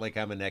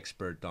an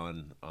expert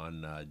on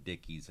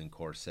dickies and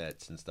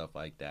corsets and stuff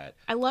like that.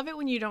 I love it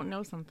when you don't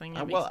know something.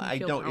 It Well, makes me I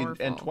feel don't, powerful.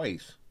 and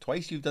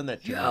twice you've done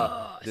that to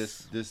me.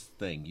 This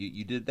thing,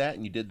 you did that,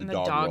 and you did the, And the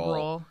dog, roll.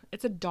 roll.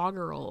 It's a dog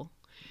roll.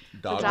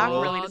 The Dog dog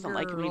roll? really doesn't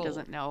like it when he Roll.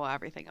 doesn't know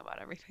everything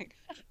about everything.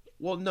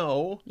 Well,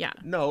 no. Yeah.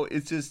 No,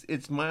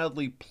 it's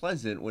mildly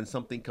pleasant when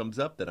something comes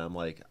up that I'm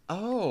like,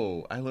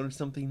 oh, I learned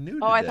something new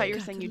today. Oh, I thought you were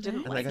Got saying to you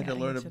didn't And I like got to it.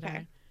 learn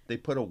today. they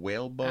put a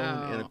whalebone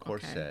in Oh, a okay.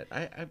 corset.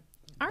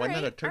 All Why not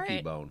a right, turkey all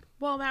right. bone?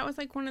 Well, that was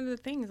like one of the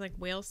things. Like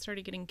whales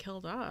started getting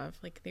killed off.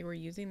 Like they were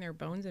using their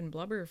bones and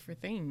blubber for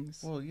things.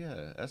 Well,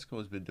 yeah,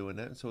 Eskimo's been doing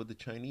that, and so have the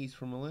Chinese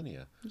for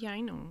millennia. Yeah, I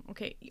know.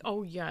 Okay.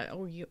 Oh yeah.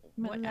 Oh you.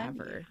 Whatever.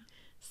 Millennia.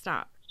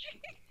 Stop.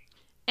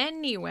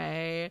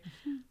 Anyway,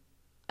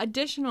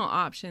 additional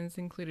options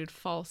included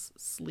false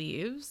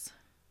sleeves,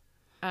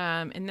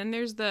 and then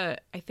there's the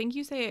I think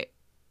you say it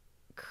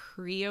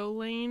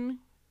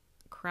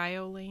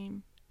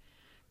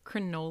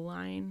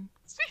crinoline.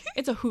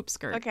 It's a hoop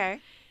skirt. Okay.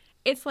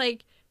 It's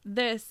like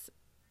this.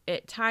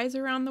 It ties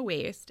around the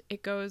waist.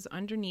 It goes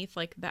underneath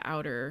like the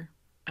outer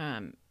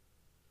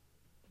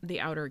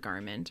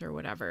garment or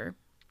whatever,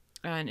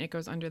 and it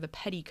goes under the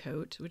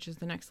petticoat, which is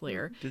the next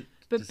layer.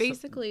 But Does some-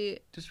 basically,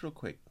 just real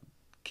quick,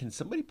 can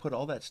somebody put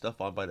all that stuff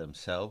on by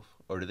themselves,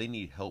 or do they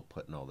need help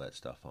putting all that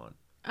stuff on?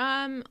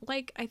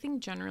 like I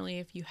think generally,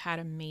 if you had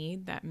a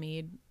maid, that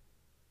maid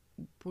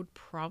would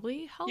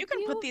probably help you. You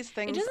can put these It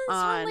things doesn't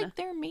on. sound like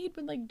their maid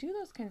would like do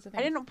those kinds of I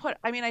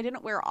things.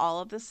 didn't wear all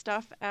of this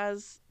stuff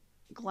as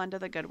Glenda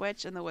the Good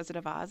Witch and the Wizard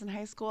of Oz in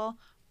high school,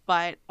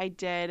 but I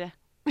did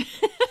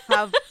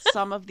have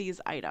some of these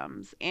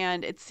items,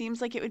 and it seems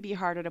like it would be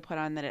harder to put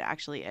on than it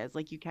actually is.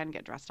 Like you can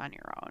get dressed on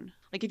your own.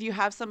 Like if you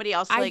have somebody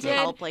else to I like did.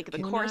 help, like the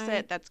Can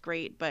corset, I- that's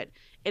great, but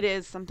it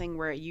is something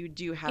where you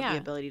do have Yeah. the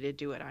ability to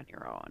do it on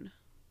your own.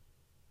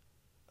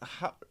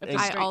 How, If and- the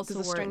I string- also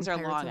 'cause the wore strings it are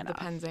in long Pirates of the enough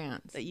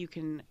Penzance. that you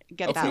can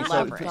get okay, that not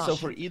leverage. like so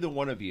for either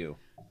one of you,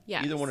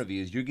 Yes. either one of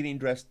you, as you're getting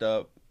dressed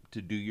up to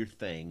do your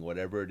thing,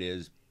 whatever it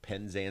is,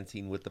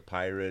 Penzancing with the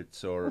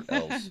pirates or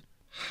else,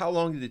 how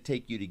long did it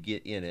take you to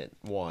get in it?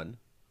 One,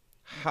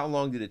 how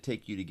long did it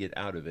take you to get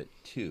out of it?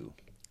 Two.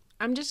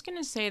 I'm just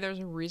gonna say there's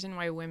a reason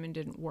why women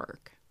didn't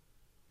work.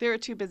 They were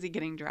too busy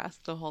getting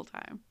dressed the whole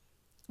time.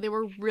 They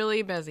were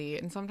really busy,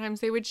 and sometimes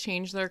they would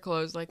change their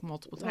clothes like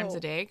multiple times Whoa.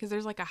 a day because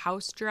there's like a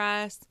house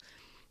dress.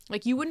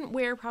 Like you wouldn't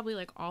wear probably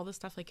like all the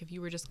stuff like if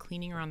you were just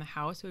cleaning around the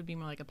house, it would be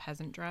more like a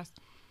peasant dress.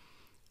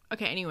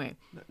 Okay, anyway.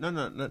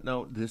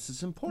 No. This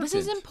is important. This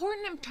is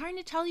important. I'm trying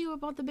to tell you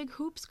about the big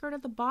hoop skirt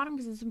at the bottom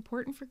because it's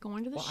important for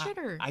going to the Well,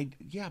 shitter.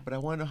 Yeah, but I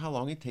want to know how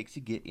long it takes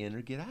to get in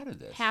or get out of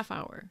this. Half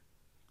hour.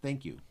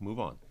 Thank you. Move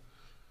on.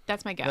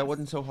 That's my guess. That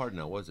wasn't so hard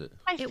now, was it?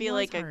 I It feel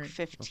was like a hard.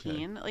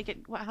 15. Like,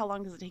 how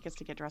long does it take us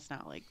to get dressed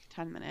now? Like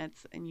 10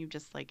 minutes, and you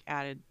just like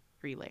added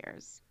 3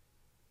 layers.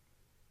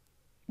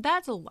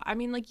 That's a lot. I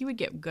mean, like you would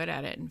get good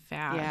at it and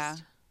fast. Yeah.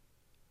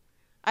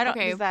 I don't.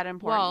 Okay, Is that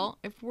important? Well,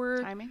 if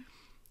we're Timing.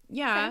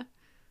 yeah.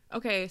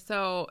 Okay,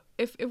 so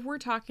if we're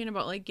talking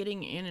about like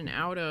getting in and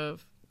out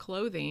of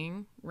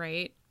clothing,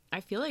 right? I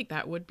feel like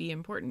that would be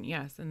important,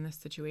 yes, in this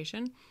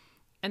situation.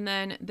 And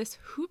then this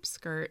hoop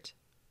skirt,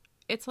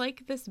 it's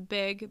like this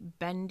big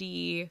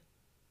bendy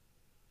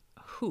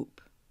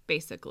hoop,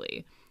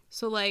 basically.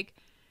 So like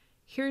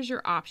here's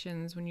your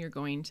options when you're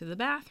going to the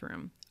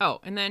bathroom. Oh,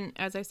 and then,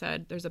 as I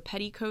said, there's a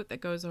petticoat that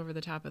goes over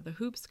the top of the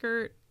hoop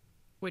skirt,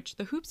 which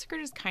the hoop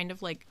skirt is kind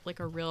of like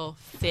a real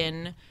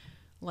thin,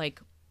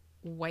 like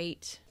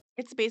white.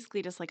 It's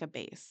basically just like a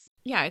base.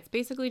 Yeah, it's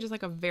basically just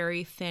like a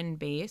very thin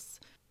base.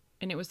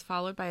 And it was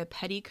followed by a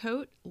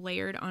petticoat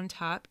layered on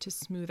top to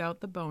smooth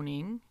out the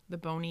boning. The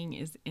boning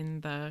is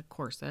in the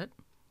corset,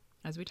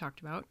 as we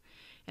talked about.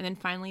 And then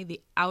finally,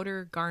 the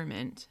outer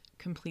garment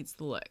completes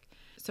the look.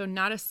 So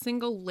not a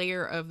single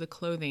layer of the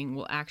clothing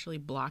will actually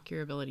block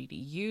your ability to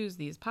use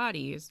these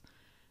potties.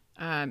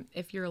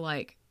 If you're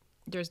like,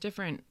 there's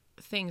different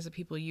things that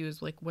people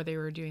use, like whether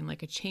you're doing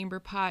like a chamber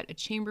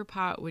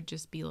pot would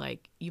just be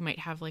like, you might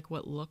have like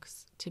what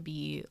looks to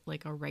be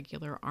like a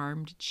regular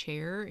armed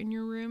chair in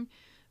your room,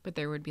 but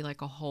there would be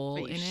like a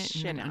hole in it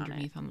and then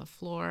underneath on the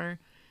floor.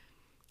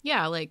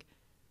 Yeah, like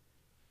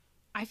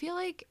I feel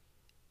like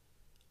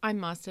I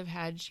must have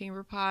had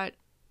chamber pot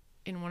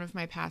in one of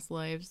my past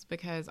lives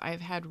because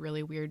I've had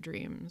really weird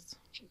dreams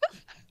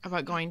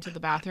about going to the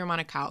bathroom on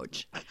a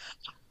couch. You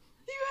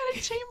had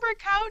a chamber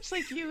couch,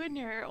 like you and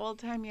your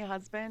old-timey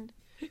husband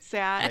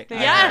sat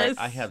there. Yes.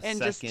 I have and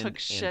second just took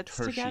shits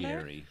and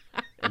tertiary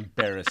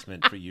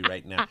embarrassment for you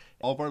right now.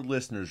 All of our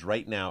listeners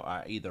right now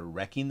are either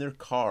wrecking their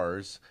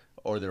cars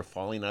or they're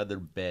falling out of their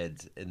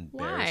beds.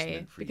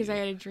 Embarrassment Why? for Because you. I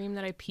had a dream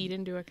that I peed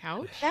into a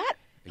couch? That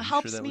Are you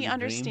helps sure that me was a dream?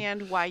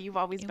 understand why you've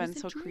always It been was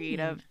a so dream.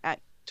 creative at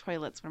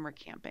toilets when we're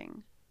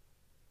camping.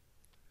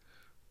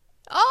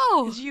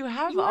 Oh, Because you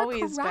have you are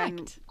always been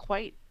correct.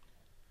 quite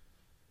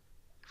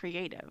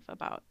creative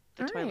about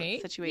the All toilet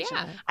right. situation.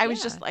 Yeah, I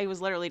was yeah.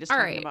 literally just All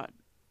talking right. about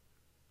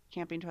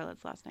camping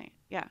toilets last night.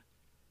 Yeah.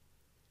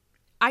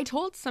 I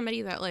told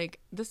somebody that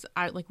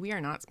we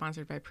are not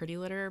sponsored by Pretty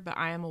Litter, but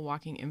I am a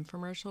walking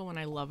infomercial when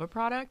I love a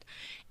product,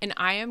 and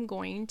I'm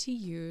going to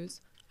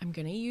use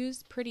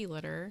Pretty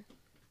Litter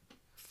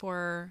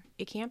for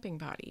a camping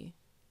potty.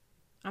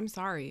 I'm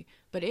sorry,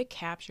 but it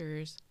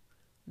captures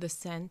the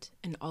scent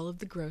and all of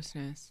the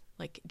grossness.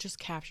 Like, it just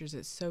captures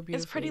it so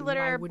beautifully. Is Pretty Why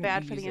Litter wouldn't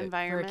bad you for the use it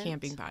environment? for a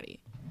camping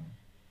potty?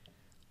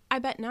 I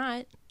bet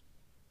not.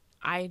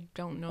 I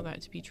don't know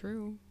that to be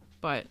true,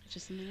 but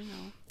Just something to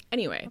know.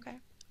 anyway. Okay.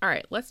 All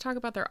right, let's talk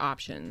about their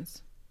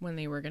options when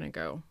they were going to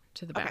go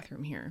to the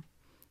bathroom here.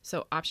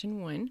 So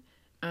option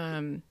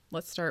 1,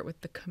 let's start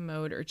with the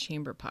commode or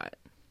chamber pot,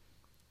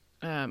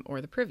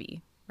 or the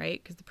privy,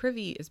 right? Because the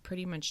privy is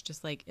pretty much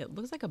just like, it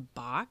looks like a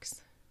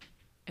box,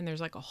 and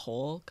there's like a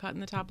hole cut in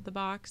the top of the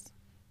box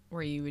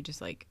where you would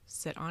just like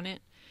sit on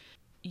it.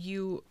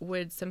 You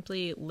would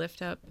simply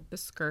lift up the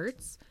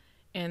skirts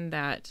and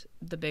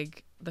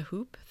the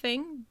hoop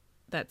thing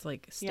that's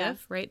like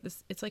stiff, right?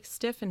 It's like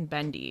stiff and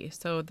bendy.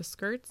 So the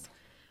skirts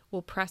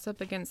will press up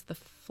against the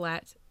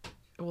flat,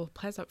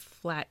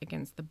 flat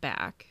against the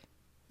back.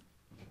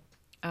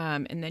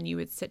 And then you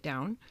would sit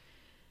down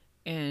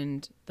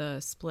and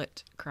the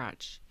split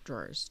crotch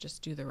drawers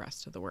just do the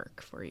rest of the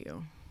work for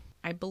you.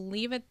 I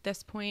believe at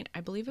this point,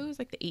 it was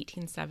like the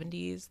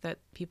 1870s that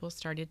people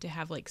started to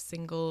have like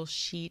single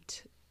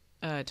sheet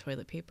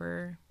toilet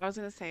paper. I was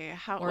going to say,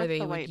 Or what's they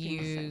the would white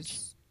people say?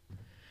 use...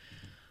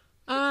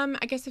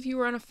 I guess if you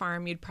were on a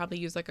farm, you'd probably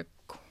use like a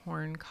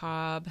corn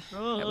cob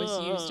that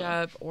was used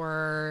up,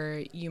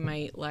 or you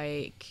might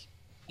like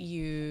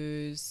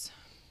use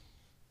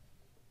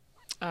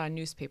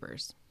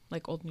newspapers,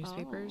 like old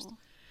newspapers. Oh.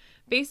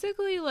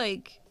 Basically,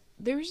 like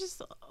there was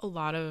just a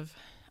lot of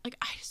like,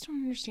 I just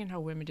don't understand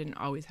how women didn't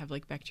always have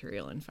like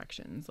bacterial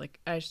infections. Like,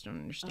 I just don't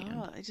understand.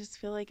 Oh, I just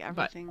feel like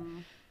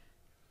everything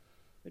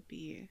would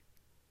be.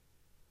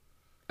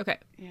 Okay.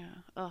 Yeah.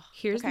 Ugh.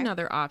 Here's okay.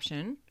 another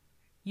option.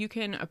 You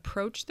can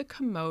approach the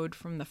commode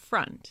from the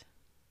front.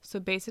 So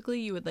basically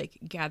you would like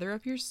gather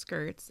up your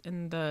skirts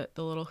and the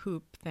little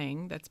hoop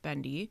thing that's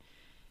bendy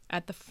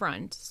at the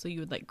front. So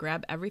you would like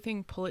grab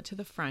everything, pull it to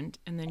the front,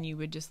 and then you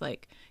would just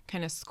like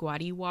kind of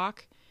squatty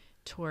walk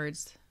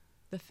towards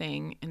the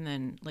thing and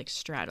then like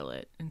straddle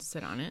it and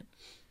sit on it.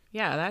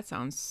 Yeah, that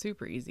sounds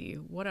super easy.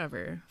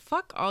 Whatever.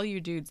 Fuck all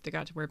you dudes that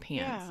got to wear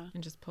pants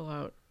and just pull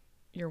out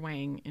your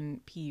wang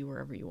and pee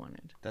wherever you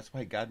wanted. That's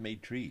why God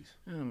made trees.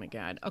 Oh my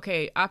God.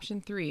 Okay, option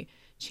 3.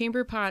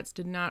 Chamber pots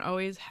did not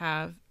always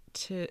have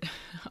to...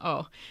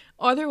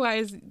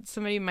 otherwise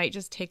somebody might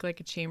just take like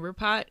a chamber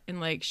pot and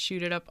like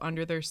shoot it up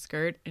under their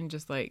skirt and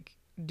just like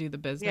do the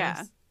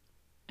business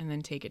and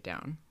then take it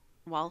down.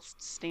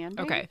 Whilst standing?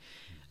 Okay.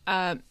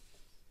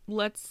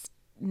 Let's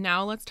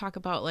talk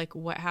about like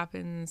what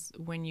happens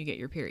when you get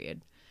your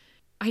period.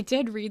 I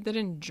did read that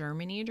in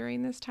Germany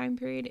during this time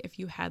period, if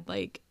you had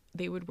like,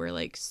 they would wear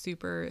like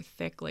super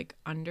thick like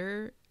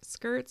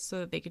underskirts so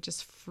that they could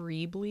just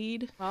free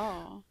bleed.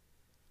 Oh.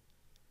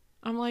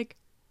 I'm like,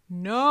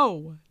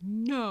 no.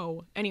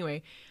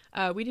 Anyway,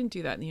 we didn't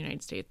do that in the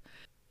United States.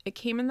 It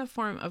came in the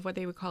form of what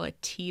they would call a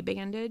T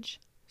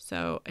bandage.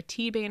 So a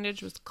T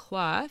bandage was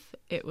cloth.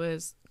 It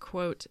was,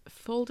 quote,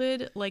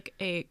 folded like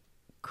a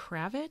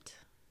cravat,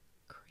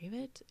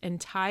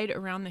 and tied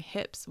around the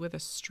hips with a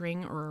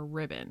string or a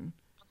ribbon.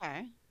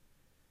 Okay.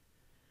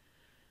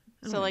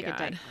 Oh So my like God. a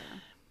diaper.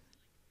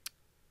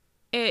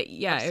 It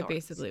sorts.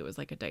 basically was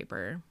like a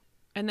diaper.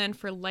 And then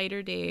for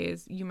lighter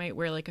days, you might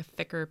wear like a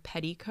thicker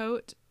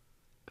petticoat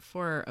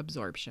for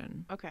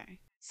absorption. Okay.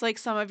 It's like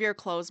some of your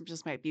clothes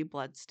just might be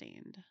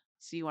bloodstained.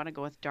 So you want to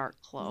go with dark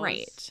clothes.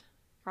 Right.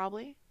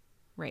 Probably.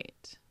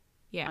 Right.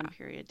 Yeah. On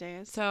period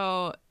days.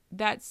 So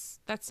that's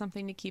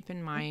something to keep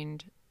in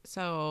mind.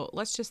 So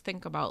let's just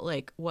think about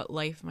like what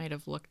life might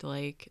have looked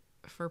like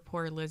for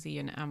poor Lizzie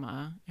and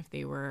Emma if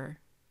they were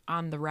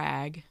on the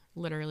rag.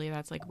 Literally,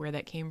 that's like where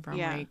that came from,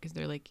 right? Because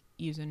they're like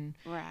using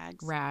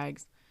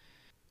rags.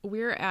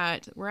 We're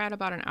at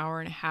about an hour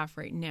and a half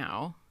right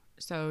now.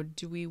 So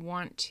do we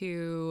want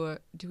to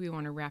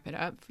wrap it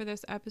up for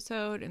this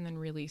episode and then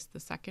release the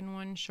second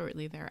one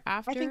shortly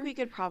thereafter? I think we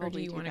could probably or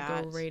do you want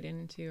to go right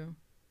into?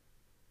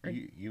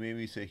 You made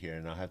me sit here,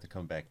 and I'll have to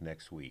come back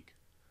next week.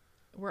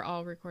 We're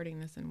all recording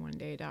this in one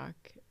day, Doc.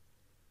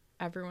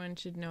 Everyone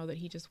should know that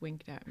he just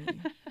winked at me.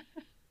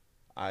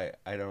 I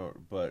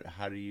don't, but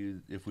how do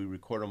you, if we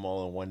record them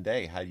all in one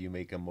day, how do you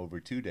make them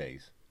over 2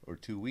 days or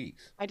 2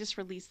 weeks? I just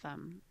release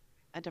them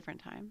at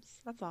different times.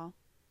 That's all.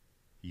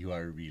 You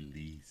are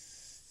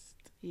released.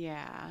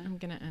 Yeah. I'm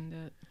going to end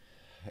it.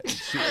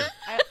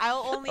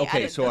 I'll only okay,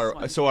 edit so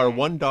this our one.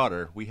 one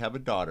daughter, we have a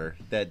daughter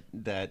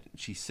that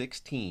she's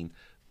 16,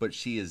 but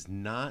she is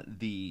not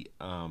the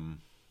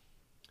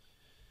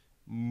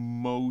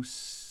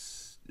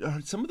most.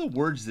 Some of the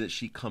words that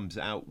she comes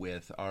out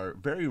with are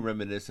very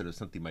reminiscent of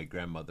something my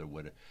grandmother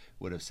would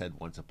have said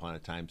once upon a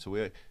time. So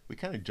we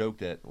kind of joked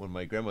that when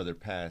my grandmother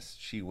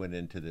passed, she went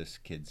into this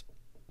kid's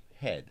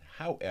head.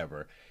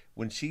 However,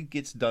 when she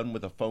gets done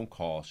with a phone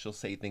call, she'll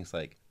say things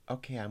like,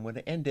 "Okay, I'm going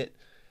to end it."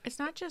 It's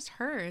not just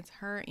her; it's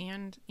her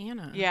and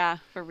Anna. Yeah,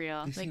 for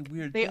real. They say Like,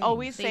 weird They things.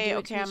 always They say, do it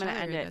 "Okay, to I'm going each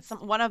to end other.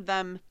 it."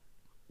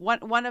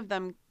 One of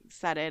them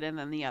said it, and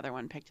then the other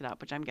one picked it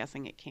up, which I'm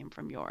guessing it came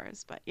from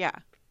yours. But yeah.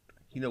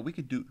 You know, we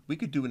could do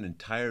an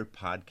entire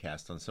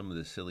podcast on some of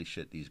the silly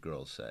shit these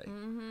girls say.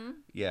 Mm-hmm.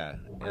 Yeah.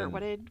 Or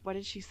what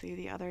did she say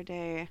the other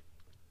day?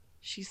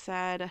 She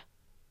said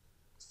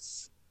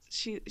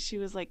she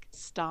was like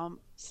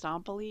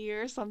stompily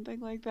or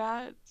something like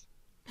that.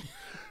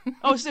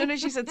 Oh, as soon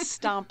as she said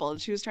stompled,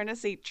 she was trying to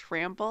say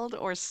trampled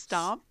or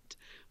stomped,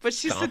 but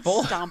she said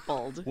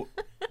stompled.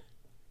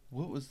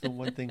 What was the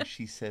one thing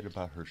she said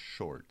about her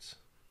shorts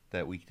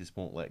that we just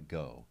won't let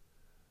go?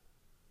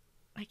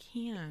 I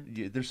can't.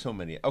 Yeah, there's so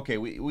many. Okay,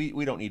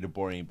 we don't need to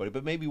bore anybody,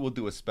 but maybe we'll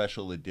do a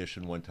special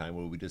edition one time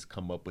where we just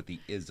come up with the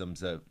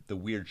isms of the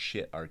weird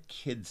shit our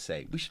kids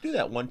say. We should do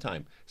that one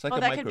time. It's like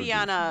That could be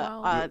on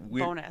a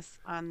Weird- bonus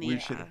on the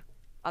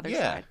other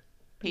Yeah. side.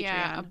 Patreon.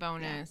 Yeah, a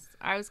bonus.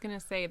 Yeah. I was gonna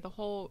say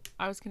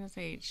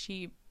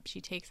she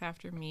takes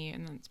after me,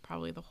 and that's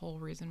probably the whole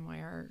reason why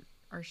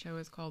our show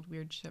is called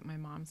Weird Shit My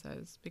Mom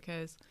Says,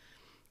 because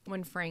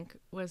when Frank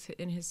was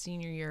in his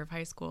senior year of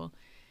high school,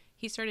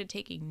 he started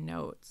taking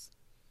notes.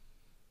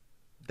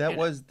 That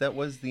was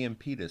the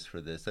impetus for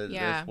this.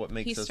 That's what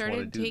makes us want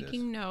to do this. He started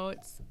taking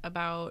notes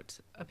about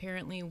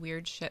apparently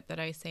weird shit that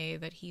I say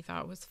that he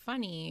thought was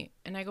funny.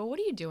 And I go, "What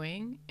are you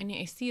doing?" And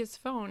I see his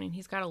phone, and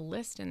he's got a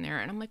list in there.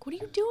 And I'm like, "What are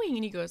you doing?"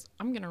 And he goes,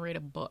 "I'm going to write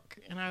a book."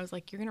 And I was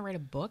like, "You're going to write a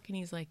book?" And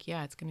he's like,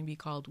 "Yeah, it's going to be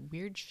called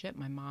Weird Shit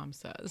My Mom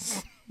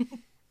Says."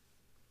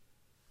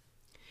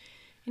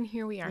 And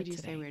here we are You do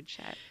today. say weird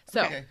shit.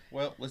 So, Okay,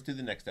 well, let's do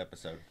the next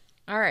episode.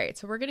 all right.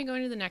 So we're going to go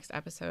into the next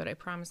episode. I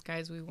promise,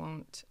 guys, we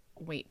won't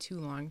wait too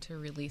long to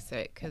release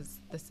it because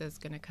this is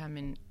going to come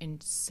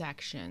in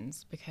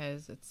sections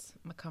because it's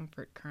my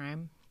comfort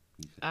crime.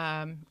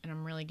 And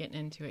I'm really getting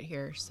into it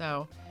here.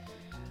 So,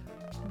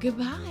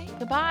 goodbye.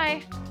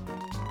 Goodbye.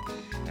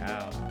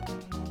 Ciao.